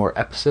in one more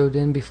episode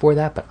in before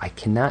that, but I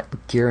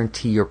cannot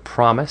guarantee or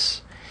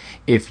promise.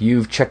 If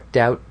you've checked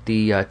out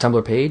the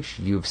Tumblr page,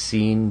 you've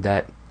seen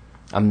that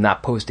I'm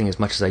not posting as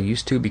much as I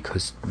used to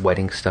because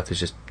wedding stuff is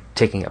just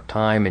taking up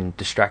time and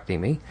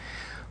distracting me.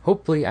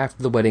 Hopefully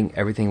after the wedding,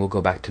 everything will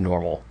go back to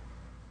normal.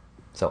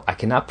 So I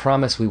cannot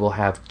promise we will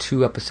have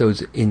 2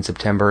 episodes in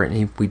September, and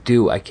if we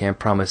do, I can't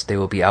promise they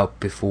will be out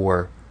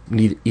before...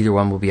 Either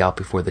one will be out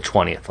before the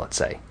 20th, let's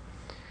say.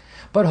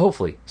 But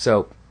hopefully.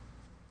 So,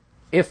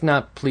 if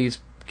not, please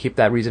keep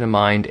that reason in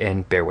mind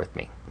and bear with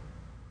me.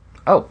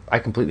 Oh, I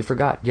completely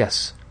forgot.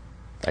 Yes.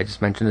 I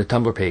just mentioned the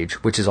Tumblr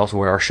page, which is also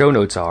where our show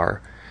notes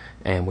are,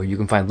 and where you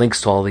can find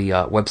links to all the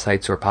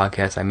websites or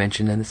podcasts I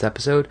mentioned in this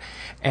episode.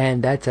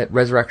 And that's at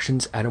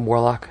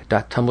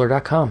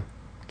resurrectionsadamwarlock.tumblr.com.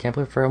 Can't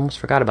believe I almost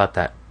forgot about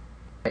that.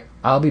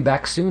 I'll be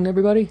back soon,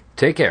 everybody.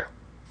 Take care.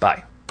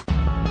 Bye.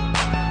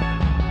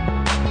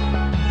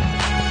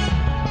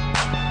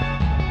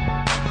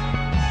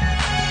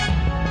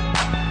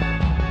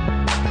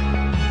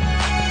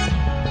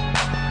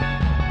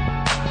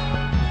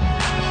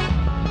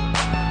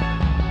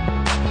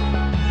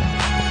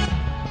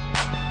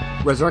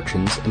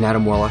 Resurrections, an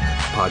Adam Warlock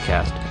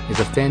podcast, is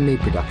a fan-made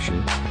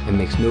production and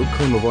makes no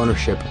claim of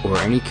ownership over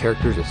any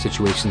characters or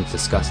situations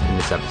discussed in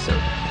this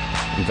episode.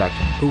 In fact,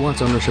 who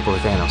wants ownership over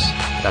Thanos?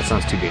 That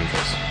sounds too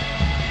dangerous.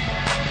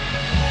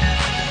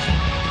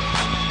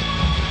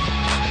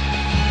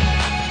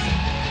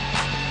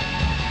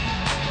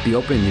 The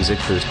opening music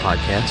for this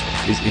podcast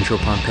is Intro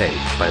Pompeii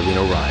by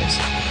Lino Rise,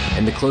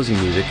 and the closing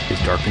music is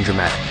Dark and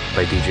Dramatic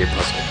by DJ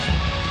Puzzle.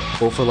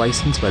 Both are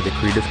licensed by the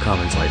Creative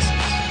Commons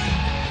license.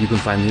 You can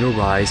find Lino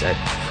Rise at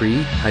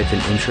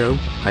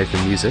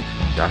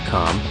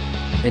free-intro-music.com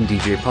and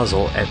DJ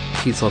Puzzle at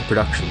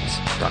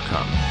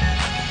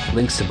peaceloveproductions.com.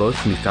 Links to both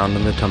can be found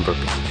on the Tumblr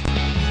page.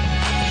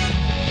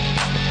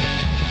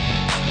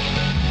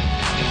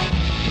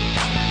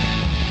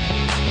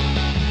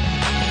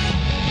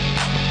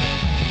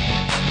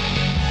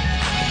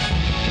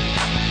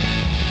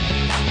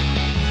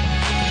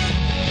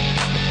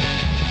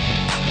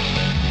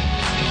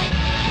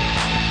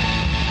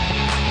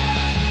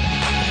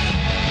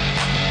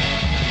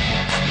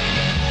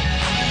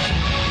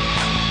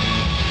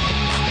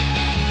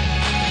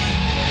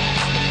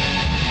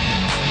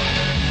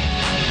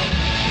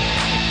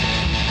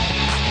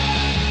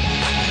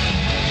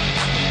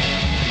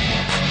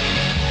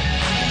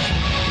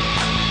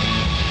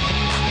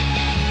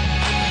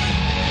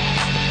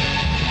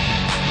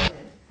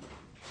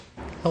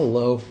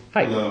 Hello.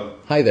 Hi. Hello.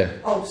 Hi there.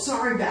 Oh,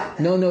 sorry about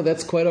that. No,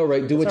 that's quite all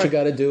right. Do what That's you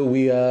got to do.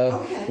 We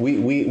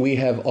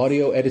have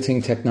audio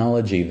editing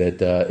technology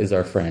that is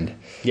our friend.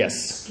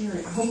 Yes. Scary.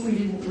 I hope we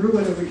didn't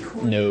ruin a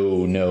recording.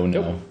 No.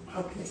 Nope.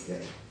 Okay,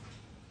 good.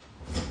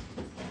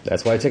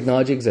 That's why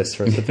technology exists,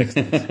 for us to fix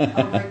things.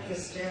 I'll write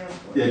this down.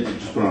 Yeah, you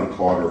just put on a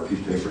card or a piece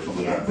of paper or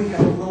something Yeah, like we that.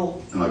 got a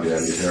little. And I'll get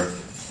out of your hair.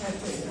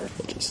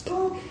 We'll just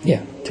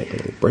Yeah, take a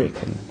little break.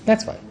 And,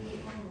 that's fine.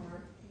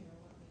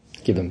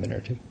 Give them a minute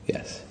or two.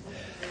 yes.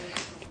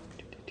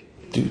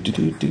 I'll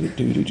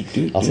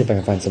see if I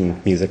can find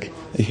some music.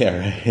 Yeah,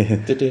 right. I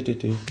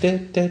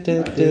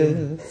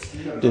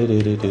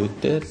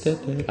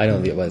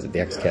know the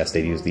Xcast,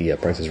 they use the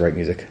Price is Right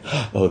music.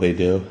 Oh, they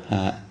do.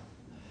 Oh,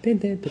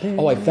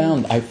 I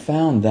found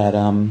that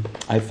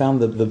I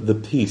found the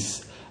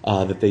piece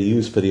that they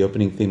use for the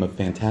opening theme of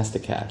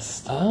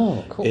Fantasticast.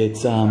 Oh, cool.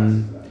 It's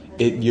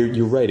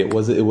you're right. It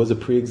was a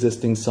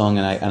pre-existing song,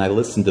 and I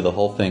listened to the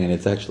whole thing, and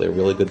it's actually a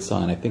really good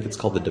song. And I think it's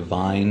called the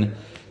Divine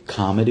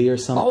Comedy or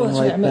something Oh, that's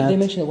like right. that. They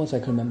mentioned it once. I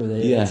couldn't remember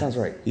that. Yeah, That sounds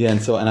right. Yeah,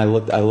 and I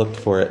looked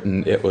for it,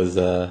 and it was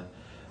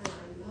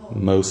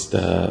most. We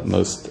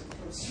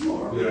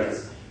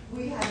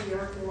have the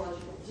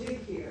archaeological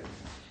dig here.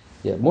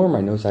 Yeah, more of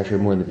my notes actually are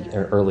more in the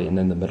early, and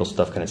then the middle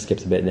stuff kind of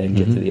skips a bit, and then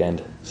get to the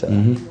end. So,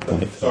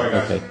 Sorry,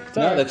 guys. Okay,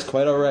 no, that's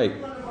quite all right.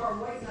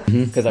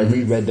 because I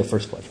reread the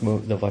first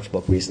Fletch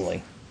book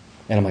recently,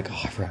 and I'm like,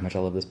 oh, I forgot how much I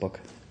love this book.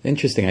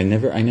 Interesting. I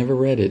never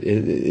read it.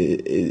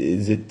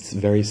 Is it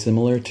very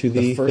similar to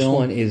the first film?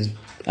 one is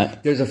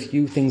there's a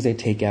few things they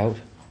take out,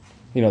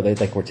 they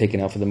were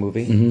taken out for the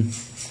movie,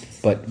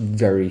 but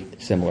very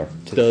similar.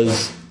 To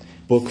Does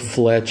Book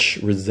Fletch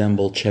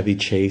resemble Chevy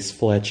Chase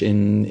Fletch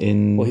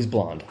in? well, he's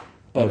blonde.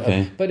 But,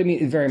 Okay. but I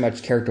mean, very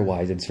much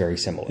character-wise, it's very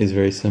similar. Is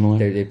very similar.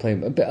 They play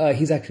him. But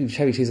he's actually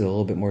Chevy Chase is a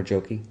little bit more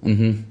jokey.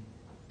 Mm-hmm.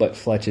 But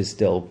Fletch is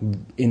still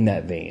in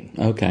that vein.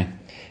 Okay.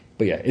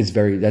 But yeah, it's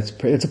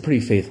a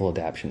pretty faithful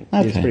adaptation.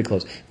 Okay. It's pretty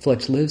close.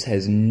 Fletch Lives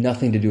has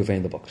nothing to do with any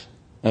of the books.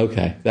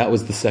 Okay. That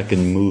was the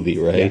second movie,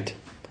 right? Yeah.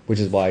 Which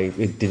is why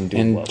it didn't do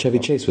And well. Chevy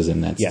Chase was in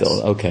that Yes.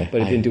 still. Okay.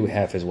 But it didn't do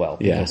half as well.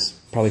 Yeah.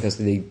 Probably because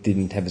they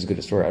didn't have as good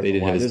a story. They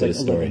didn't have as There's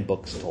good a story. 11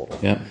 books total.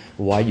 Yeah.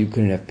 Why you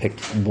couldn't have picked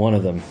one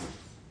of them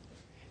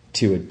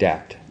to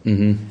adapt,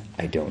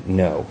 I don't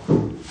know.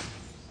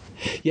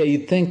 Yeah,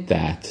 you'd think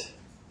that.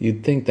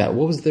 There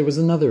was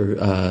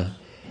another.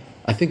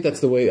 I think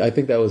that's the way. I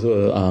think that was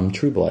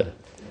True Blood.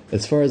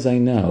 As far as I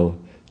know,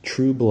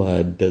 True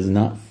Blood does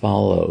not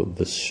follow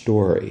the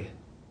story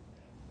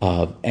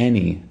of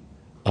any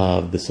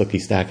of the Sookie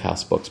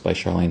Stackhouse books by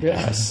Charlene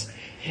Harris.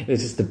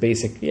 It's just the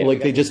basic. Yeah,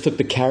 They just took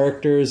the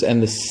characters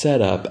and the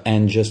setup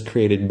and just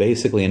created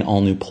basically an all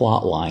new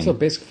plot line. So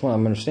basically, from what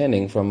I'm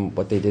understanding from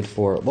what they did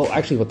for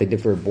what they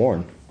did for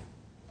Born.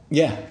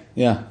 Yeah.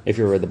 If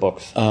you read the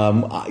books,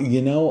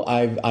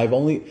 I've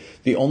only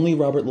the only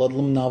Robert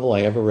Ludlum novel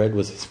I ever read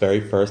was his very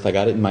first. I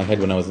got it in my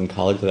head when I was in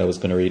college that I was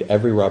going to read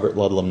every Robert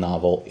Ludlum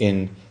novel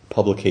in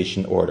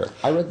publication order.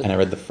 I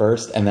read the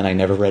first, and then I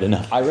never read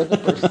enough. I read the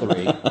first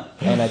three,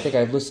 and I think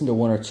I've listened to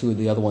one or two of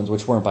the other ones,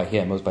 which weren't by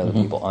him; it was by the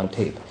people on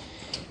tape.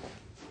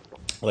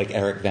 Like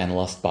Eric Van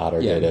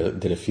Lustbader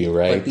did a few,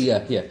 right?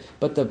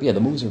 But the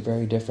movies are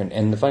very different.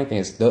 And the funny thing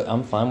is,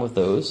 I'm fine with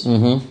those.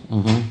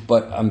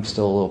 But I'm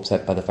still a little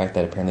upset by the fact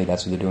that apparently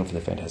that's what they're doing for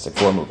the Fantastic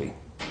Four movie.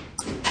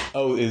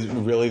 Oh, is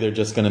really they're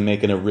just going to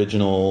make an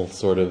original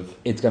sort of?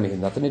 It's going to have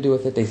nothing to do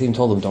with it. They even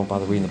told them don't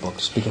bother reading the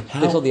books because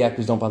they told the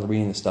actors don't bother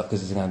reading the stuff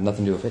because it's going to have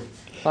nothing to do with it.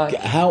 Bye.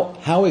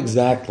 How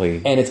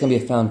exactly? And it's going to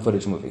be a found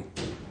footage movie.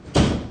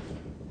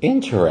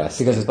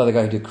 Interesting. Because it's by the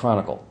guy who did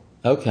Chronicle.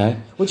 Okay.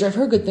 Which I've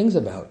heard good things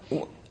about.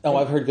 Oh,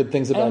 I've heard good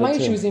things about And my it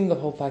too. issue is even the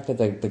whole fact that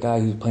the guy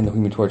who's playing the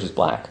Human Torch is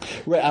black.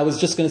 Right, I was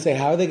just going to say,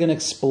 how are they going to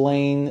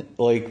explain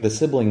like the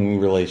sibling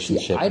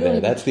relationship I don't there?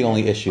 even That's the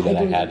only issue that I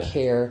don't had. even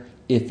care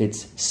if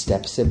it's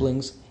step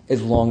siblings,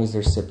 as long as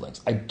they're siblings.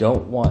 I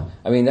don't want.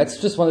 I mean,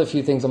 that's just one of the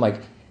few things I'm like.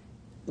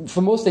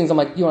 For most things, I'm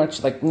like, you know,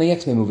 like when the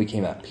X-Men movie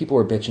came out, people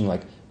were bitching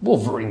like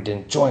Wolverine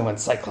didn't join when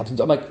Cyclops.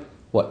 I'm like,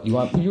 what you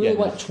want? You really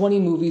want 20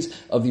 movies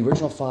of the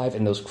original 5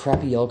 in those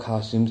crappy yellow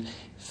costumes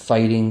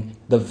fighting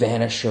the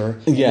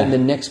Vanisher? Yeah. And then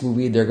the next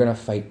movie they're gonna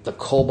fight the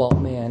Cobalt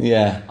Man.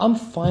 Yeah. I'm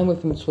fine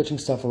with them switching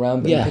stuff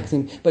around, but Yeah.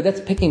 but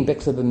that's picking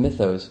bits of the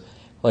mythos.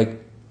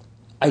 Like,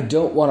 I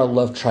don't want a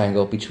love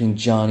triangle between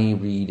Johnny,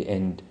 Reed,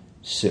 and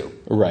Sue.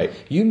 Right.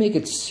 You make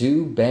it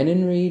Sue, Ben,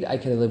 and Reed, I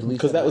can live at least.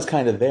 Because that was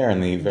kind of there in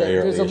the very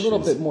early There's a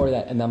little issues. bit more of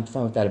that, and I'm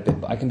fine with that a bit.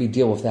 But I can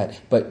deal with that.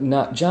 But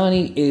not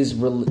Johnny is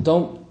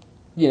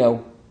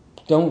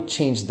don't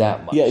change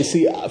that much. Yeah, you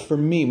see, for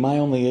me, my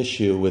only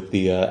issue with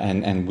the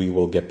and we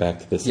will get back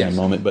to this in a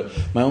moment, but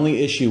my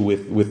only issue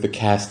with the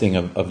casting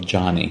of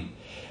Johnny,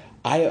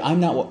 I'm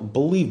not.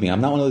 Believe me,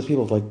 I'm not one of those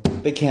people like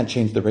they can't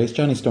change the race.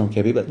 Johnny Storm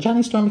can't be, but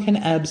Johnny Storm can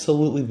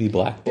absolutely be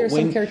black. There are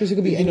some characters who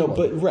could be anyone.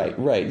 But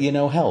right. You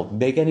know, hell,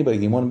 make anybody.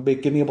 You want to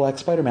give me a black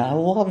Spider-Man? I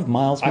love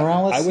Miles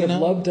Morales. I would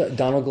have loved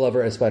Donald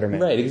Glover as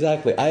Spider-Man. Right,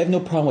 exactly. I have no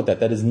problem with that.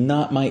 That is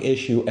not my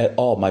issue at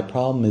all. My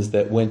problem is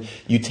that when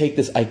you take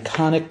this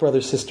iconic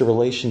brother-sister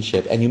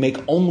relationship and you make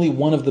only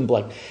one of them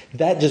black,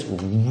 that just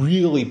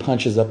really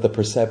punches up the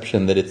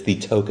perception that it's the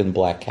token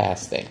black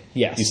casting.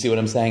 Yes. You see what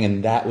I'm saying?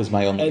 And that was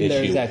my only And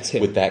there's issue that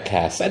too. with that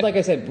casting. But like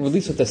I said, at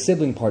least with the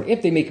sibling part,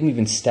 if they make them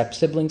even step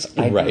siblings,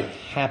 I'd Right. be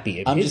happy.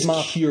 If I'm his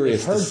just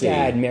curious If her to see.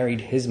 dad married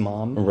his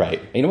mom, Right.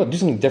 And you know what? Do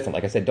something different.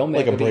 Like I said, don't make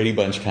Like a it be- Brady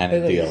Bunch kind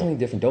of do deal. something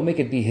different. Don't make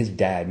it be his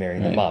dad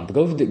marrying the Right. mom. But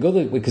go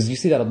because you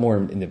see that more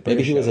in the British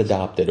Maybe he was shows.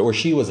 adopted, or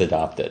she was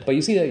adopted. But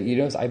you see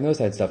that I've noticed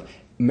that stuff.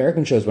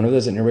 American shows, whenever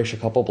there's an interracial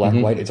couple, black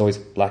and white, it's always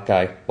black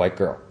guy, white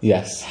girl.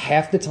 Yes.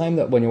 Half the time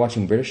that when you're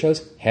watching British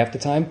shows, half the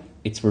time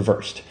it's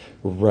reversed.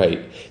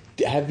 Right.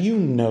 Have you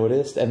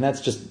noticed, and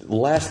that's just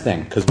last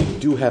thing, because we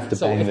do have to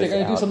So bang if they're this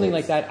going to do out, something but-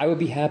 like that, I would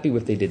be happy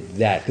if they did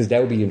that because that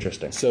would be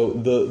interesting. So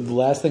the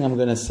last thing I'm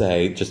going to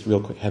say, just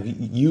real quick, have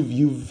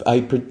you've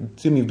I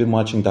presume you've been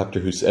watching Doctor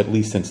Who at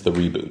least since the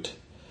reboot.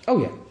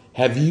 Oh yeah.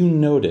 Have you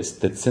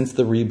noticed that since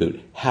the reboot,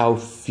 how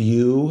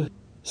few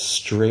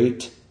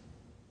straight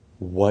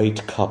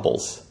white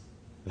couples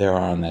there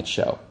are on that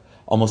show?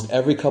 Almost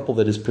every couple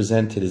that is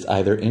presented is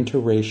either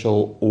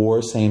interracial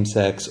or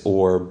same-sex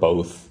or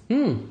both.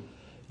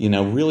 You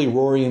know, really,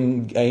 Rory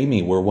and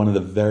Amy were one of the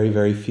very,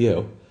 very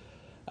few.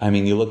 I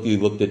mean, you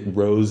looked at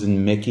Rose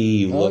and Mickey.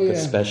 You look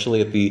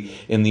especially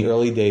in the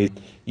early days.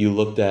 You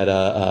looked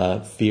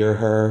at Fear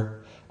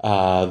Her,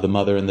 the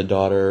mother and the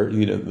daughter.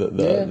 You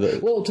know,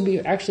 Well,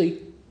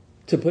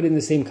 to put in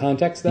the same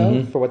context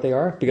though for what they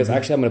are, because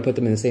actually I'm going to put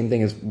them in the same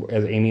thing as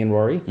Amy and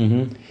Rory,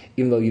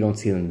 even though you don't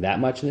see them that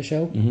much in the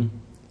show.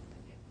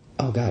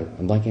 Oh God,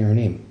 I'm blanking on her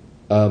name.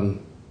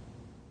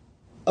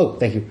 Oh,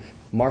 thank you,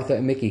 Martha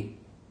and Mickey.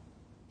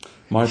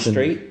 Martha,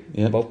 Straight,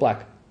 both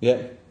black.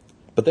 Yeah,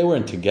 but they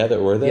weren't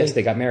together, were they? Yes,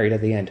 they got married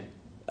at the end.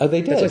 Oh,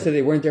 they did. That's why I said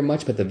they weren't there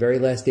much, but the very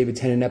last David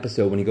Tennant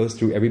episode, when he goes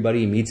through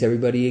everybody and meets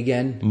everybody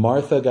again.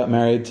 Martha got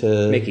married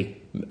to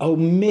Mickey. Oh,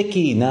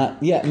 Mickey,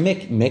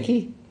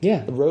 Mickey.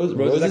 Yeah, Rose's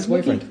Rose's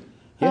ex-boyfriend. Mickey?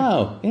 Yeah.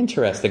 Oh,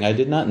 interesting. I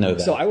did not know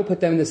that. So I would put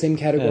them in the same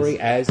category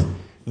as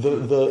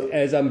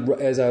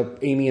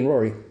Amy and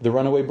Rory. The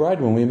runaway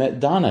bride, when we met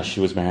Donna, she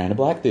was marrying a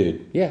black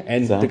dude. Yeah,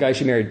 and So- the guy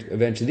she married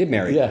eventually did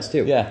marry. Yes,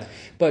 too. yeah.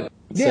 But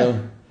yeah, So-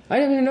 I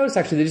didn't even notice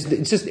actually.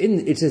 It's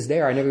just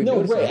there. I never even No,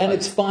 noticed right, it. and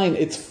it's fine.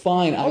 It's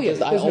fine. Oh, yeah,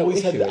 I there's no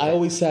always issue with I it.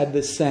 always had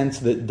this sense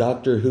that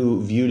Doctor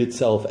Who viewed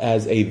itself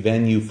as a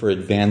venue for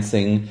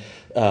advancing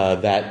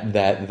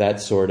that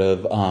sort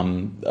of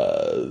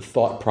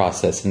thought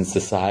process in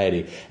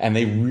society, and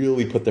they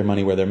really put their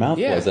money where their mouth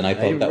was, and I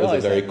thought didn't that was a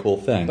realize very that. cool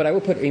thing. But I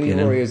would put Amy and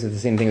Rory as the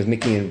same thing as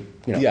Mickey and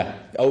Yeah.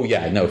 Oh,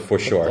 yeah. No, for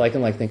sure. like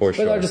and like thing. For But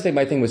sure. I just think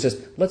my thing was just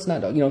let's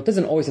not it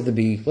doesn't always have to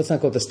be. Let's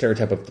not go with the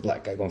stereotype of the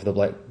black guy going for the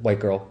white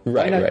girl.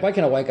 Right, right. Why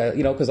can't a white guy?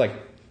 Because like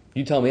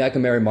you tell me I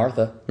can marry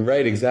Martha.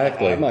 Right.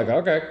 Exactly. I'm like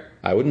okay.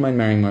 I wouldn't mind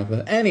marrying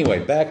Martha. Anyway,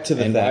 back to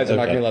the And fact. wives are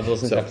not going to love to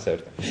listen to the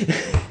episode.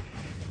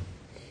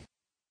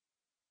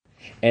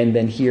 And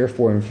then here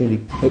for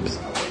Infinity. Oops.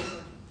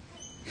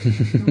 We're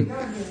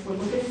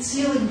looking at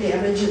ceiling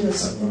damage in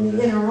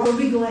the inner room. We'll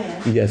be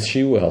glad. Yes,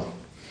 she will.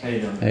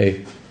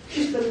 Hey.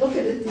 She's been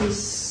looking at these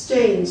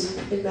stains,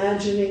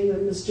 imagining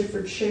them as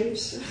different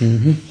shapes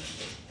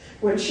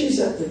when she's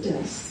at the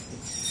desk.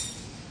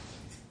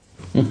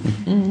 I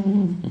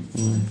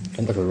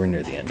thought we were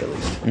near the end at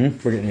least.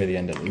 We're getting near the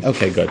end at least.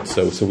 Okay, good.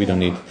 So we don't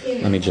need.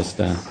 Let me just.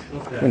 We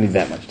don't need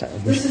that much time.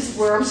 This is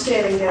where I'm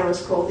standing now.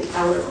 It's called the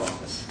outer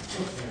office.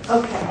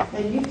 Okay,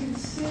 and you can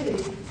see.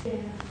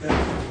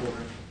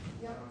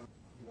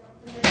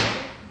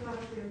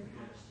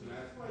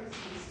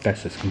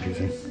 That's just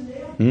confusing.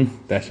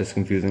 That's just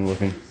confusing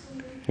looking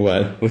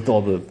What? with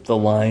all the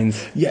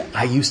lines. Yeah,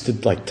 I used to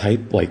type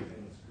doop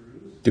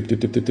doop doop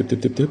doop doop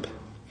doop doop doop,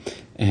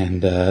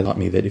 and taught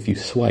me that if you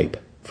swipe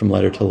from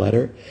letter to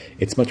letter,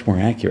 it's much more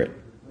accurate.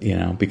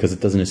 Because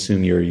it doesn't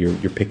assume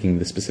you're picking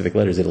the specific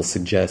letters. It'll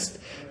suggest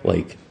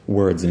like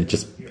words, and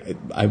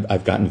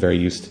I've gotten very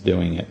used to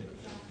doing it.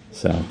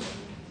 So,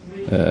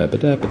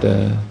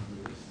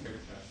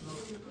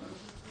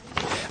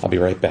 I'll be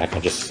right back.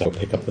 I'll just go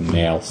pick up the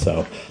mail. So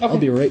okay. I'll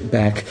be right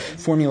back.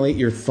 Formulate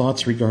your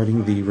thoughts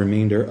regarding the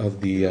remainder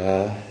of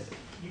the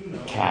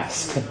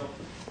cast.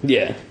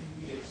 Yeah.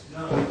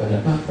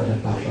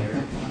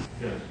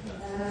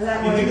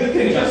 That way you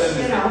can just,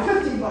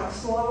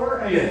 $50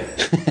 lower. And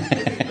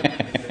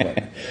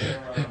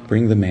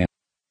Bring the mail.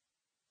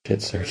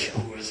 Shit,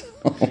 circulars.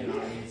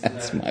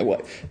 That's my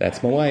wife.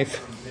 That's my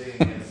wife.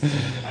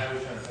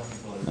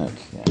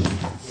 Okay.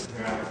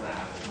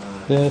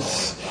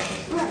 This.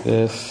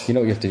 You know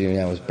what you have to do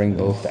now is bring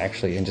both,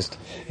 actually, and just...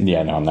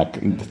 Yeah, no, I'm not...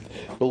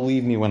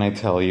 Believe me when I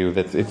tell you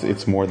that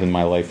it's more than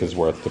my life is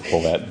worth to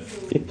pull that.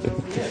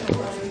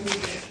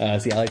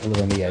 See, I like to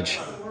live on the edge.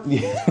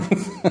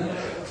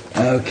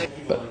 Okay,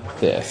 but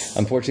this.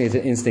 Unfortunately, it's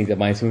an instinct that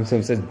mine. Someone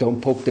says,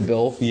 "Don't poke the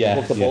bill." Yeah,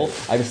 poke the bull.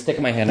 I just stick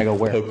in my hand. I go,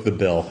 "Where?" Poke the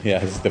bill.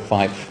 Yeah, it's to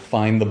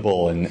find the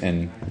bull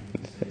and.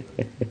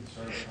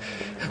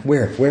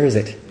 Where is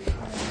it?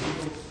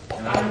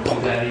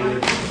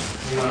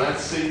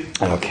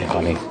 Okay,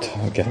 let me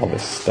get all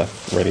this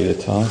stuff ready to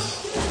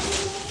toss.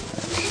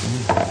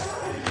 Okay.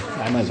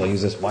 I might as well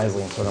use this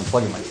wisely and sort of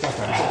unplugging my stuff.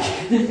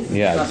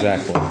 Yeah,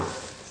 exactly.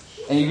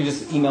 And you can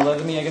just email that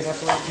to me, I guess,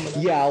 afterwards?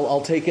 Yeah,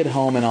 I'll take it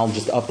home and I'll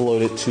just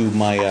upload it to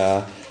my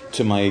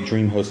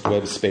DreamHost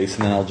web space,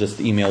 and then I'll just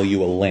email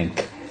you a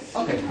link.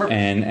 Okay, perfect.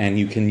 And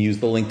you can use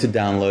the link to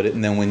download it,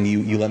 and then when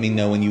you let me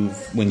know when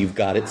you've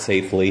got it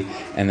safely,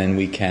 and then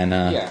we can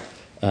and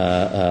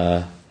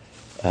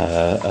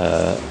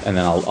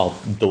then I'll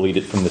delete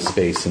it from the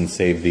space and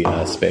save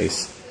the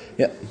space.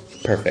 Yep,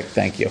 perfect.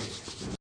 Thank you.